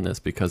that's not in this,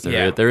 because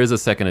there is a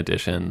second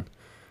edition.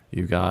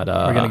 You've got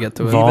we're gonna get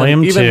to it.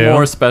 Volume even 2.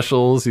 more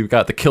specials. You've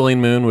got The Killing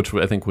Moon, which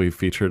I think we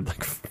featured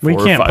like 4 We or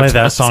 5 can't play that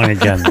times. song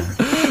again.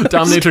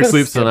 Dominatrix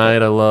Sleeps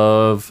Tonight. I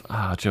love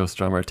Joe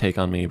Strummer, Take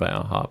on Me by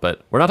Aha.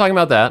 But we're not talking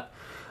about that.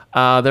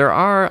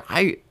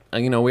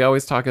 We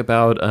always talk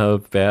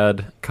about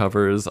bad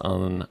covers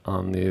on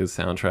these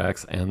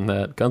soundtracks, and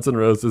that Guns N'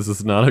 Roses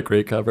is not a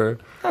great cover.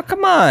 Oh,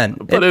 come on.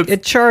 But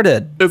it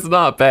charted. It's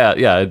not bad.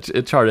 Yeah,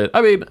 it charted.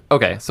 I mean,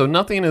 okay, so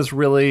nothing is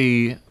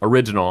really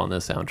original on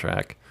this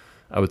soundtrack.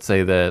 I would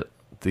say that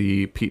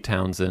the Pete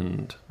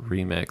Townsend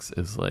remix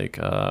is like,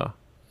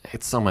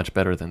 it's so much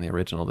better than the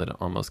original that it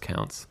almost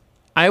counts.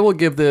 I will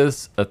give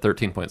this a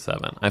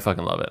 13.7. I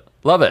fucking love it.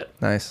 Love it.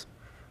 Nice.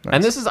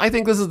 And I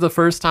think this is the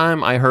first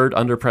time I heard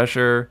Under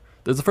Pressure.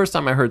 This is the first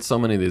time I heard so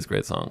many of these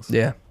great songs.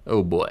 Yeah.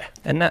 Oh boy.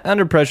 And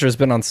Under Pressure has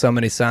been on so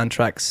many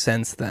soundtracks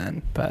since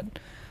then, but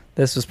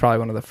this was probably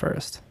one of the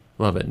first.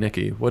 Love it.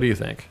 Nikki, what do you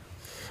think?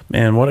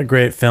 Man, what a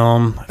great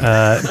film.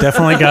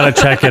 Definitely got to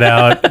check it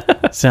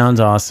out. Sounds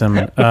awesome.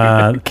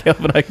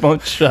 Calvin, I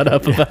won't shut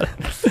up about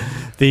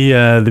it.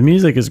 The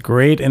music is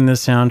great in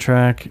this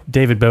soundtrack.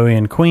 David Bowie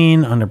and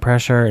Queen, Under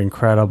Pressure,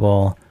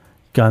 incredible.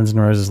 Guns N'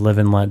 Roses, Live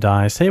and Let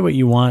Die. Say what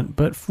you want,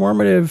 but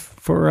formative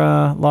for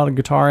a lot of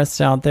guitarists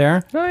out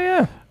there. Oh,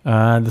 yeah.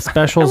 The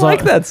specials. I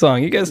like that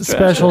song. You guys The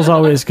special's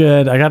always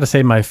good. I got to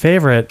say, my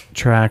favorite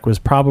track was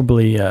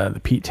probably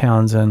the Pete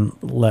Townsend,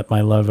 Let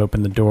My Love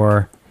Open the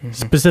Door,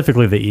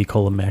 specifically the E.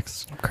 Cola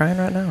mix. I'm crying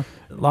right now.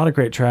 A lot of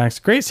great tracks.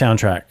 Great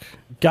soundtrack.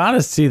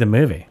 Gotta see the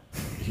movie.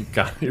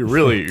 You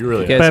really.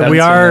 But we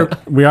are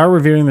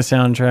reviewing the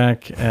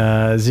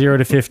soundtrack. 0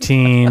 to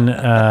 15.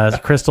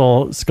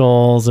 Crystal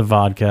Skulls of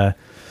Vodka.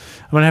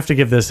 I'm gonna have to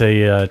give this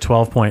a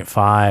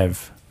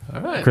 12.5.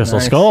 All right. Crystal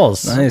Nice.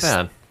 Skulls. Nice.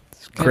 Not bad.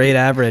 Great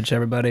average,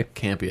 everybody.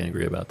 Can't be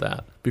angry about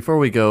that. Before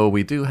we go,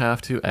 we do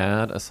have to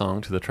add a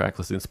song to the track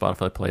listing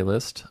Spotify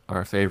playlist.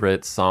 Our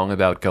favorite song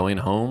about going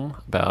home,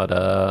 about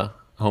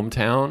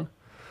hometown.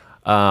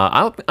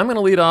 I'm going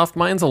to lead off.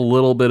 Mine's a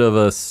little bit of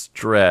a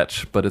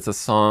stretch, but it's a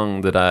song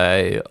that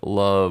I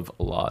love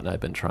a lot, and I've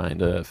been trying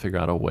to figure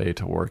out a way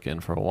to work in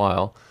for a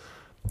while.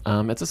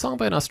 It's a song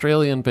by an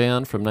Australian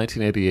band from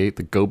 1988,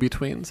 the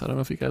Go-Betweens. I don't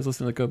know if you guys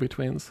listen to the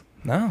Go-Betweens.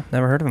 No,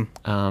 never heard of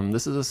him.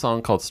 This is a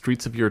song called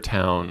Streets of Your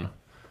Town,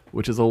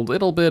 which is a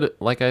little bit,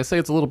 like I say,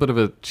 it's a little bit of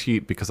a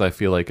cheat because I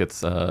feel like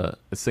it's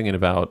singing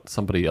about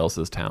somebody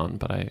else's town.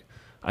 But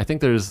I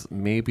think there's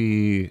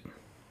maybe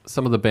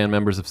some of the band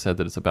members have said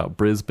that it's about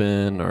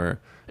Brisbane,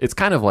 or it's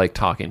kind of like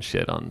talking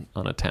shit on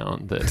a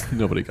town that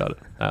nobody got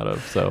out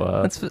of. So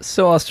That's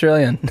so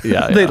Australian.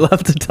 Yeah, They yeah.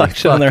 love to talk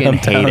shit on their fucking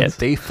hate hometowns. it.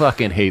 They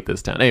fucking hate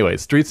this town. Anyway,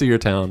 Streets of Your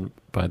Town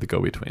by the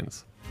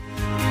Go-Betweens.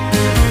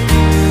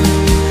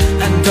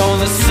 And don't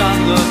the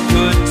sun look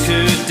good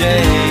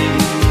today?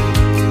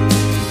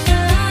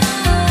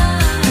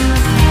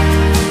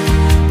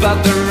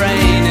 But the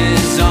rain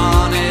is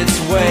on its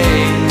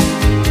way.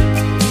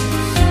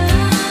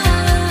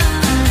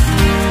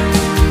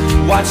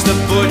 Watch the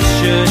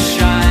butcher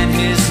shine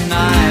his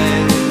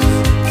knife.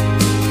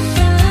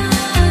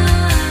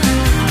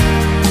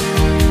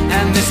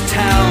 And this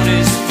town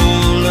is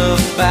full of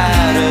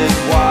battered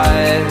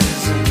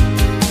wives.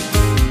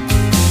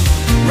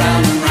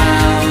 Round and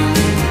round,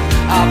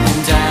 up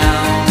and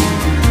down,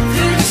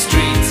 through the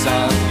streets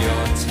of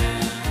your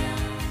town.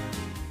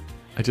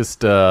 I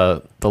just,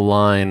 the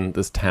line,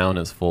 this town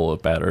is full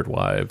of battered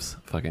wives,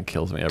 fucking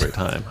kills me every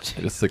time.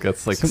 I just think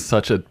that's like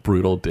such a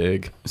brutal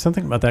dig.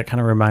 Something about that kind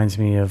of reminds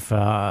me of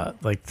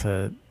like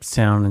the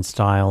sound and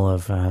style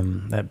of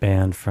that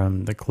band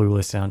from the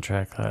Clueless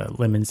soundtrack,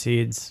 Lemon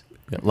Seeds.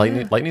 Yeah,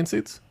 lightning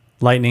Seeds?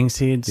 Lightning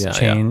Seeds, Yeah,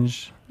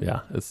 Change.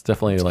 Yeah, it's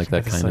definitely like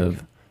that It's kind like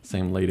of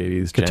same late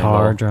 80s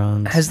guitar, jangle.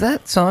 drums. Has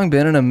that song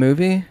been in a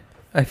movie?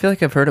 I feel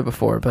like I've heard it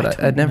before,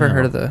 but I'd never know.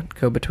 heard of the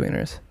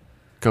Go-Betweeners.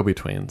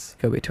 Go-Betweens.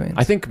 Go-Betweens.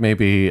 I think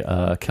maybe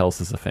Kels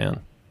is a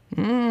fan.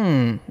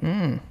 Who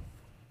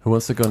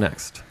wants to go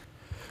next?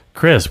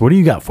 Chris, what do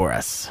you got for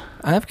us?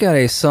 I've got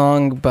a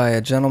song by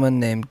a gentleman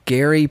named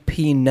Gary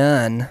P.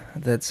 Nunn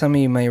that some of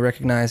you may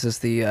recognize as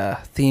the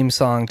theme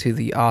song to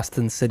the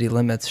Austin City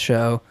Limits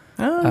show.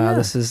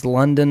 This is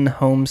London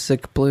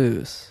Homesick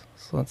Blues.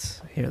 So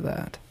let's hear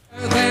that.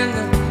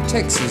 Than the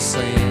Texas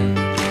sand.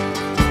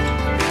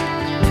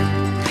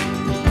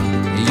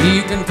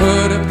 You can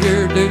put up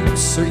your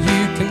dukes or you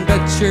can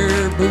bet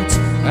your boots.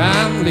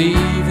 I'm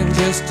leaving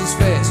just as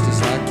fast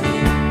as I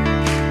can.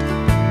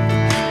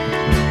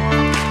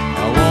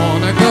 I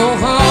wanna go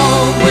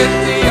home with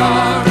the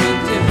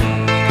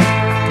Armageddon.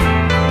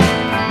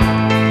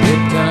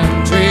 Get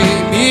country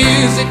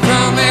music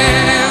from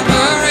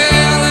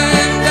Amarillo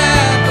and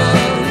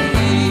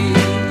Abilene.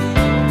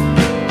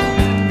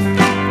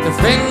 The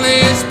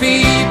friendliest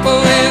people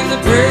and the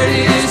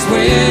prettiest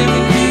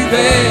women you've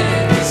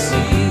ever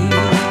seen.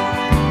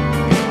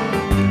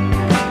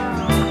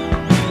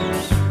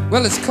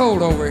 Well, it's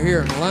cold over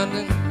here in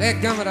London.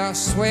 Dadgummit, I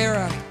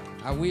swear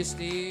I wish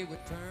they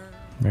would turn.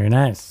 Very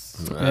nice.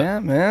 Yeah,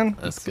 man.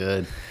 That's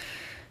good.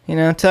 You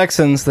know,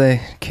 Texans,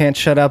 they can't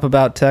shut up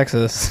about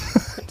Texas.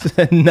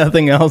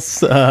 Nothing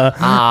else. They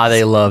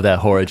love that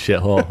horrid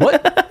shithole.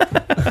 What?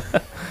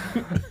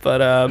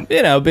 But,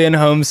 you know, being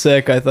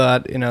homesick, I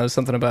thought, you know,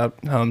 something about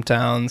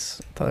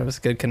hometowns. Thought it was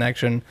a good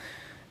connection.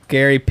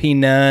 Gary P.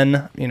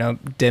 Nunn, you know,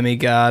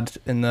 demigod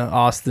in the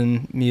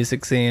Austin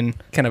music scene.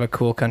 Kind of a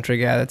cool country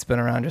guy that's been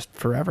around just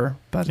forever.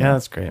 But Yeah,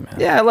 that's great, man.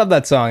 yeah, I love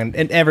that song.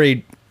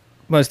 And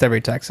most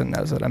every Texan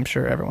knows it. I'm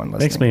sure everyone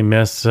listening. Makes me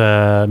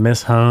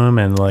miss home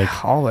and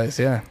like Always,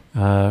 yeah.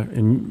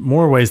 in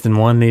more ways than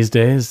one these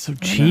days. So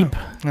cheap.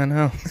 I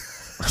know.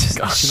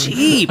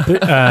 Cheap.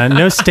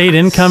 No state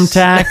income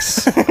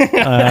tax.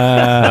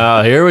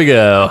 Oh, here we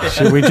go.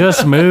 Should we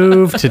just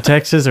move to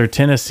Texas or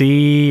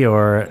Tennessee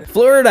or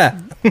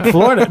Florida.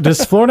 Florida?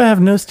 Does Florida have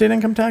no state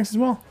income tax as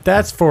well?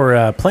 That's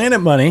for Planet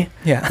Money.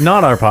 Yeah.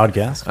 Not our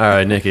podcast. All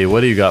right, Nikki,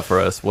 what do you got for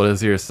us? What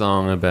is your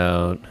song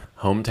about?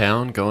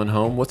 Hometown, going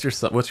home. What's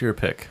your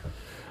pick?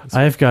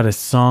 I've got a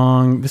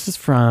song. This is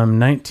from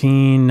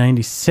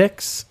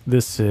 1996.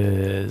 This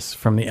is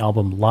from the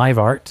album Live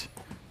Art.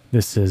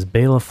 This is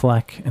Bela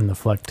Fleck and the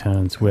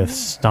Flecktones with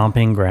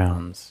Stomping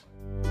Grounds.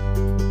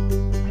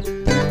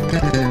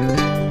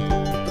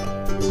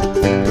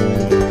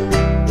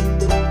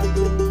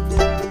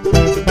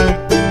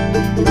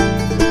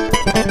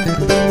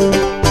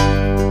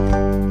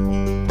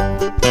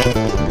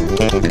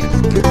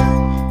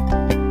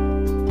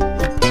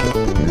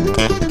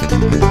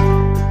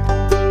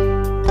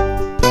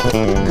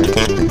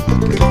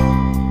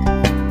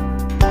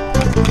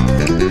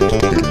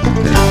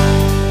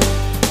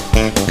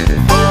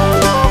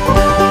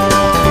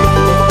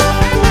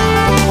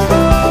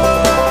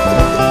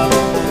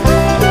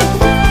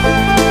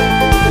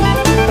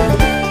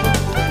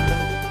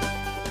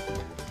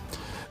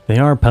 They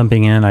are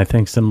pumping in, I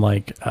think, some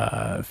like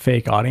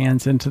fake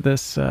audience into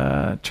this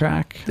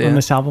track on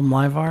this album,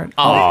 Live Art.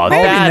 Oh,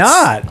 maybe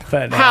that's not.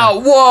 But how?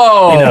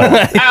 Whoa!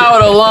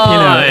 Out of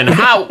line. You know.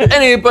 How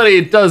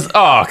anybody does?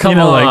 Oh, come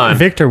on! Like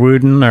Victor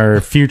Wooten or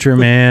Future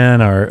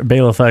Man or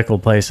Bela Fleck will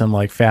play some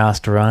like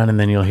fast run, and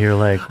then you'll hear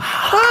like,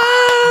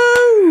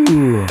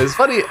 Ooh. It's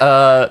funny.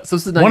 So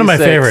this is 96. One of my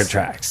favorite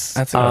tracks.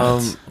 That's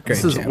a great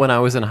This is jam. when I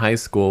was in high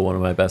school. One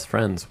of my best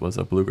friends was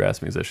a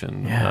bluegrass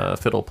musician, Yeah.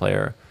 fiddle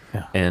player,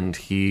 Yeah. and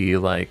he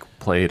like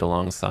played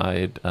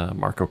alongside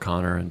Mark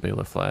O'Connor and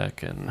Bela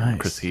Fleck and Nice.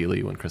 Chris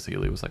Healy when Chris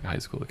Healy was like a high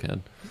school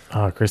kid.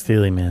 Oh, Chris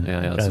Thiele, man.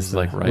 Yeah, That this guy's is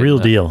like the right real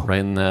in that- deal. right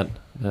in that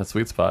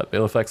sweet spot.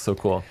 Bela Fleck's so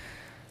cool.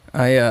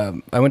 I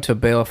went to a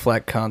Bela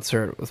Fleck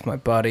concert with my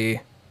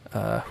buddy,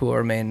 who will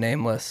remain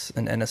nameless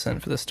and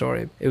innocent for the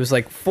story. It was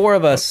like 4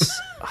 of us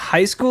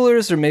high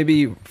schoolers or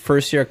maybe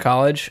first year of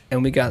college,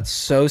 and we got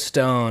so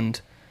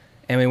stoned,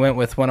 and we went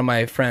with one of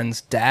my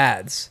friend's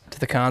dads to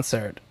the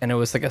concert, and it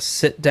was like a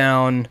sit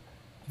down,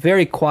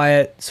 very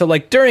quiet. So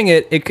like during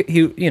it,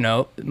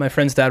 my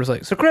friend's dad was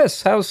like, "So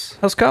Chris, how's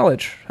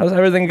college? How's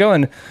everything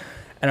going?"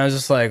 And I was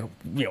just like,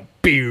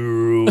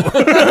 beer.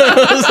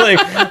 I was like,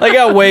 I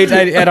got way.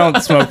 I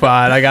don't smoke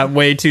pot. I got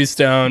way too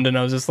stoned, and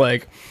I was just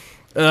like,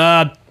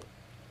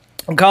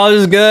 college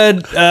is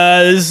good.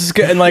 This is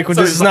good, and like this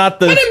is not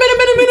the.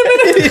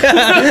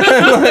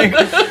 Yeah.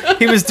 Like,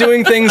 he was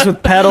doing things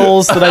with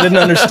pedals that I didn't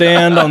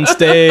understand on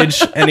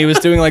stage, and he was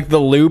doing like the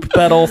loop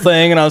pedal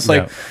thing, and I was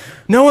like,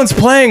 no one's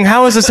playing.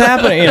 How is this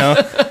happening?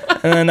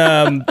 And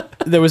then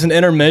there was an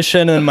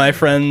intermission, and my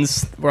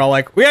friends were all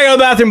like, "We gotta go to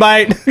the bathroom,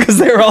 bite," because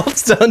they were all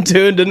stoned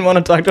too and didn't want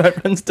to talk to my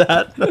friend's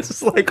dad. And I was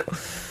just like,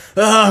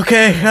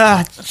 okay,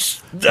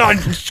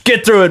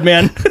 get through it,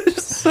 man.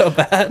 It's so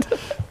bad.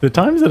 The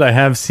times that I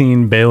have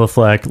seen Bela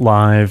Fleck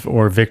live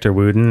or Victor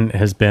Wooten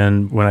has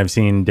been when I've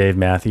seen Dave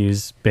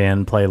Matthews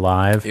Band play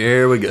live.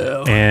 Here we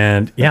go.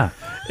 And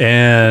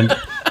I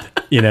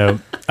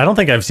don't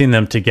think I've seen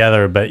them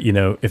together, but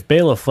if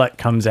Bela Fleck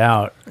comes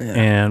out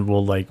and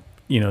will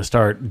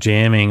start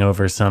jamming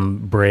over some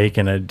break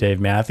in a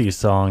Dave Matthews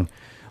song,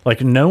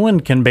 like no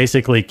one can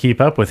basically keep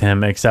up with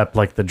him except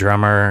like the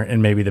drummer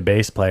and maybe the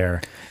bass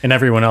player, and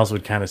everyone else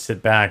would kind of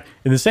sit back.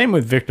 And the same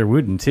with Victor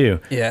Wooten too.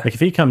 Yeah. Like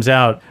if he comes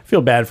out, I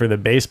feel bad for the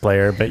bass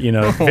player, but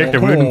if Victor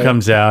Wooten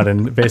comes out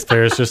and the bass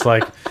player is just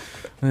like,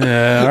 all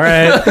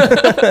right,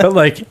 but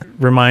like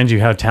remind you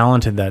how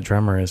talented that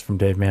drummer is from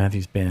Dave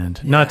Matthews Band.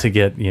 Not to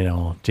get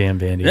jam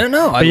bandy.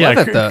 No, I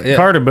love it though. Yeah.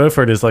 Carter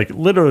Beauford is like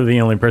literally the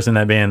only person in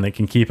that band that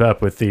can keep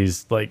up with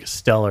these like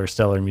stellar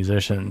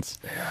musicians.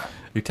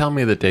 You tell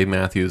me that Dave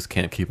Matthews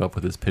can't keep up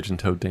with his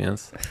pigeon-toed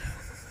dance?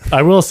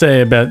 I will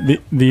say about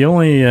the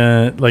only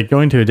like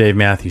going to a Dave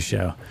Matthews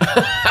show.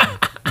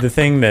 The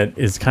thing that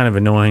is kind of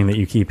annoying that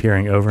you keep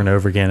hearing over and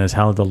over again is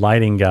how the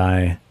lighting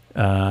guy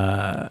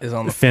Is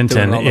on the,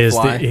 Fenton doing on the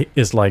fly.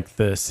 is like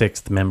the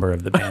 6th member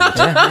of the band.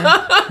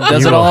 He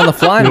does it all on the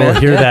fly, You man.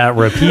 will hear that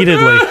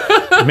repeatedly.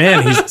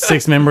 Man, he's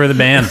 6th member of the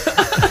band.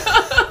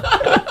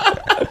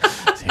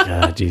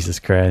 God, Jesus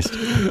Christ.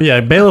 But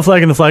yeah, Bela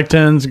Fleck and the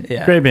Flecktones,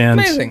 great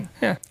bands. Amazing.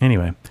 Yeah.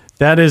 Anyway,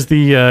 that is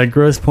the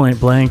Grosse Point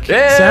Blank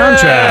Yeah!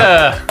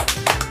 soundtrack.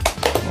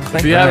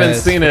 If you haven't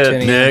seen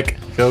it, Nick,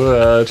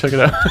 go check it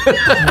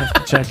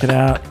out. Check it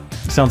out.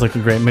 Sounds like a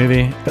great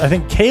movie. I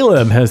think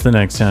Caleb has the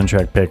next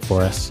soundtrack pick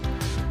for us.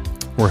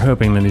 We're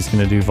hoping that he's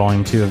going to do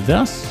volume 2 of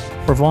this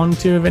or volume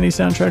 2 of any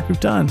soundtrack we've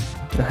done.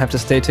 You'll have to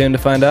stay tuned to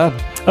find out.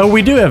 Oh,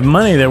 we do have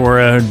money that we're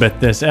owed, but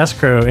this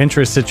escrow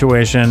interest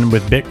situation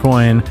with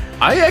Bitcoin.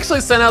 I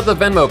actually sent out the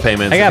Venmo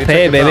payments. I got if you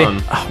paid, check your baby.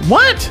 phone.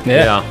 What?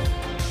 Yeah.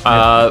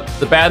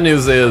 The bad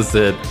news is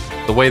that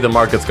the way the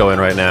market's going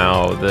right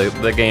now,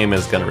 the game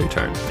is going to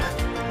return.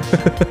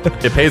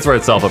 It pays for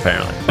itself,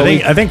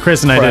 apparently. I think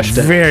Chris and I did crushed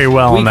it. very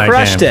well We in that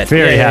crushed game. it.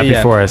 Very Yeah, happy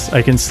yeah. for us.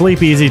 I can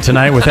sleep easy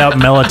tonight without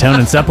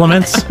melatonin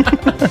supplements.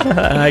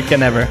 I can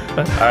never.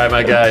 All right,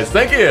 my guys.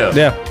 Thank you.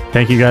 Yeah.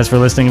 Thank you guys for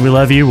listening. We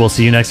love you. We'll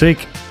see you next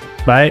week.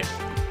 Bye.